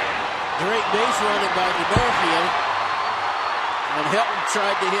 Great base running by Denorfia. And Helton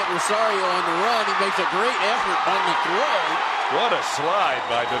tried to hit Rosario on the run. He makes a great effort on the throw. What a slide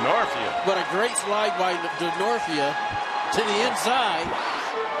by Denorfia. But a great slide by Denorfia to the inside.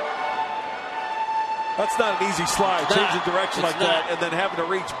 That's not an easy slide. Change the direction like that and then having to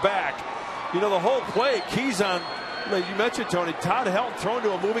reach back. You know, the whole play, keys on, you mentioned, Tony, Todd Helton thrown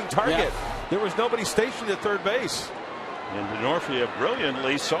to a moving target. Yeah. There was nobody stationed at third base. And Denorfia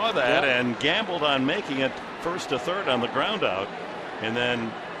brilliantly saw that and gambled on making it first to third on the ground out. And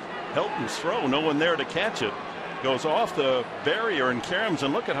then Helton's throw, no one there to catch it, goes off the barrier and caroms.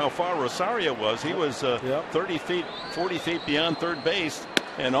 And look at how far Rosario was. He was 30 feet, 40 feet beyond third base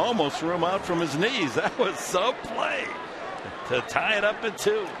and almost threw him out from his knees. That was some play to tie it up at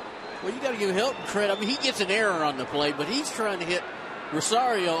 2. Well, you got to give Helton credit. I mean, he gets an error on the play, but he's trying to hit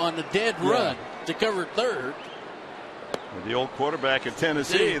Rosario on the dead run to cover third. The old quarterback at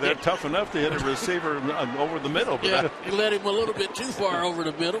Tennessee, they're tough enough to hit a receiver over the middle. But he led him a little bit too far over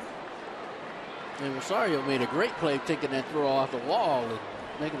the middle. And Rosario made a great play taking that throw off the wall and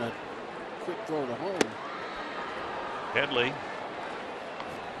making a quick throw to home. Headley,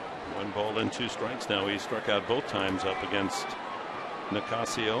 1 ball and 2 strikes now. He struck out both times up against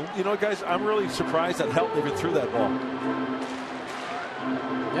Nicasio. You know, guys, I'm really surprised that Helton even threw that ball.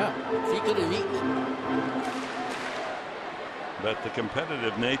 Yeah, he could have eaten it. But the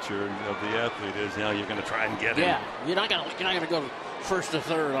competitive nature of the athlete is now you're going to try and get him. Yeah, you're not going to go first to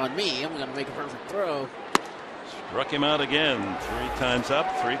third on me. I'm going to make a perfect throw. Struck him out again. 3 times up,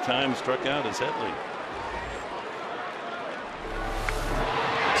 3 times struck out as Headley.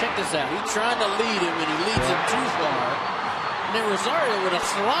 Check this out. He's trying to lead him, and he leads him too far. And then Rosario with a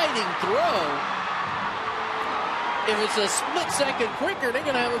sliding throw. If it's a split second quicker, they're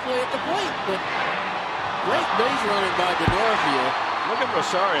going to have a play at the plate. But great base running by Denorfia. Look at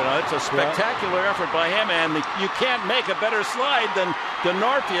Rosario. It's a spectacular effort by him, and you can't make a better slide than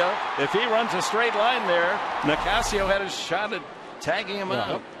Denorfia. If he runs a straight line there, Nicasio had a shot at tagging him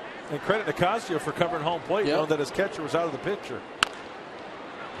out. And credit Nicasio for covering home plate, knowing that his catcher was out of the picture.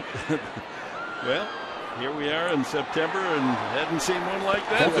 Well, here we are in September and hadn't seen one like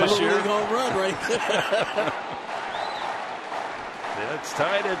that this year. That's a home run right there. It's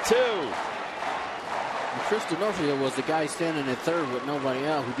tied at 2. Chris Denorfia was the guy standing at third with nobody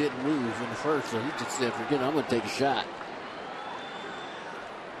out who didn't move in the first, so he just said, forget it, I'm going to take a shot.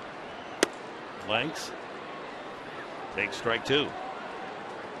 Blanks takes strike 2.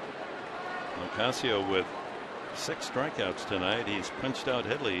 Nicasio with 6 strikeouts tonight. He's punched out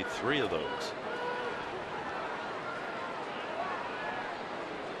Headley 3 of those.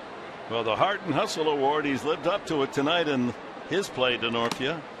 Well, the Heart and Hustle Award, he's lived up to it tonight in his play,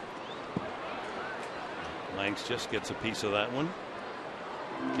 Denorfia. Lanks just gets a piece of that one.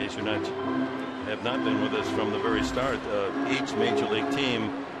 In case you have not been with us from the very start, each major league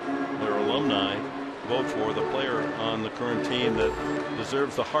team, their alumni, vote for the player on the current team that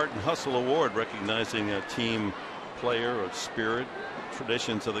deserves the Heart and Hustle Award, recognizing a team player of spirit,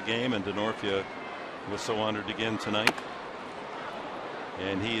 traditions of the game, and Denorfia was so honored again tonight.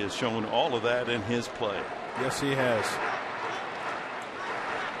 And he has shown all of that in his play. Yes, he has.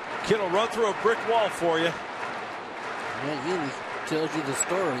 Kid will run through a brick wall for you. Well, he tells you the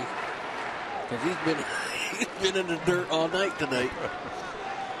story because he's been in the dirt all night tonight.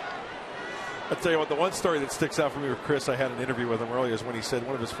 I'll tell you what, the one story that sticks out for me with Chris, I had an interview with him earlier, is when he said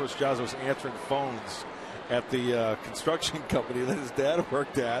one of his first jobs was answering phones at the construction company that his dad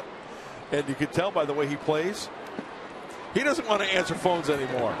worked at. And you could tell by the way he plays, he doesn't want to answer phones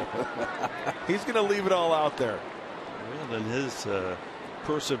anymore. He's going to leave it all out there. Well, then his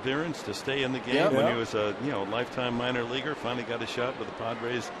perseverance to stay in the game when he was a lifetime minor leaguer, finally got a shot with the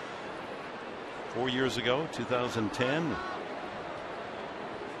Padres 4 years ago, 2010.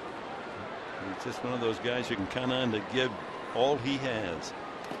 He's just one of those guys you can count on to give all he has.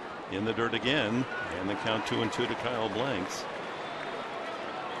 In the dirt again, and the count 2-2 to Kyle Blanks.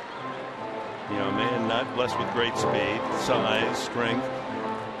 A man not blessed with great speed, size, strength,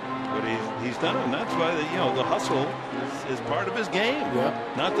 but he's done it, and that's why the hustle is part of his game.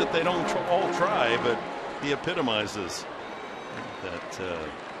 Yeah. Not that they don't all try, but he epitomizes that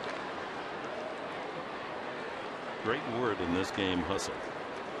great word in this game, hustle.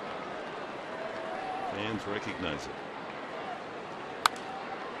 Fans recognize it.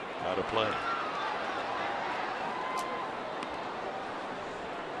 Out of play.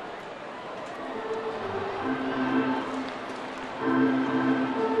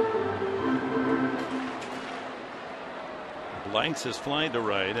 Blanks is flying to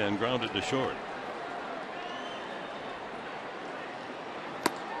right and grounded to short.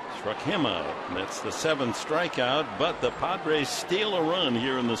 Struck him out. That's the 7th strikeout, but the Padres steal a run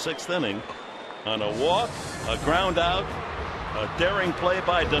here in the 6th inning on a walk, a ground out, a daring play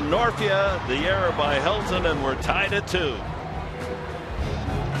by DeNorfia, the error by Helton, and we're tied at 2.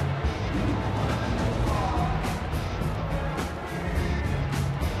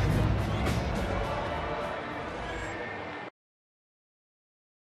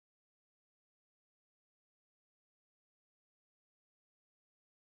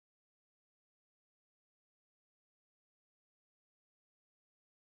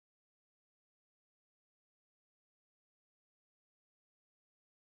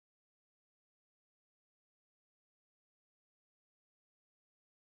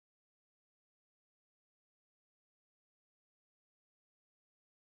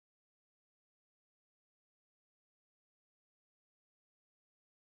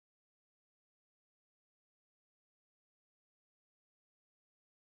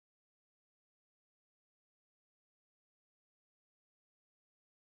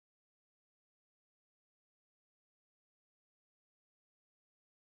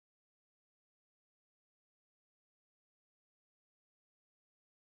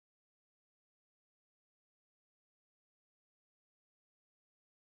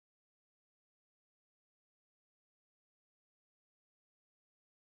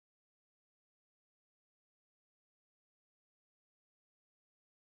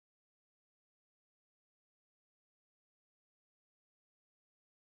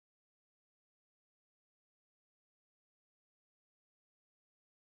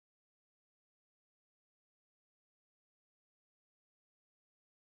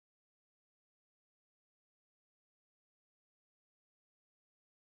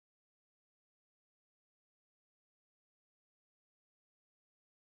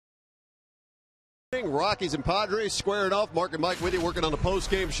 Rockies and Padres squaring off. Mark and Mike with you, working on the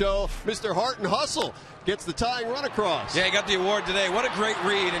post-game show. Mr. Hart and Hustle gets the tying run across. Yeah, he got the award today. What a great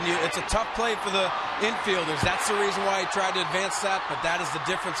read, and it's a tough play for the infielders. That's the reason why he tried to advance that, but that is the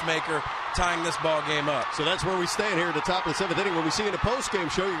difference maker, tying this ball game up. So that's where we stand here at the top of the 7th inning. When we see you in the post-game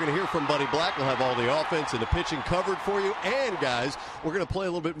show, you're going to hear from Buddy Black. We'll have all the offense and the pitching covered for you. And, guys, we're going to play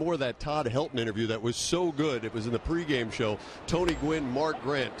a little bit more of that Todd Helton interview that was so good. It was in the pregame show. Tony Gwynn, Mark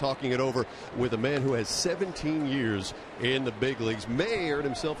Grant talking it over with a man who has 17 years in the big leagues. May earn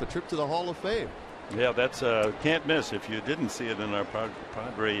himself a trip to the Hall of Fame. Yeah, that's can't miss. If you didn't see it in our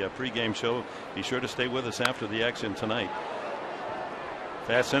Padre pregame show, be sure to stay with us after the action tonight.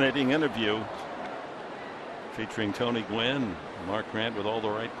 Fascinating interview featuring Tony Gwynn, Mark Grant with all the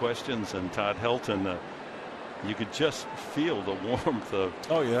right questions, and Todd Helton. You could just feel the warmth of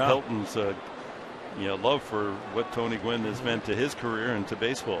Helton's love for what Tony Gwynn has meant to his career and to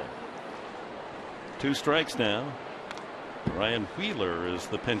baseball. 2 strikes now. Ryan Wheeler is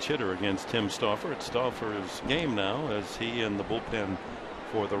the pinch hitter against Tim Stauffer. It's Stauffer's game now as he and the bullpen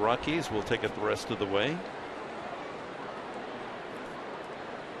for the Rockies will take it the rest of the way.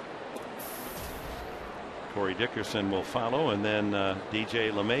 Corey Dickerson will follow, and then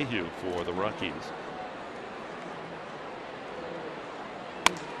DJ LeMahieu for the Rockies.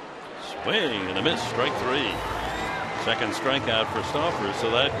 Swing and a miss. Strike 3. Second strikeout for Stauffer, so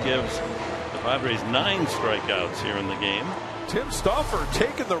that gives the Padres 9 strikeouts here in the game. Tim Stauffer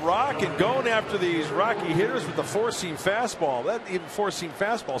taking the rock and going after these Rocky hitters with the four-seam fastball. That even four-seam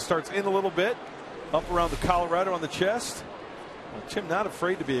fastball starts in a little bit, up around the Colorado on the chest. Tim not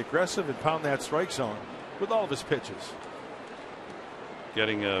afraid to be aggressive and pound that strike zone with all of his pitches.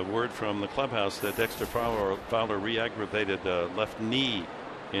 Getting a word from the clubhouse that Dexter Fowler re-aggravated left knee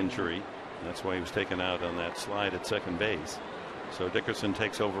injury. That's why he was taken out on that slide at second base. So Dickerson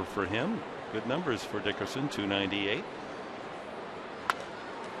takes over for him. Good numbers for Dickerson, 298.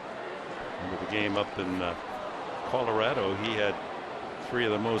 Into the game up in Colorado, he had 3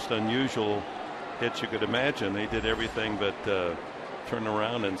 of the most unusual hits you could imagine. He did everything but turn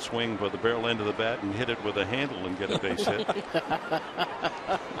around and swing with the barrel end of the bat and hit it with a handle and get a base hit.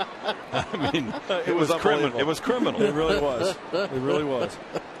 I mean, it was criminal. It was criminal. It really was. It really was.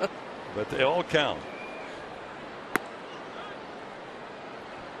 But they all count.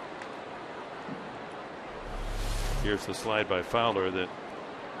 Here's the slide by Fowler that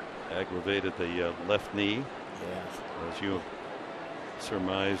aggravated the left knee. Yeah. As you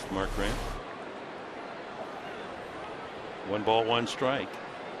surmised, Mark Grant. 1 ball, 1 strike.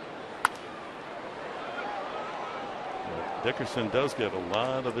 But Dickerson does get a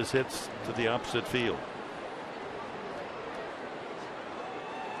lot of his hits to the opposite field.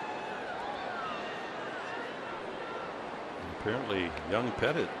 Apparently, young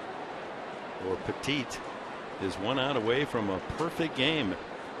Pettit, or Petite, is 1 out away from a perfect game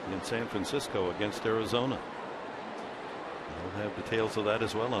in San Francisco against Arizona. We'll have details of that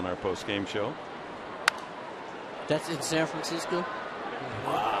as well on our post-game show. That's in San Francisco?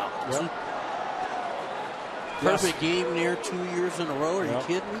 Wow. Yep. Perfect game there 2 years in a row. Are you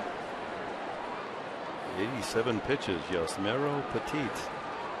kidding me? 87 pitches, Yosmero Petit.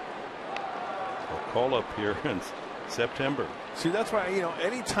 A call up here in September. See, that's why,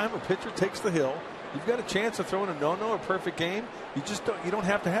 anytime a pitcher takes the hill, you've got a chance of throwing a no-no or perfect game. You don't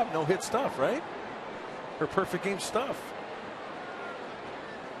have to have no-hit stuff, right? Or perfect game stuff.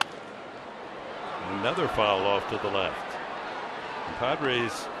 Another foul off to the left. The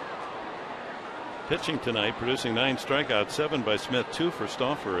Padres pitching tonight, producing 9 strikeouts, 7 by Smith, 2 for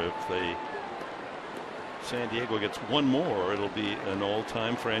Stauffer. If San Diego gets 1 more, it'll be an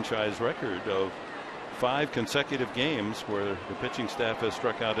all-time franchise record of 5 consecutive games where the pitching staff has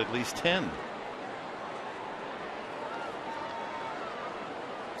struck out at least 10.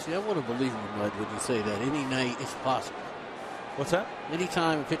 See, I want to believe you, Mud, when you say that. Any night is possible. What's that?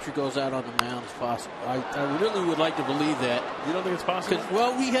 Anytime a pitcher goes out on the mound is possible. I really would like to believe that. You don't think it's possible?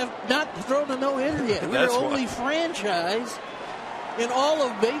 Well, we have not thrown a no-hitter yet. We're the only franchise in all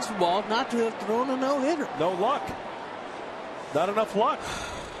of baseball not to have thrown a no-hitter. No luck. Not enough luck.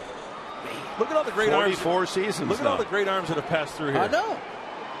 Look at all the great arms. 44 seasons. Look at all the great arms that have passed through here. I know.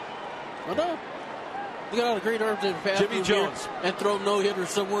 Look at all the great arms that have passed Jimmy through Jones. here and throw no-hitters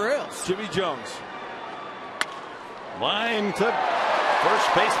somewhere else. Jimmy Jones. Line to first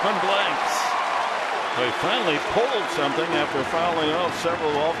baseman Blanks. So he finally pulled something after fouling off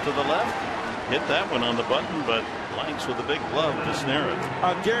several off to the left. Hit that one on the button, but Blanks with a big glove to snare it.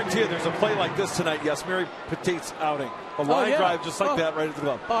 I guarantee you there's a play like this tonight. Yes, Mary Petit's outing. A line drive just like that right at the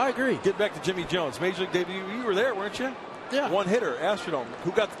glove. Oh, I agree. Get back to Jimmy Jones. Major League debut. You were there, weren't you? Yeah. 1 hitter, Astrodome.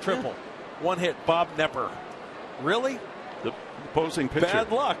 Who got the triple? 1 hit, Bob Nepper. Really? The opposing pitcher.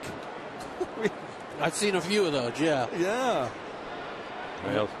 Bad luck. I've seen a few of those, yeah. Yeah.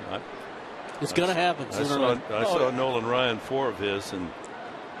 Well, it's going to happen. I saw Nolan Ryan 4 of his, and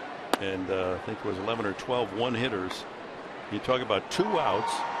I think it was 11 or 12 1-hitters. You talk about 2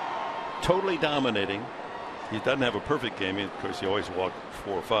 outs, totally dominating. He doesn't have a perfect game. Of course, he always walked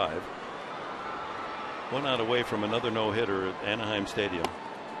 4 or 5. 1 out away from another no-hitter at Anaheim Stadium.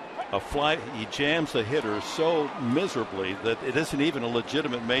 A fly, he jams the hitter so miserably that it isn't even a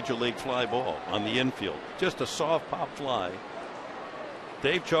legitimate major league fly ball on the infield. Just a soft pop fly.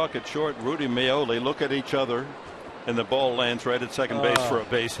 Dave Chalk at short, Rudy Meoli look at each other, and the ball lands right at second base for a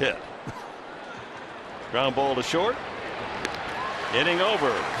base hit. Ground ball to short. Inning over.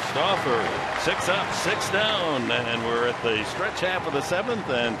 Stauffer 6 up, 6 down, and we're at the stretch half of the 7th.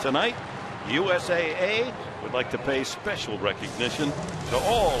 And tonight, USAA would like to pay special recognition to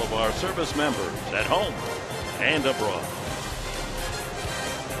all of our service members at home and abroad.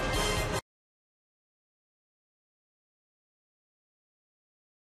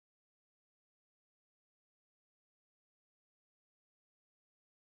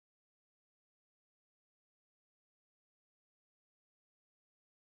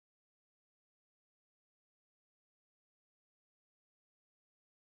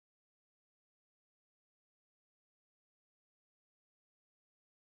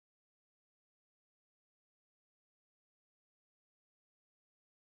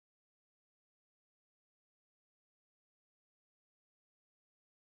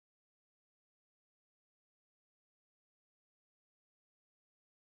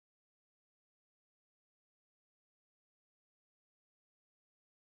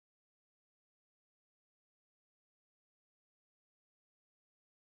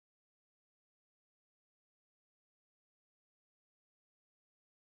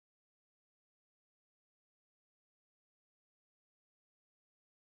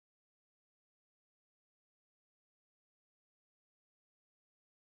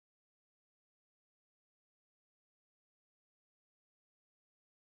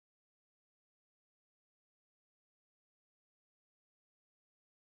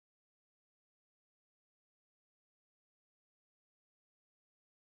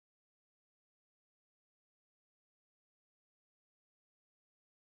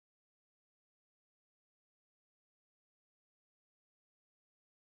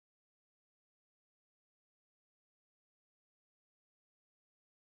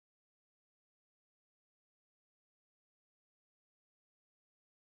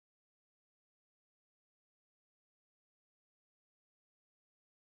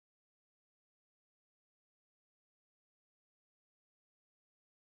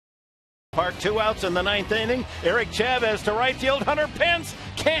 Park, 2 outs in the 9th inning. Eric Chavez to right field. Hunter Pence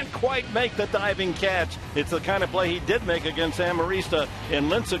can't quite make the diving catch. It's the kind of play he did make against Amarista in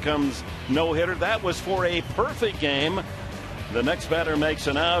Lincecum's no-hitter. That was for a perfect game. The next batter makes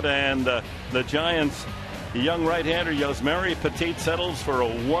an out, and the Giants' young right-hander Yosmari Petit settles for a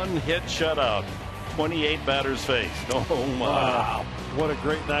one-hit shutout. 28 batters faced. Oh, my. Wow. What a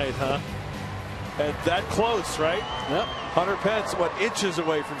great night, huh? And that close, right? Yep. Hunter Pence, inches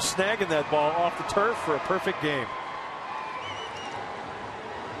away from snagging that ball off the turf for a perfect game.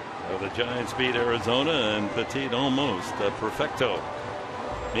 Well, the Giants beat Arizona, and Petit almost a perfecto.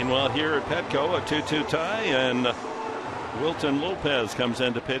 Meanwhile, here at Petco, a 2-2 tie, and Wilton Lopez comes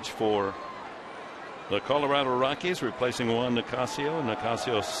in to pitch for the Colorado Rockies, replacing Juan Nicasio.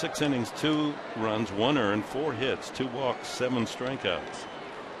 Nicasio 6 innings, 2 runs, 1 earned, 4 hits, 2 walks, 7 strikeouts.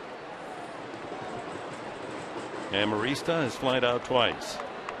 Amarista has flied out twice.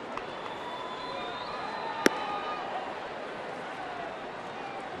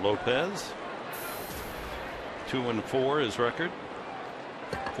 Lopez 2-4 his record.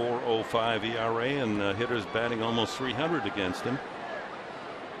 4.05 ERA, and hitters batting almost 300 against him.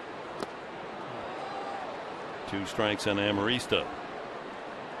 2 strikes on Amarista.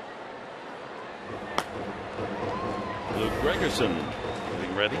 Luke Gregerson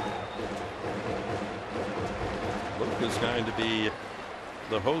getting ready. Luke is going to be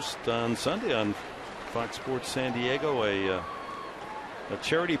the host on Sunday on Fox Sports San Diego, a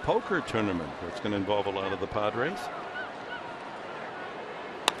charity poker tournament that's going to involve a lot of the Padres.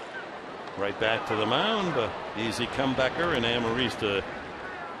 Right back to the mound. Easy comebacker, and Amarista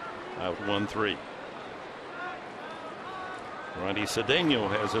out 1-3. Ronnie Cedeno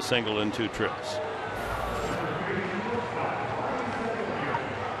has a single in 2 trips.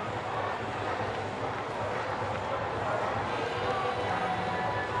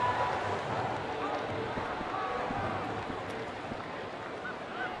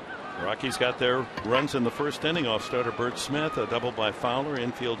 Rockies got their runs in the first inning off starter Bert Smith, a double by Fowler,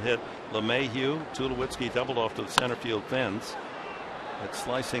 infield hit LeMahieu. Tulowitzki doubled off to the center field fence. It's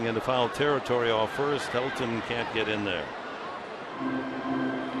slicing into foul territory off first. Helton can't get in there.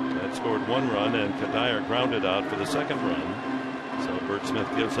 That scored 1 run, and Kadire grounded out for the 2nd run. So Bert Smith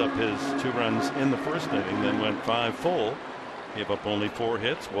gives up his 2 runs in the first inning, then went 5 full. Gave up only 4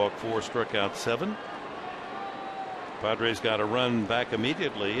 hits, walked 4, struck out 7. Padres got a run back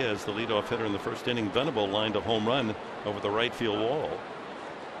immediately as the leadoff hitter in the first inning, Venable, lined a home run over the right field wall.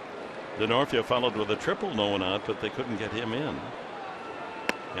 Denorfia followed with a triple, no one out, but they couldn't get him in.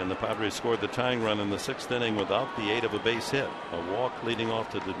 And the Padres scored the tying run in the 6th inning without the aid of a base hit. A walk leading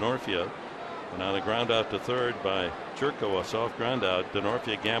off to Denorfia, and on a ground out to third by Jerko, a soft ground out.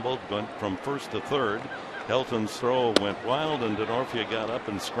 Denorfia gambled, went from first to third. Helton's throw went wild, and Denorfia got up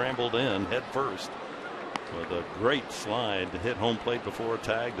and scrambled in head first with a great slide to hit home plate before a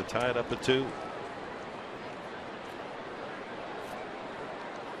tag to tie it up at 2.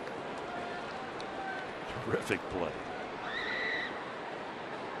 Terrific play.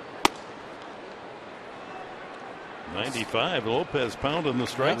 .95. Lopez pounding the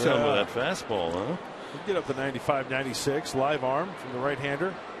strike zone with that fastball, huh? You get up to 95, 96. Live arm from the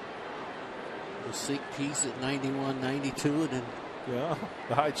right-hander. The sink piece at 91, 92, and then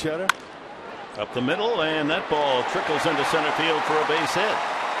the high cheddar. Up the middle, and that ball trickles into center field for a base hit.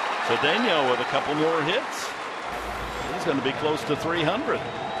 Cedeno with a couple more hits. He's going to be close to 300.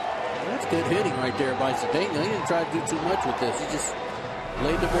 That's good hitting right there by Cedeno. He didn't try to do too much with this. He just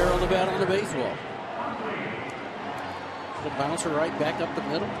laid the barrel of the bat on the baseball. The bouncer right back up the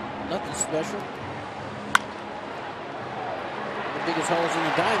middle. Nothing special. The biggest holes in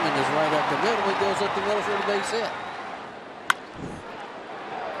the diamond is right up the middle. He goes up the middle for the base hit.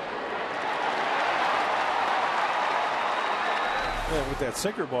 Yeah, with that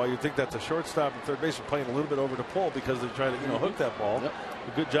sinker ball, you'd think that the shortstop and third baseman playing a little bit over to pull because they're trying to hook that ball. Yep.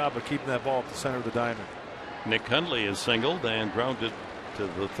 A good job of keeping that ball at the center of the diamond. Nick Hundley is singled and grounded to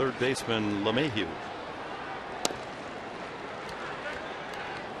the third baseman LeMahieu.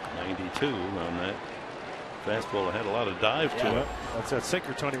 92 on that fastball. It had a lot of dive to it. That's that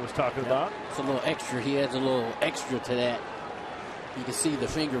sinker Tony was talking about. It's a little extra. He adds a little extra to that. You can see the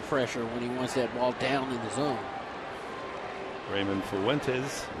finger pressure when he wants that ball down in the zone. Raymond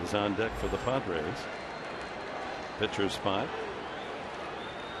Fuentes is on deck for the Padres. Pitcher spot.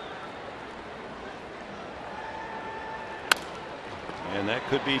 And that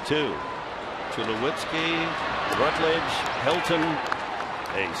could be 2. Tulowitzki, Rutledge, Helton.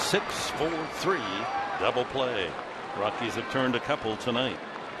 A 6-4-3 double play. Rockies have turned a couple tonight.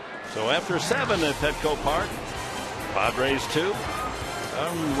 So after 7 at Petco Park, Padres 2,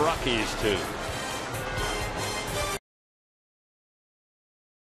 Rockies 2.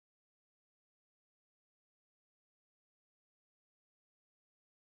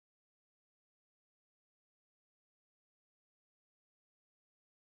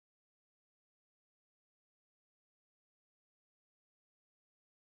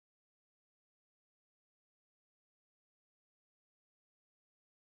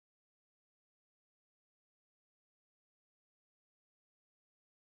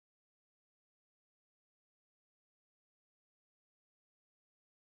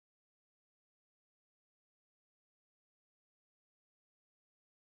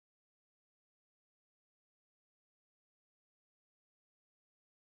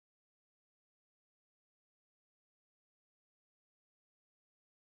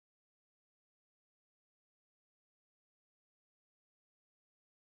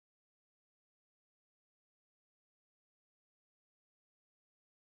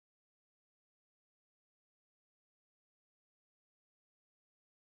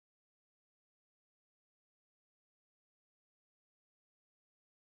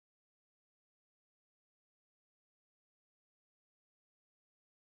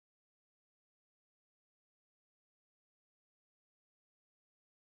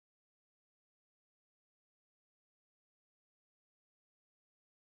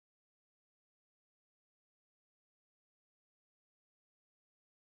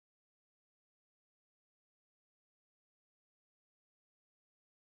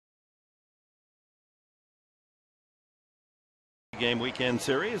 Game weekend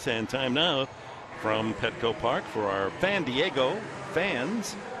series, and time now from Petco Park for our San Diego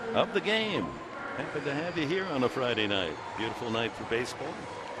fans of the game. Happy to have you here on a Friday night. Beautiful night for baseball.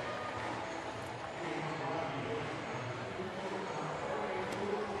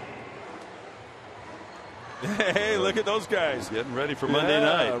 Hey, look at those guys. Getting ready for Monday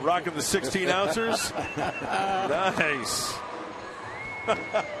night. Rocking the 16 ounces. Nice.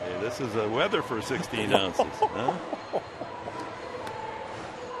 Hey, this is the weather for 16 ounces. Huh?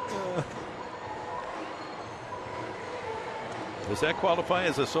 Does that qualify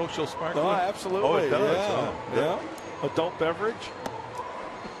as a social sparkler? Oh, absolutely. Oh, it does. Yeah. Oh, yeah. Adult beverage.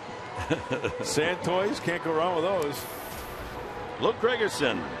 Sand toys, can't go wrong with those. Luke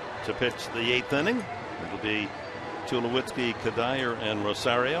Gregerson to pitch the 8th inning. It'll be Tulowitzki, Kadair, and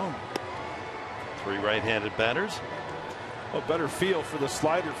Rosario. 3 right-handed batters. A better feel for the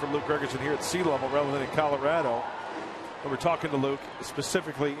slider for Luke Gregerson here at sea level rather than in Colorado. And we're talking to Luke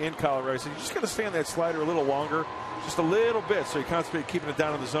specifically in Colorado. He said, you just got to stay on that slider a little longer, just a little bit, so you concentrate keeping it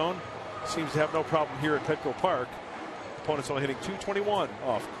down in the zone. Seems to have no problem here at Petco Park. Opponent's only hitting .221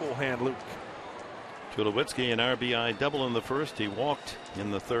 off. Cool hand, Luke. Tulowitzki, an RBI double in the first. He walked in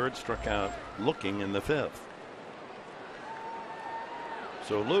the third, struck out looking in the 5th.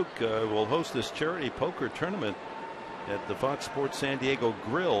 So Luke will host this charity poker tournament at the Fox Sports San Diego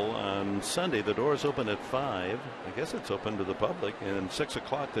Grill on Sunday. The doors open at 5. I guess it's open to the public. And 6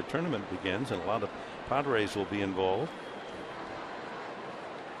 o'clock the tournament begins, and a lot of Padres will be involved.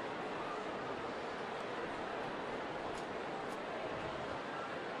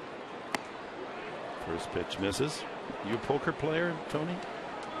 First pitch misses. You a poker player, Tony?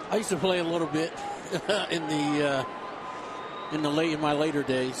 I used to play a little bit in my later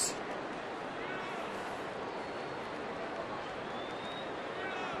days.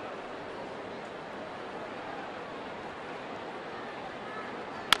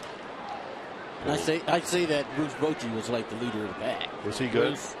 And I say that Bruce Bochy was like the leader of the pack. Was he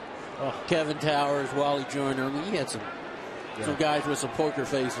good? Kevin Towers, Wally Joyner. I mean, he had some guys with some poker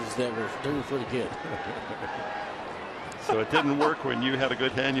faces that were pretty good. So it didn't work when you had a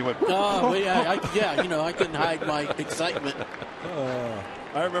good hand. You went. Oh, yeah, I couldn't hide my excitement.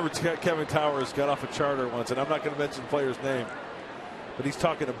 I remember Kevin Towers got off a charter once, and I'm not going to mention the player's name, but he's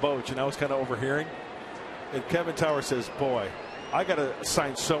talking to Boch, and I was kind of overhearing. And Kevin Towers says, "Boy, I got to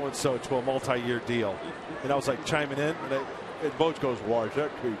sign so-and-so to a multi-year deal." And I was like chiming in, and Boch goes, "Why is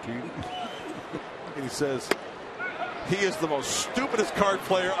that, KT?" And he says, "He is the most stupidest card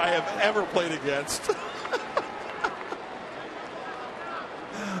player I have ever played against."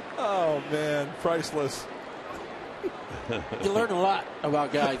 Oh, man, priceless. You learn a lot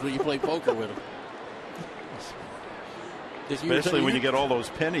about guys when you play poker with them. Especially when you get all those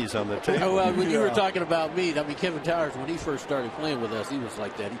pennies on the table. Well, when you were talking about me, I mean, Kevin Towers, when he first started playing with us, he was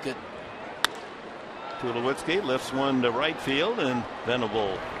like that. He couldn't. Tulowitzki lifts one to right field, and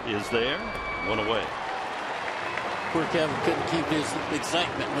Venable is there. One away. Poor Kevin couldn't keep his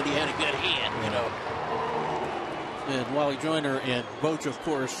excitement when he had a good hand, And Wally Joyner and Boch, of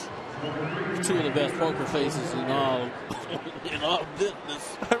course, Two of the best poker faces in all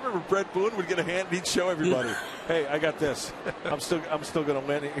business. I remember Brett Boone would get a hand and he'd show everybody, "Hey, I got this. I'm still going to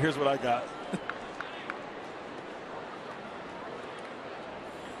win. Here's what I got."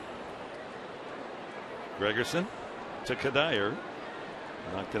 Gregerson to Kadire.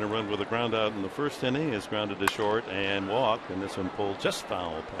 Not going to run with a ground out in the first inning. Is grounded to short and walked, and this one pulled just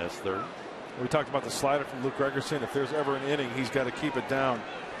foul past third. We talked about the slider from Luke Gregerson. If there's ever an inning, he's got to keep it down.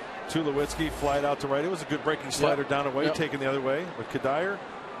 Tulowitzki flied out to right. It was a good breaking slider down away, taken the other way. With Kadire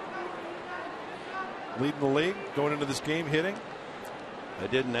leading the league, going into this game, hitting. I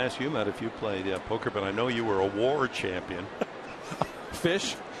didn't ask you, Matt, if you played poker, but I know you were a war champion.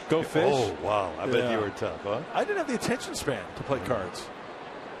 Fish? Go fish? Oh, wow. I bet you were tough, huh? I didn't have the attention span to play cards.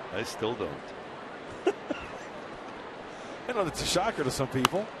 I still don't. I know that's a shocker to some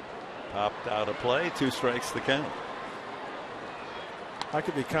people. Popped out of play, 2 strikes the count. I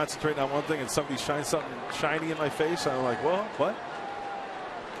could be concentrating on one thing and somebody shines something shiny in my face. I'm like, well, what?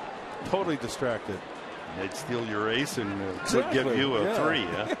 Totally distracted. They'd steal your ace and would give you a 3.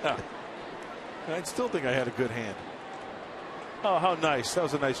 Yeah. I'd still think I had a good hand. Oh, how nice. That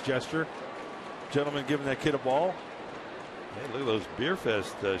was a nice gesture. Gentleman giving that kid a ball. Hey, look at those Beer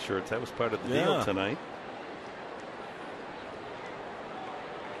Fest shirts. That was part of the deal tonight.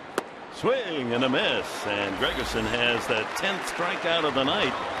 Swing and a miss, and Gregerson has that 10th strikeout of the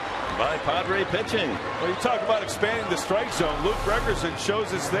night by Padre pitching. Well, you talk about expanding the strike zone. Luke Gregerson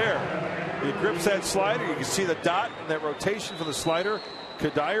shows us there. He grips that slider. You can see the dot and that rotation for the slider.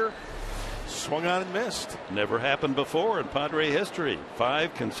 Kadire swung on and missed. Never happened before in Padre history.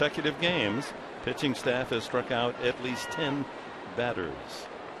 5 consecutive games. Pitching staff has struck out at least 10 batters.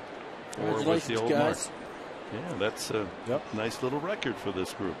 Or with the old mark. Yeah, that's a nice little record for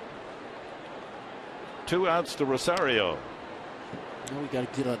this group. 2 outs to Rosario. We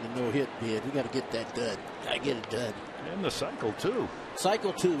got to get on the no-hit bid. We got to get that done. Got to get it done. And the cycle, too.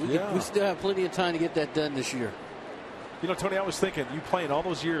 Cycle 2. We still have plenty of time to get that done this year. You know, Tony, I was thinking, you playing all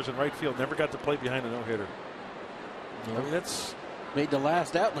those years in right field, never got to play behind a no-hitter. No. I mean, that's... Made the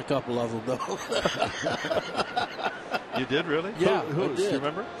last out in a couple of them, though. You did, really? Yeah, Who do you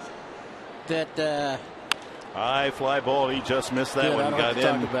remember? That... high fly ball. He just missed that one. Got in.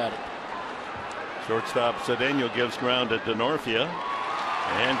 Talk about it. Shortstop Cedeno gives ground to Denorfia.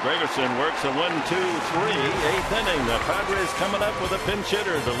 And Gregerson works a 1-2-3, 8th inning. The Padres coming up with a pinch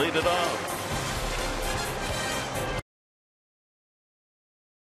hitter to lead it off.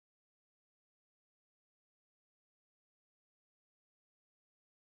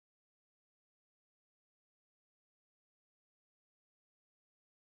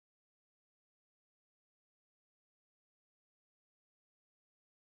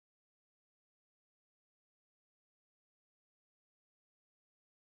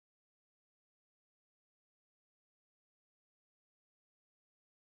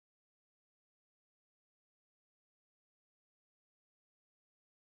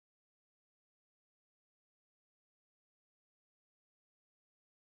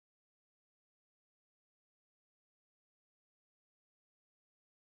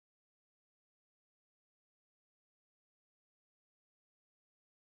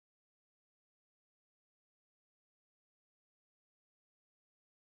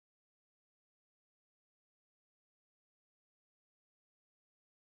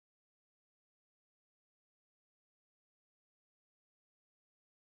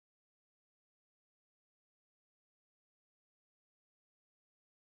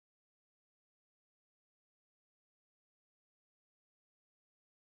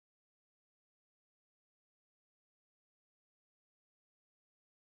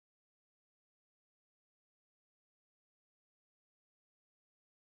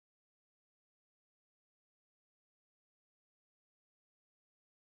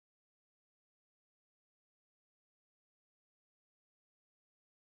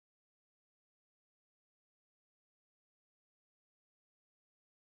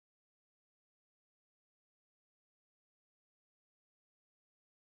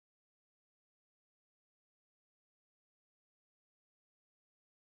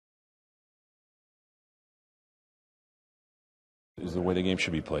 Is the way the game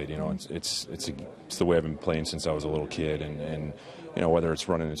should be played. You know, it's the way I've been playing since I was a little kid, and you know, whether it's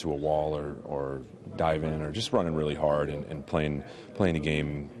running into a wall or diving or just running really hard and playing the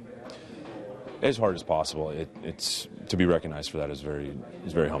game as hard as possible. It's to be recognized for that is very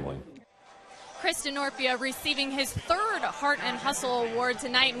humbling. Chris Denorfia receiving his 3rd hard heart and hustle award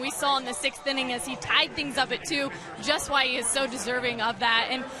tonight, and we saw in the 6th inning as he tied things up at 2 just why he is so deserving of that.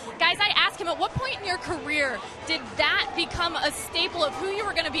 And guys, I asked him, at what point in your career did that become a staple of who you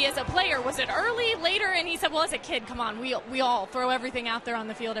were going to be as a player? Was it early, later? And he said, well, as a kid, come on, we all throw everything out there on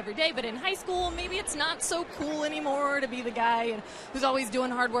the field every day, but in high school maybe it's not so cool anymore to be the guy who's always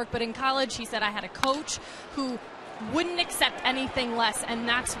doing hard work. But in college, he said, I had a coach who wouldn't accept anything less, and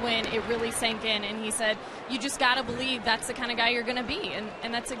that's when it really sank in. And he said, you just got to believe that's the kind of guy you're going to be,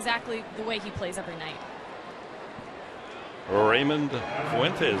 and that's exactly the way he plays every night. Raymond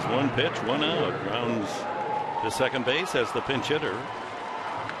Fuentes, 1 pitch, 1 out, rounds to second base as the pinch hitter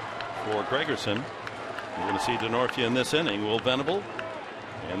for Gregerson. We're going to see Denorfia in this inning. Will Venable,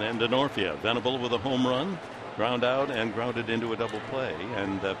 and then Denorfia. Venable with a home run, ground out and grounded into a double play,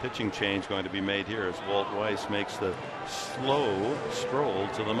 and a pitching change going to be made here as Walt Weiss makes the slow stroll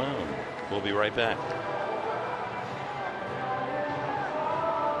to the mound. We'll be right back.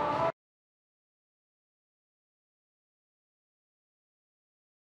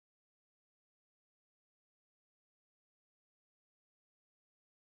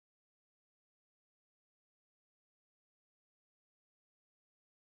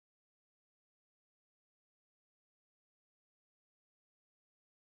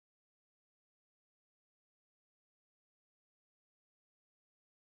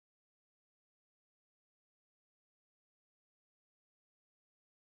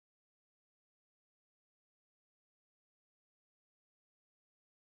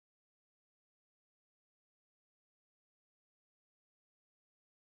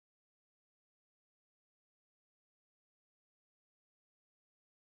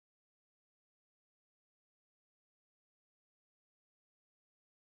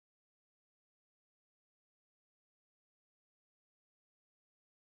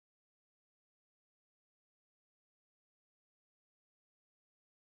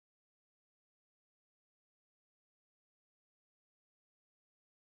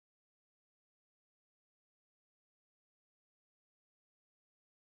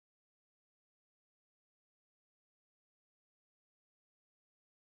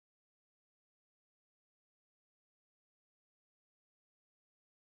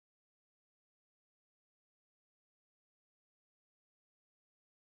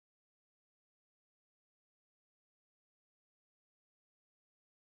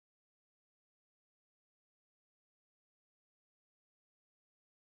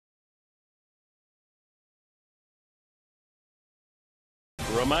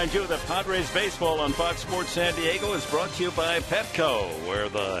 Remind you that Padres baseball on Fox Sports San Diego is brought to you by Petco, where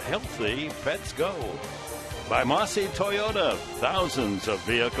the healthy pets go. By Mossy Toyota, thousands of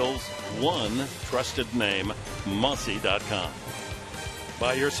vehicles, one trusted name, Mossy.com.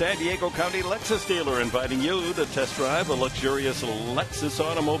 By your San Diego County Lexus dealer, inviting you to test drive a luxurious Lexus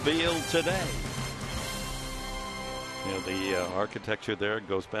automobile today. You know, the architecture there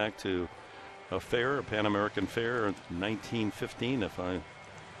goes back to a fair, a Pan American fair in 1915, if my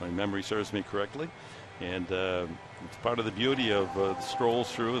memory serves me correctly. And it's part of the beauty of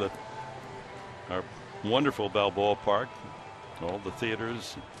strolls through our wonderful Balboa Park, all the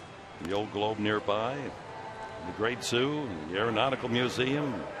theaters, the Old Globe nearby, the Great Zoo, the Aeronautical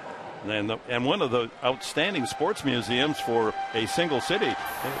Museum, and one of the outstanding sports museums for a single city.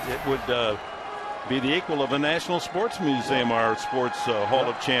 It would be the equal of a National Sports Museum, our Sports Hall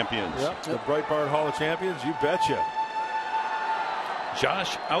of Champions. Yep, the Breitbart Hall of Champions, you betcha.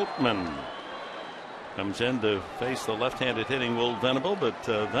 Josh Outman comes in to face the left-handed hitting Will Venable, but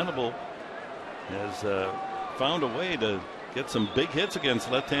Venable has found a way to get some big hits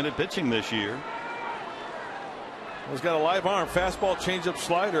against left-handed pitching this year. He's got a live arm, fastball, changeup,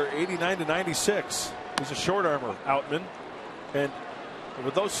 slider, 89 to 96. He's a short armor, Outman. And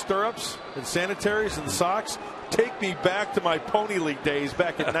with those stirrups and sanitaries and socks, take me back to my Pony League days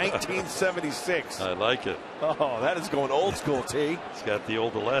back in 1976. I like it. Oh, that is going old school, T. It's got the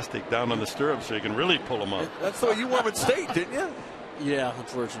old elastic down on the stirrups so you can really pull them up. That's the way you wore them at State, didn't you? Yeah,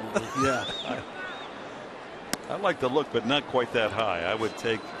 unfortunately. Yeah. I like the look, but not quite that high. I would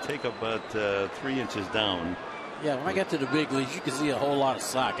take about 3 inches down. Yeah, when I got to the big leagues, you could see a whole lot of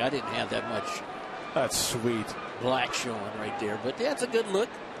sock. I didn't have that much. That's sweet. Black showing right there. But that's a good look.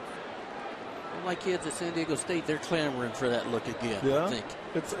 My kids at San Diego State, they're clamoring for that look again, yeah. I think.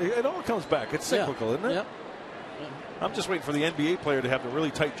 It all comes back. It's cyclical, isn't it? Yep. I'm just waiting for the NBA player to have the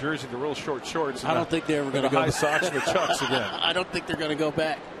really tight jersey, the real short shorts. I don't think they're ever going to go high socks and the chucks again. I don't think they're going to go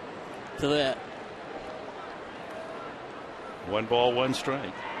back to that. 1 ball, 1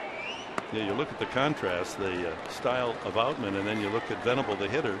 strike. Yeah, you look at the contrast, the style of Outman, and then you look at Venable, the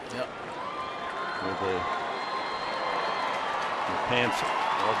hitter. Yep. With a Pants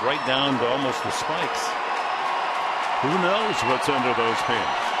right down to almost the spikes. Who knows what's under those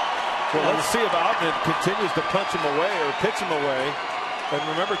pants? Well, let's see if Outman continues to punch him away or pitch him away. And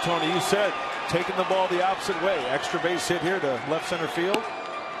remember, Tony, you said taking the ball the opposite way. Extra base hit here to left center field.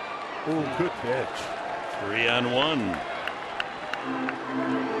 Ooh, good pitch. 3-on-1.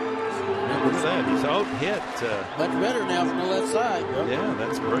 Look at that. He's out hit. Much better now from the left side. Yeah,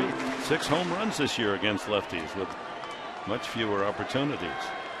 that's great. 6 home runs this year against lefties with much fewer opportunities.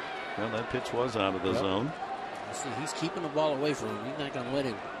 Well, that pitch was out of the zone. See, he's keeping the ball away from him. He's not going to let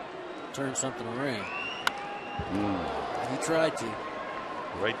him turn something around. He tried to.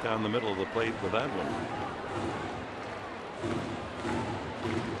 Right down the middle of the plate with that one.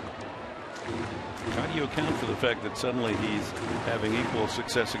 How do you account for the fact that suddenly he's having equal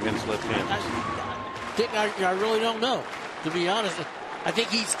success against left-handers? I really don't know, to be honest. I think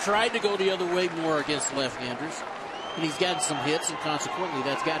he's tried to go the other way more against left-handers, and he's gotten some hits, and consequently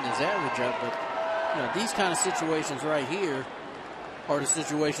that's gotten his average up. But you know, these kind of situations right here are the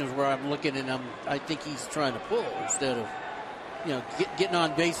situations where I'm looking and I think he's trying to pull instead of, you know, getting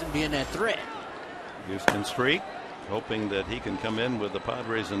on base and being that threat. Houston streak, hoping that he can come in with the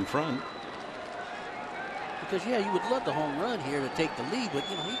Padres in front. Because, yeah, you would love the home run here to take the lead, but,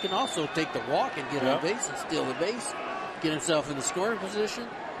 you know, he can also take the walk and get on base and steal the base, get himself in the scoring position,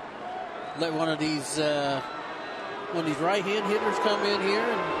 let one of these right-hand hitters come in here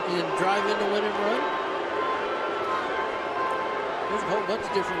and drive in the winning run. There's a whole bunch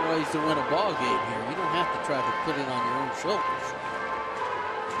of different ways to win a ball game here. You don't have to try to put it on your own shoulders.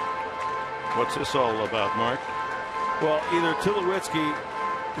 What's this all about, Mark? Well, either Tulowitzki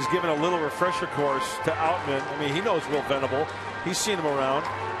is giving a little refresher course to Outman. I mean, he knows Will Venable. He's seen him around.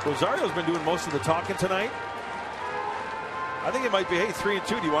 Rosario's been doing most of the talking tonight. I think it might be, hey,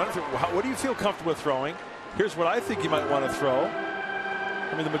 3-2. Do you want to? What do you feel comfortable with throwing? Here's what I think you might want to throw.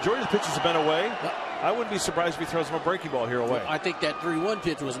 I mean, the majority of the pitches have been away. I wouldn't be surprised if he throws him a breaking ball here away. I think that 3-1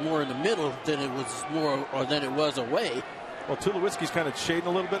 pitch was more in the middle than it was away. Well, Tulowitzki's kind of shading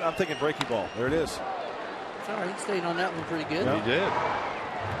a little bit. I'm thinking breaking ball. There it is. It's all right. He stayed on that one pretty good. Yeah. He did.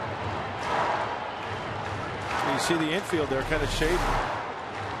 You see the infield there kind of shading.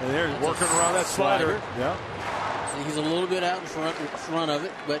 And they're working around that slider. Yeah. See, he's a little bit out in front of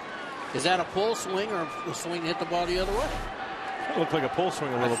it, but is that a pull swing or a swing to hit the ball the other way? It looked like a pull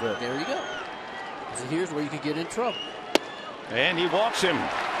swing a little bit. There you go. So here's where you could get in trouble. And he walks him.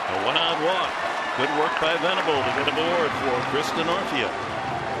 A one-out walk. Good work by Venable to get aboard for Chris Denorfia.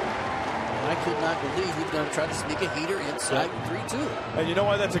 I could not believe he's going to try to sneak a heater inside 3-2. And you know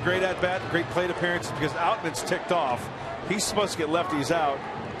why that's a great at-bat, great plate appearance? Because Outman's ticked off. He's supposed to get lefties out.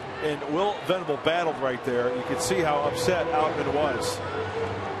 And Will Venable battled right there. You could see how upset Outman was.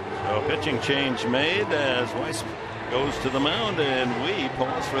 So a pitching change made as Weiss goes to the mound, and we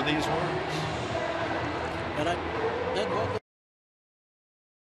pause for these words. And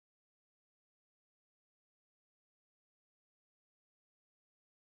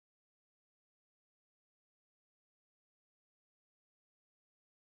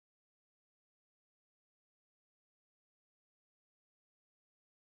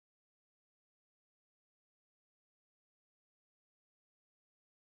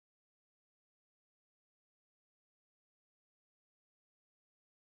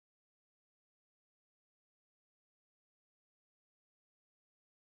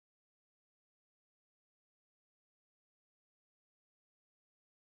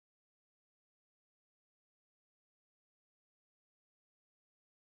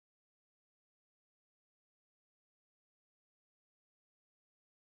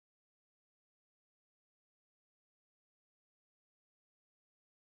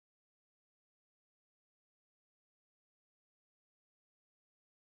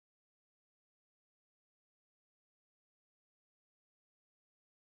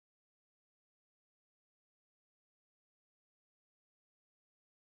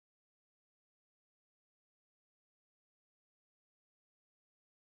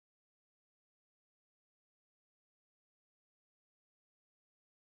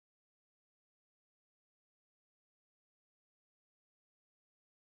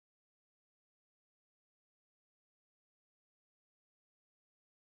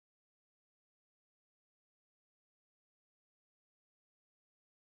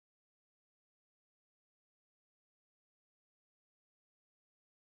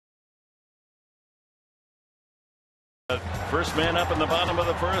First man up in the bottom of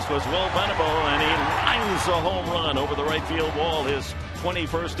the first was Will Venable, and he lines a home run over the right field wall, his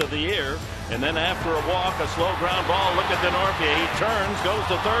 21st of the year. And then after a walk, a slow ground ball. Look at Denorfia. He turns, goes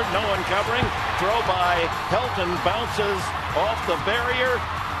to third, no one covering. throw by Helton bounces off the barrier.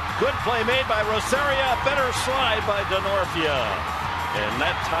 Good play made by Rosaria. Better slide by Denorfia. And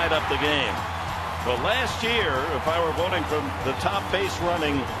that tied up the game. Well, last year, if I were voting for the top base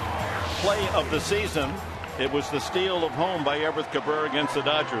running play of the season, it was the steal of home by Everett Cabrera against the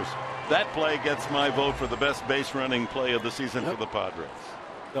Dodgers. That play gets my vote for the best base running play of the season for the Padres.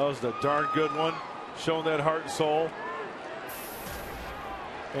 That was a darn good one, showing that heart and soul.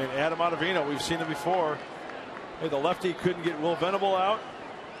 And Adam Ottavino, we've seen him before. Hey, the lefty couldn't get Will Venable out.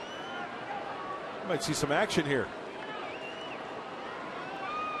 Might see some action here.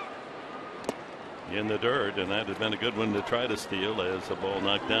 In the dirt, and that had been a good one to try to steal as the ball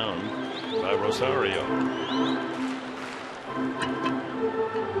knocked down by Rosario.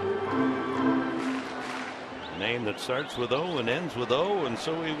 Name that starts with O and ends with O, and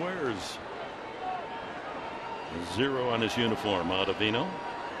so he wears 0 on his uniform. Ottavino.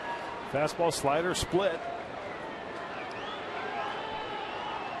 Fastball, slider, split.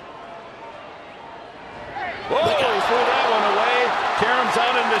 Whoa, he threw that one away. Karam's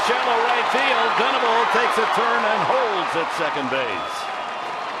out into shallow right field. Venable takes a turn and holds at second base.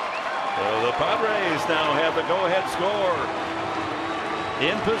 So the Padres now have the go-ahead score.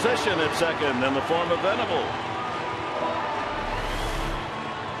 In position at second in the form of Venable.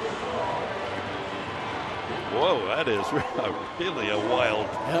 Whoa, that is really a wild.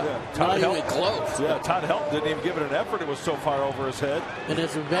 Not even close. Yeah, Todd Helton didn't even give it an effort. It was so far over his head. And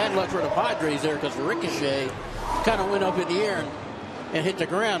it's a bad luck for the Padres there because the ricochet kind of went up in the air and hit the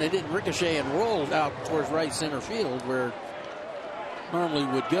ground. It didn't ricochet and roll out towards right center field where it normally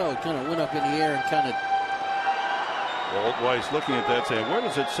would go. It kind of went up in the air and kind of. Walt Weiss looking at that saying, where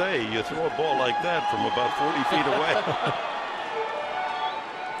does it say you throw a ball like that from about 40 feet away?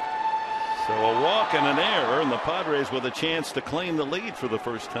 So a walk and an error, and the Padres with a chance to claim the lead for the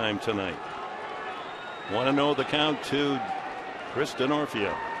first time tonight. Want to know the count to Chris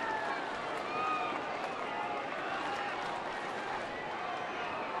Denorfia.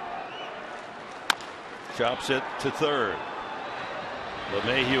 Chops it to third.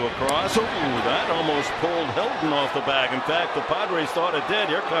 LeMahieu across. Ooh, that almost pulled Hilton off the bag. In fact, the Padres thought it did.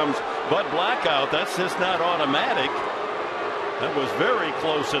 Here comes Bud Blackout. That's just not automatic. That was very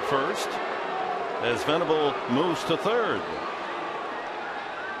close at first as Venable moves to third.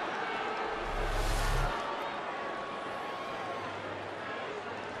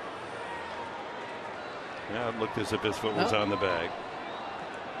 Yeah, it looked as if his foot was on the bag.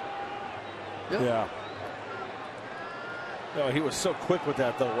 Yep. Yeah. No, he was so quick with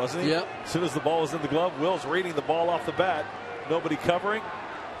that, though, wasn't he? Yep. As soon as the ball was in the glove, Will's reading the ball off the bat. Nobody covering.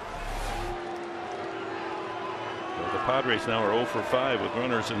 Well, the Padres now are 0 for 5 with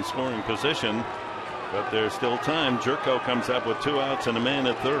runners in scoring position. But there's still time. Jerko comes up with 2 outs and a man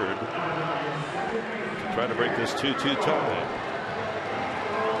at third to try to break this 2-2 tie.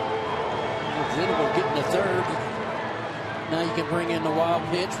 Venable getting the third. Now you can bring in the wild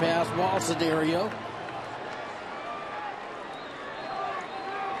pitch, fastball scenario.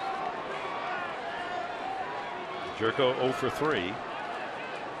 Jerko 0 for 3.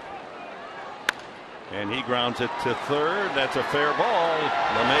 And he grounds it to third. That's a fair ball.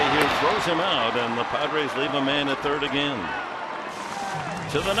 LeMahieu throws him out, and the Padres leave a man at third again.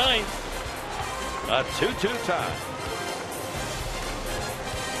 To the ninth, a 2-2 tie.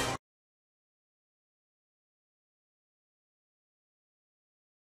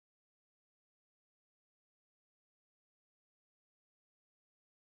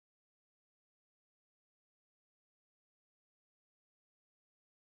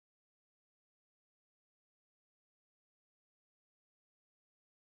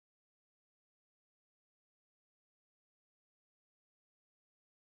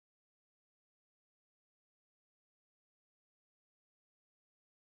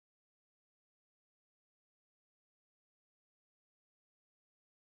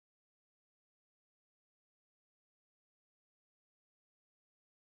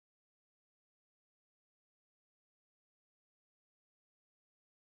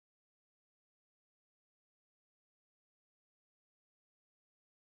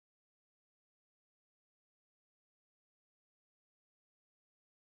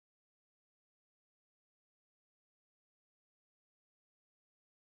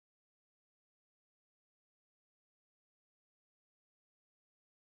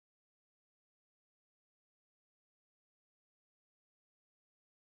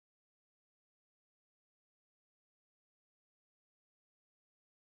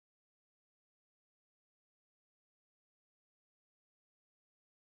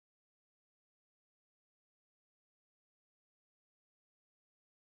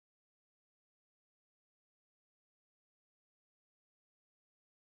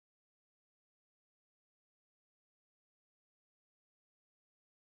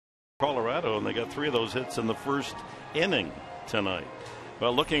 Colorado, and they got 3 of those hits in the first inning tonight.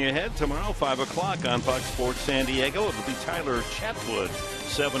 Well, looking ahead tomorrow, 5 o'clock on Fox Sports San Diego, it'll be Tyler Chatwood,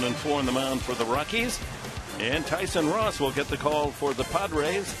 7-4 on the mound for the Rockies. And Tyson Ross will get the call for the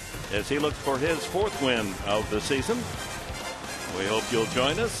Padres as he looks for his 4th win of the season. We hope you'll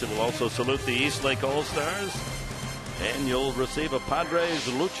join us. It will also salute the East Lake All-Stars. And you'll receive a Padres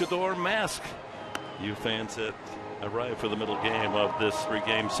luchador mask. You fans that arrive for the middle game of this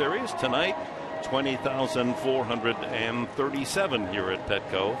 3-game series tonight, 20,437 here at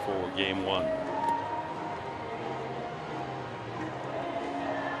Petco for Game 1.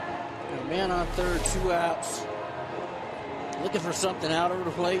 Man on third, 2 outs. Looking for something out over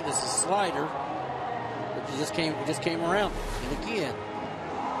the plate. This is a slider. But it just came around. And again,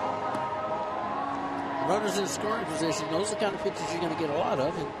 runners in scoring position, those are the kind of pitches you're going to get a lot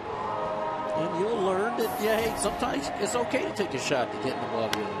of. And you'll learn that, hey, sometimes it's okay to take a shot to get the ball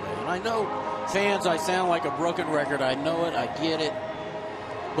the other way. And I know, fans, I sound like a broken record. I know it. I get it.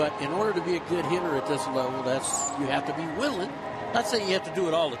 But in order to be a good hitter at this level, you have to be willing. Not saying you have to do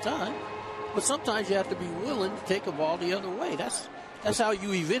it all the time, but sometimes you have to be willing to take a ball the other way. That's how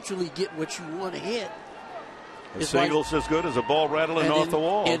you eventually get what you want to hit. A single's as good as a ball rattling off the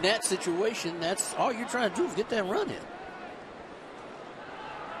wall. In that situation, that's all you're trying to do is get that run in.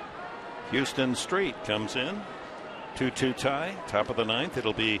 Houston Street comes in. 2-2 tie, top of the 9th.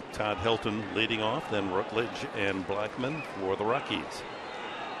 It'll be Todd Helton leading off, then Rutledge and Blackman for the Rockies.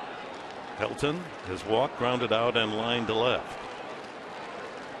 Helton has walked, grounded out, and lined to left.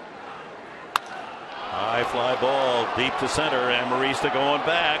 High fly ball deep to center. Amarista going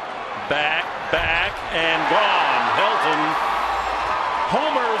back, and gone. Helton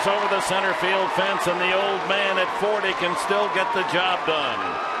homers over the center field fence, and the old man at 40 can still get the job done.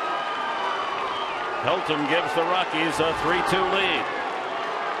 Helton gives the Rockies a 3-2 lead.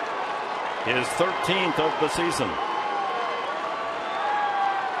 His 13th of the season.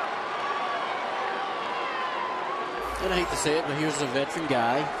 And I hate to say it, but here's a veteran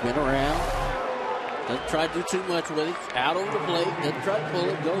guy, been around. Doesn't try to do too much with it. Out over the plate. Doesn't try to pull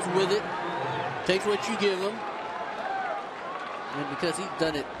it. Goes with it. Takes what you give him. And because he's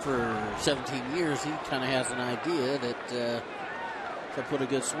done it for 17 years, he kind of has an idea that if I put a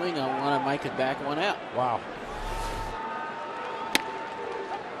good swing on one, I might could back one out. Wow.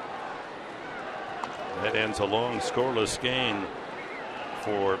 That ends a long scoreless game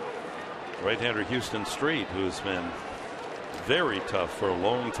for right-hander Houston Street, who's been very tough for a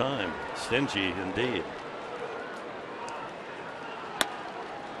long time. Stingy indeed.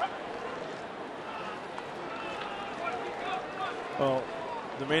 Well,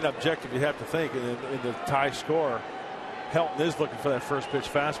 the main objective you have to think in the tie score, Helton is looking for that first pitch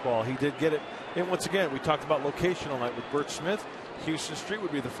fastball. He did get it. And once again, we talked about location all night with Bert Smith. Houston Street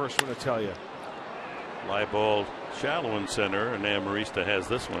would be the first one to tell you. Fly ball shallow in center, and Amarista has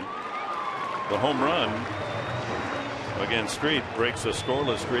this one. The home run against Street breaks a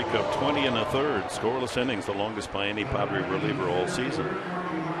scoreless streak of 20 1/3 scoreless innings, the longest by any Padre reliever all season.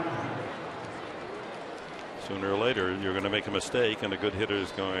 Sooner or later, you're going to make a mistake, and a good hitter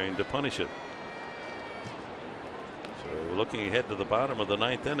is going to punish it. So, looking ahead to the bottom of the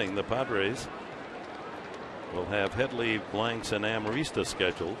 9th inning, the Padres will have Headley, Blanks, and Amarista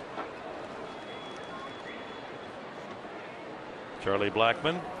scheduled. Charlie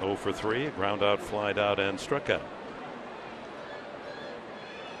Blackman 0 for 3, ground out, flied out, and struck out.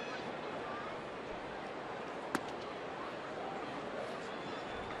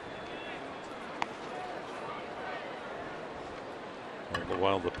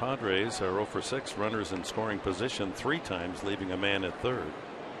 While the Padres are 0 for 6, runners in scoring position 3 times, leaving a man at third.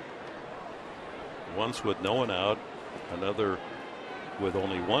 Once with no one out, another with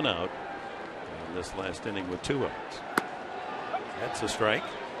only 1 out, and this last inning with 2 outs. That's a strike.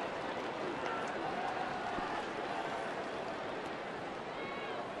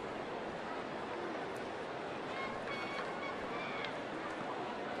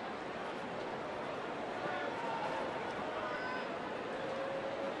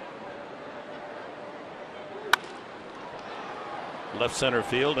 Left center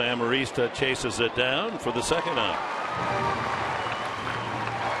field, Amarista chases it down for the second out.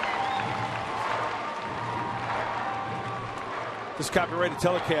 This copyrighted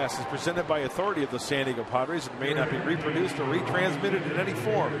telecast is presented by authority of the San Diego Padres and may not be reproduced or retransmitted in any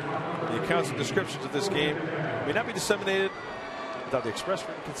form. The accounts and descriptions of this game may not be disseminated without the express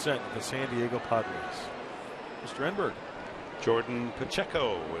written consent of the San Diego Padres. Mr. Enberg. Jordan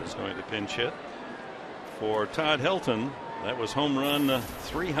Pacheco is going to pinch hit for Todd Helton. That was home run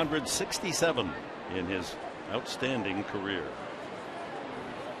 367 in his outstanding career.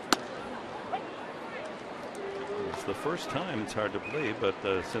 It's the first time, it's hard to believe, but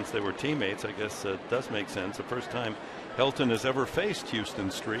since they were teammates, I guess it does make sense. The first time Helton has ever faced Houston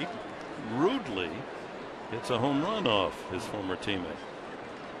Street. Rudely hits a home run off his former teammate.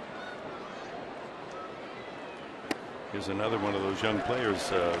 Here's another one of those young players,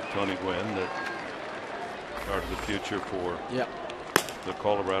 Tony Gwynn, that part of the future for the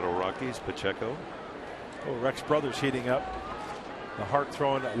Colorado Rockies. Pacheco. Oh, Rex Brothers heating up. The Hart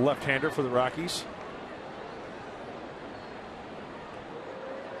throwing left-hander for the Rockies.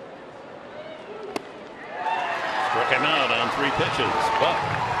 Struck him out on 3 pitches, but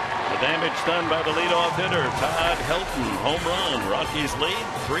the damage done by the leadoff hitter, Todd Helton. Home run. Rockies lead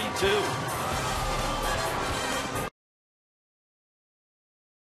 3-2.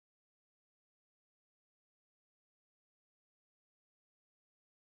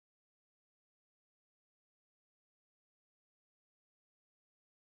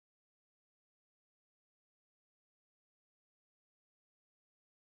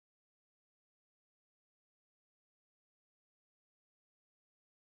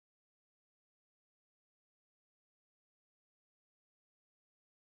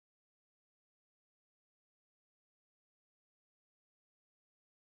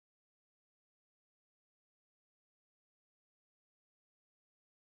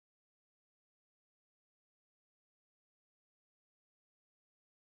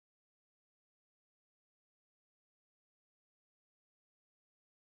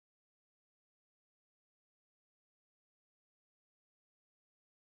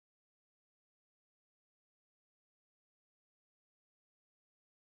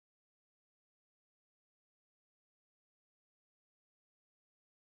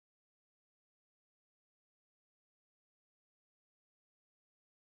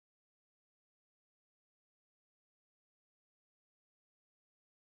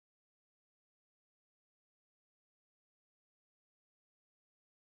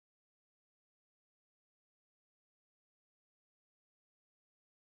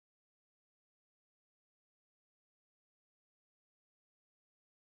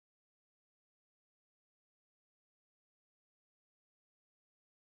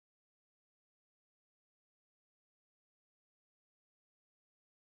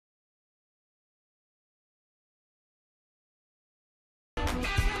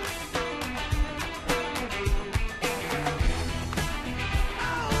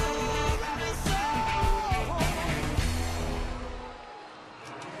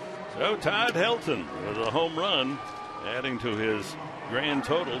 So Todd Helton with a home run, adding to his grand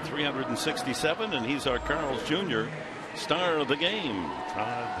total 367, and he's our Carl's Jr. star of the game.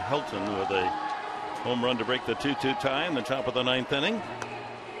 Todd Helton with a home run to break the 2-2 tie in the top of the 9th inning.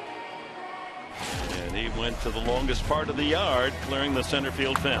 And he went to the longest part of the yard, clearing the center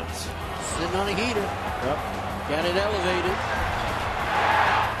field fence. Sitting on a heater. Yep. Got it elevated.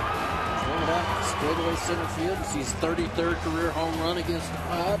 Throw it out straightaway center field. It's his 33rd career home run against the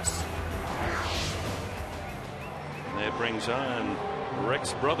Pirates. And that brings on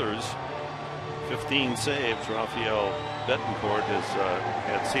Rex Brothers. 15 saves. Rafael Betancourt has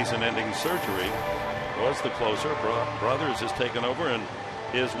had season-ending surgery. Was the closer. Brothers has taken over, and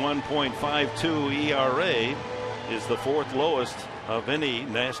his 1.52 ERA is the 4th lowest of any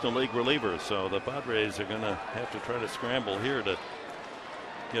National League reliever. So the Padres are going to have to try to scramble here to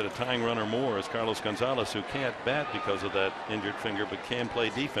get a tying run or more, as Carlos Gonzalez, who can't bat because of that injured finger but can play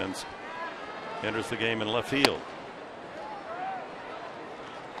defense, enters the game in left field.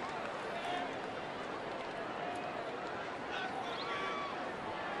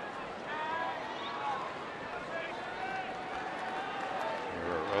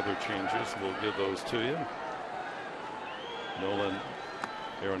 There are other changes. We'll give those to you. Nolan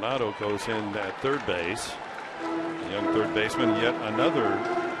Arenado goes in at third base. The young third baseman, yet another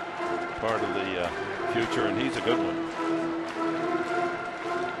part of the future, and he's a good one.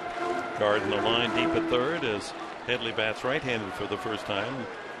 Guard in the line deep at third as Headley bats right-handed for the first time.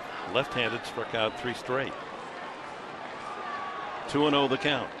 Left-handed, struck out 3 straight. 2-0 the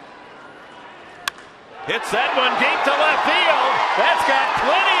count. Hits that one deep to left field. That's got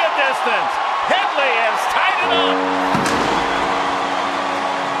plenty of distance. Headley has tied it up.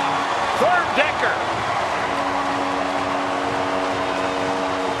 Third Decker.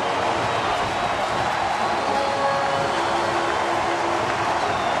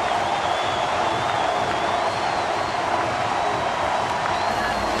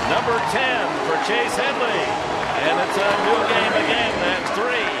 Number 10 for Chase Headley. And it's a new game again. That's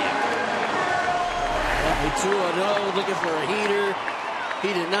 3. 2-0, looking for a heater.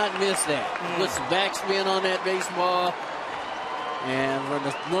 He did not miss that. Put some backspin on that baseball. And from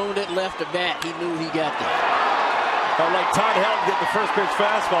the moment it left the bat, he knew he got that. Like Todd Helton getting the first pitch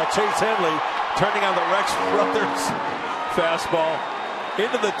fastball. Chase Headley turning on the Rex Brothers fastball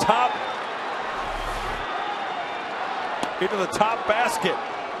into the top basket.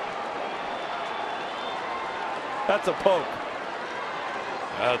 That's a poke.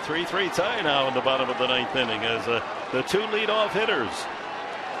 3-3 tie now in the bottom of the ninth inning as the two leadoff hitters.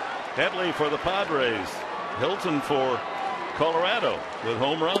 Headley for the Padres, Hilton for Colorado with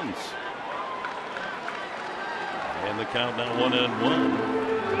home runs. And the count now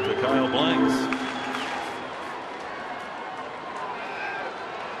 1-1 to Kyle Blanks.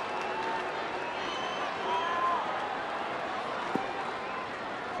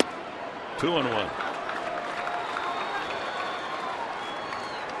 Two and one.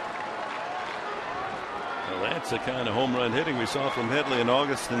 Well, that's the kind of home run hitting we saw from Headley in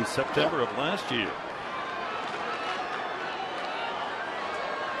August and September of last year.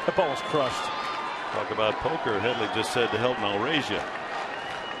 The ball was crushed. Talk about poker. Headley just said to Helton, "I'll raise you."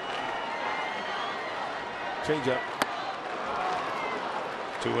 Change up.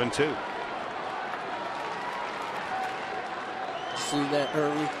 2-2. See that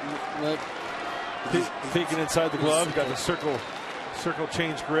early? Peeking inside the glove. Got the circle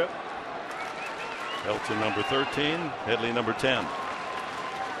change grip. Helton number 13. Headley number 10.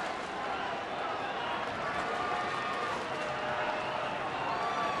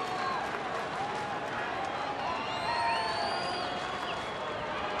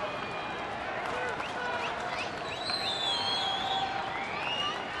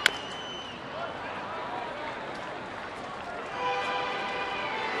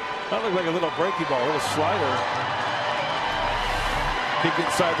 That looked like a little breaky ball, a little slider. Peek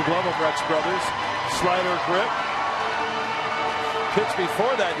inside the glove of Rex Brothers. Slider grip. Pitch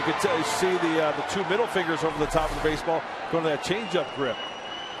before that, you could see the two middle fingers over the top of the baseball going to that changeup grip.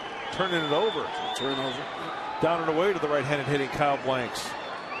 Turning it over. Turnover. Down and away to the right-handed hitting Kyle Blanks.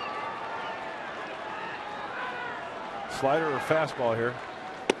 Slider or fastball here?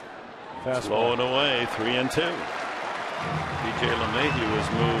 Fastball. Slowing away, 3-2. DJ LeMahieu was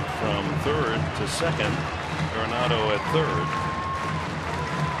moved from third to second. Arenado at third.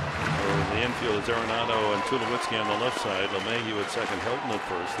 The infield is Arenado and Tulowitzki on the left side. LeMahieu at second, Helton at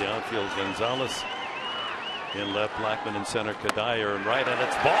first. The outfield Gonzalez in left, Blackman in center, Kadire in right, and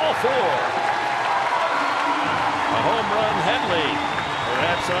it's ball four. A home run, Headley.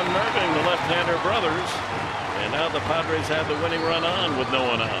 Perhaps unnerving the left-hander brothers. And now the Padres have the winning run on with no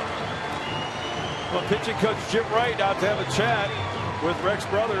one out. Well, pitching coach Jim Wright out to have a chat with Rex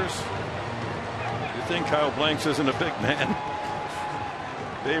Brothers. You think Kyle Blanks isn't a big man?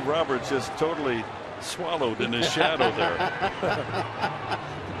 Dave Roberts just totally swallowed in his shadow there.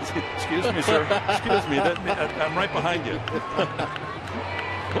 Excuse me, sir. Excuse me. I'm right behind you.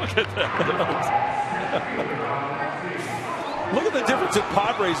 Look at that. Look at the difference in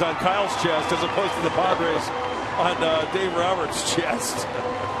Padres on Kyle's chest as opposed to the Padres on Dave Roberts' chest.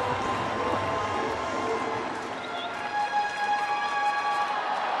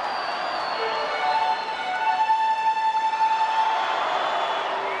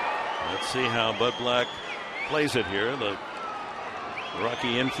 See how Bud Black plays it here. The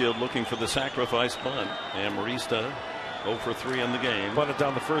Rocky infield looking for the sacrifice bunt. Amarista 0 for 3 in the game. Bunted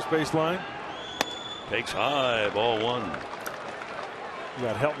down the first base line. Takes high, ball one. You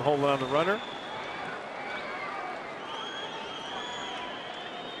got Helton holding on the runner.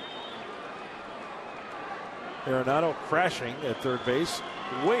 Arenado crashing at third base,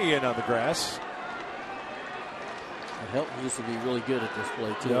 way in on the grass. Helton used to be really good at this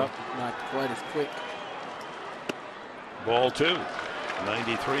play too. Yep. Not quite as quick. Ball two.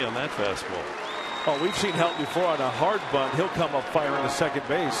 93 on that fastball. Oh, we've seen Helton before on a hard bunt. He'll come up firing to second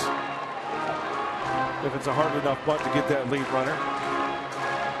base if it's a hard enough bunt to get that lead runner.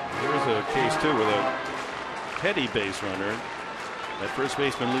 Here's a case too with a heady base runner. That first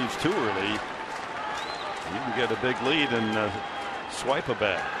baseman leaves too early. You can get a big lead and swipe a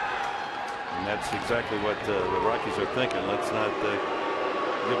bat. And that's exactly what the Rockies are thinking. Let's not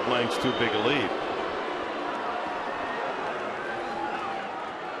give Blanks too big a lead.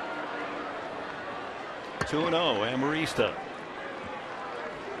 (2-0) Amarista.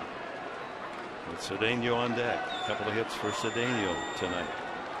 With Cedeno on deck. A couple of hits for Cedeno tonight.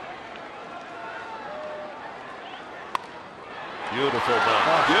 Beautiful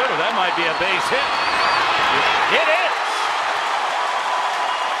ball. Beautiful. That might be a base hit. It is.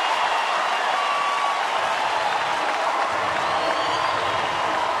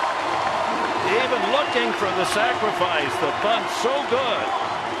 Even looking for the sacrifice. The bunt so good.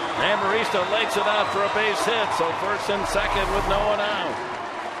 Amarista legs it out for a base hit. So first and second with no one out.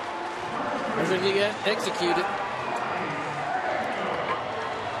 As if you get executed.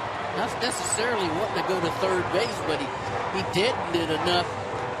 not necessarily wanting to go to third base, but he deadened it enough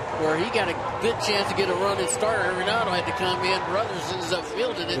where he got a good chance to get a run and start. Arenado had to come in. Brothers ends up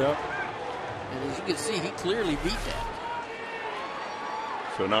fielding it. Yep. And as you can see, he clearly beat that.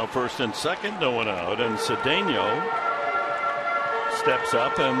 So now first and second, no one out, and Cedeno steps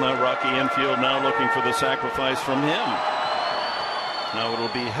up, and the Rocky infield now looking for the sacrifice from him. Now it'll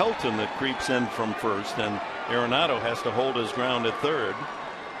be Helton that creeps in from first, and Arenado has to hold his ground at third.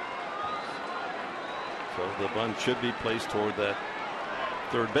 So the bunt should be placed toward that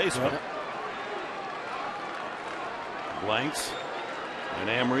third baseman. Yep. Blanks and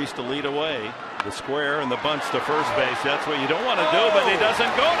Amrice to lead away. The square and the bunts to first base. That's what you don't want to do, but he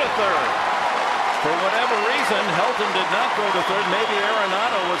doesn't go to third. For whatever reason, Helton did not go to third. Maybe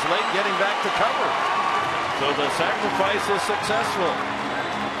Arenado was late getting back to cover. So the sacrifice is successful.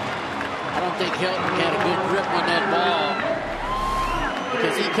 I don't think Helton had a good grip on that ball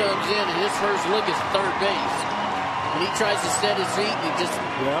because he comes in and his first look is third base. And he tries to set his feet and he just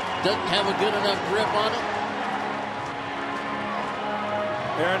doesn't have a good enough grip on it.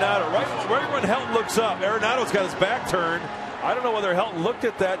 Arenado, right when Helton looks up, Arenado's got his back turned. I don't know whether Helton looked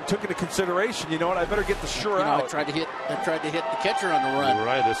at that and took into consideration. You know what? I better get the out. I tried to hit the catcher on the run.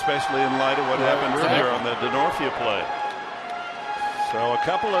 Right, especially in light of what happened earlier on the Denorfia play. So a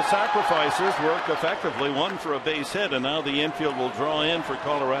couple of sacrifices worked effectively. One for a base hit, and now the infield will draw in for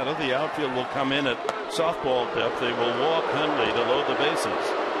Colorado. The outfield will come in at softball depth. They will walk Hundley to load the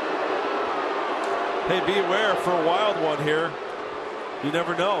bases. Hey, be aware for a wild one here. You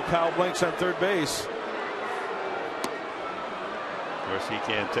never know. Kyle Blanks on third base. Of course, he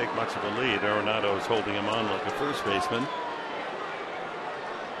can't take much of a lead. Arenado is holding him on like a first baseman.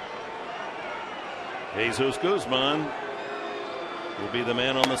 Jesus Guzman will be the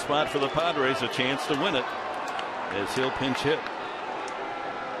man on the spot for the Padres. A chance to win it as he'll pinch hit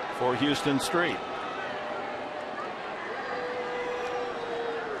for Houston Street.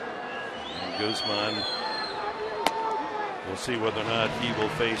 And Guzman, we'll see whether or not he will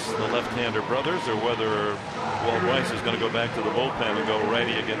face the left-hander brothers or whether Walt Weiss is going to go back to the bullpen and go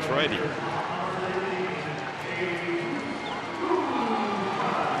righty against righty.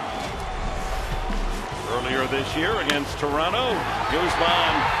 Earlier this year against Toronto,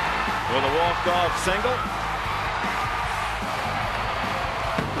 Guzman with a walk-off single.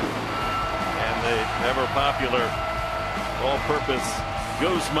 And the ever-popular all-purpose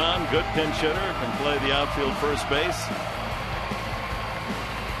Guzman, good pinch hitter, can play the outfield first base.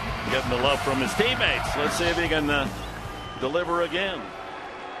 Getting the love from his teammates. Let's see if he can deliver again.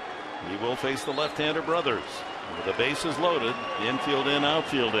 He will face the left-hander brothers. With the bases loaded, infield in,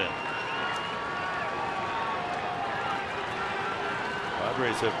 outfield in.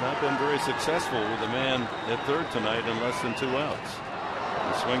 Padres have not been very successful with a man at third tonight in less than 2 outs.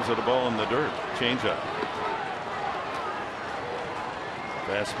 He swings at a ball in the dirt. Changeup.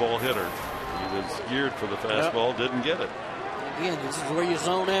 Fastball hitter. He was geared for the fastball, didn't get it. Again, this is where you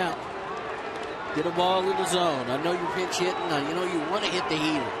zone out. Get a ball in the zone. I know you're pinch hitting. You know you want to hit the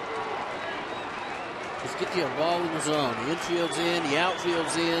heater. Just get you a ball in the zone. The infield's in, the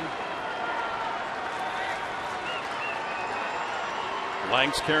outfield's in.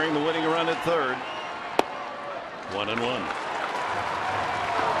 Blanks carrying the winning run at third. 1-1.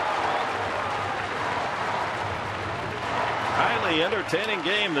 Highly entertaining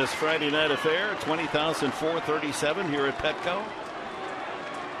game this Friday night affair. 20,437 here at Petco.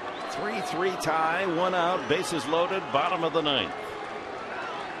 3-3 tie, 1 out, bases loaded, bottom of the 9th.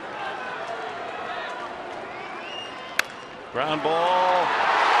 Ground ball,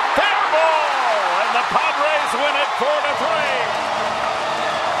 fair ball, and the Padres win it 4-3.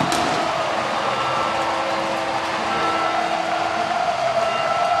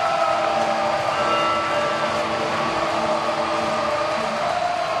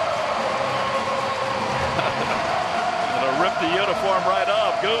 The uniform right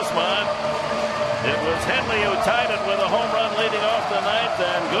off Guzman. It was Henley who tied it with a home run leading off the 9th,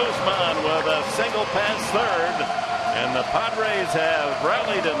 and Guzman with a single pass third. And the Padres have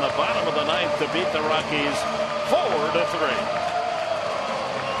rallied in the bottom of the 9th to beat the Rockies 4-3.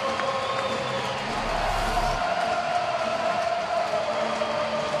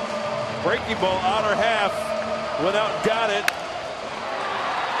 Breaking ball, outer half, went out, got it.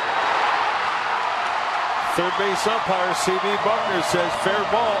 Third base umpire C.B. Buckner says fair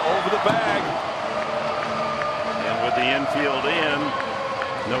ball over the bag. And with the infield in,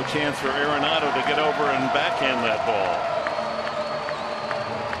 no chance for Arenado to get over and backhand that ball.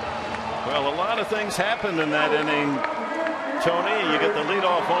 Well, a lot of things happened in that inning Tony. You get the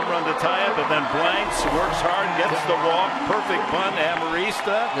leadoff home run to tie it, but then Blanks works hard, gets the walk, perfect bunt,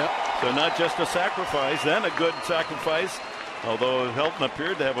 Amarista. Yep. So not just a sacrifice, then a good sacrifice, although Helton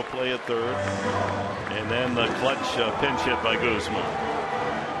appeared to have a play at third. And then the clutch pinch hit by Guzman.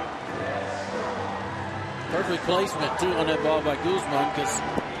 Perfect placement, too, on that ball by Guzman, because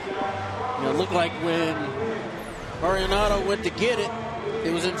it looked like when Arenado went to get it,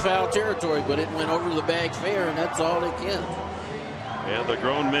 it was in foul territory, but it went over the bag fair, and that's all they can. Yeah, they're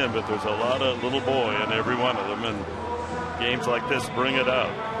grown men, but there's a lot of little boy in every one of them, and games like this bring it out.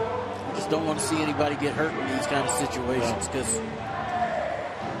 I just don't want to see anybody get hurt in these kind of situations, because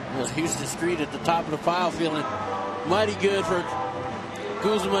Houston Street at the top of the pile feeling mighty good for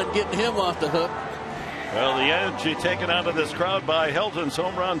Guzman getting him off the hook. Well, the energy taken out of this crowd by Helton's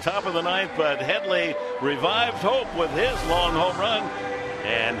home run, top of the ninth, but Headley revived hope with his long home run,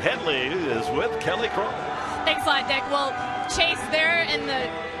 and Headley is with Kelly Crow. Thanks a lot, Dick. Well, Chase, there in the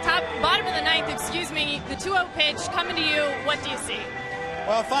bottom of the ninth, the 2-0 pitch coming to you. What do you see?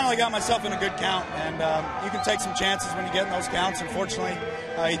 Well, I finally got myself in a good count, and you can take some chances when you get in those counts. Unfortunately,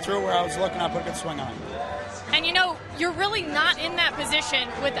 he threw it where I was looking. I put a good swing on it. And you're really not in that position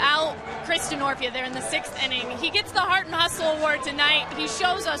without Chris Denorfia there in the 6th inning. He gets the Heart and Hustle Award tonight. He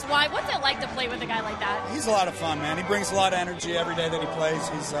shows us why. What's it like to play with a guy like that? He's a lot of fun, man. He brings a lot of energy every day that he plays.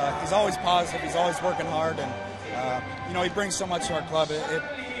 He's always positive. He's always working hard, and he brings so much to our club.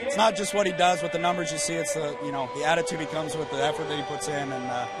 It's not just what he does with the numbers you see. It's the attitude he comes with, the effort that he puts in,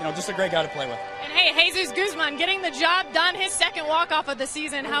 and just a great guy to play with. And hey, Jesus Guzman getting the job done, his second walk-off of the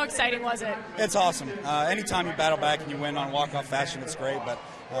season. How exciting was it? It's awesome. Anytime you battle back and you win on walk-off fashion, it's great. But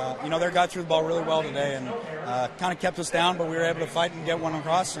their guy threw the ball really well today and kind of kept us down, but we were able to fight and get one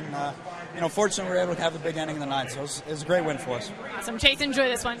across. And fortunately, we were able to have the big inning in the ninth. So it was a great win for us. Awesome, Chase. Enjoy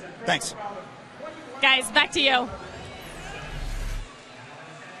this one. Thanks, guys. Back to you.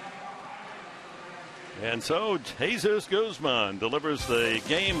 And so Jesus Guzman delivers the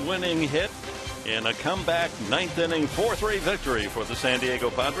game-winning hit in a comeback 9th inning 4-3 victory for the San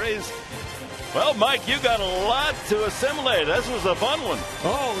Diego Padres. Well, Mike, you got a lot to assimilate. This was a fun one.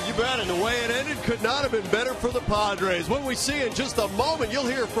 Oh, you bet. And the way it ended could not have been better for the Padres. When we see in just a moment, you'll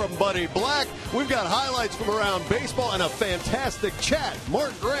hear from Buddy Black. We've got highlights from around baseball and a fantastic chat.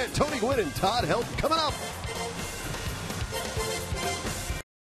 Mark Grant, Tony Gwynn, and Todd Helton coming up.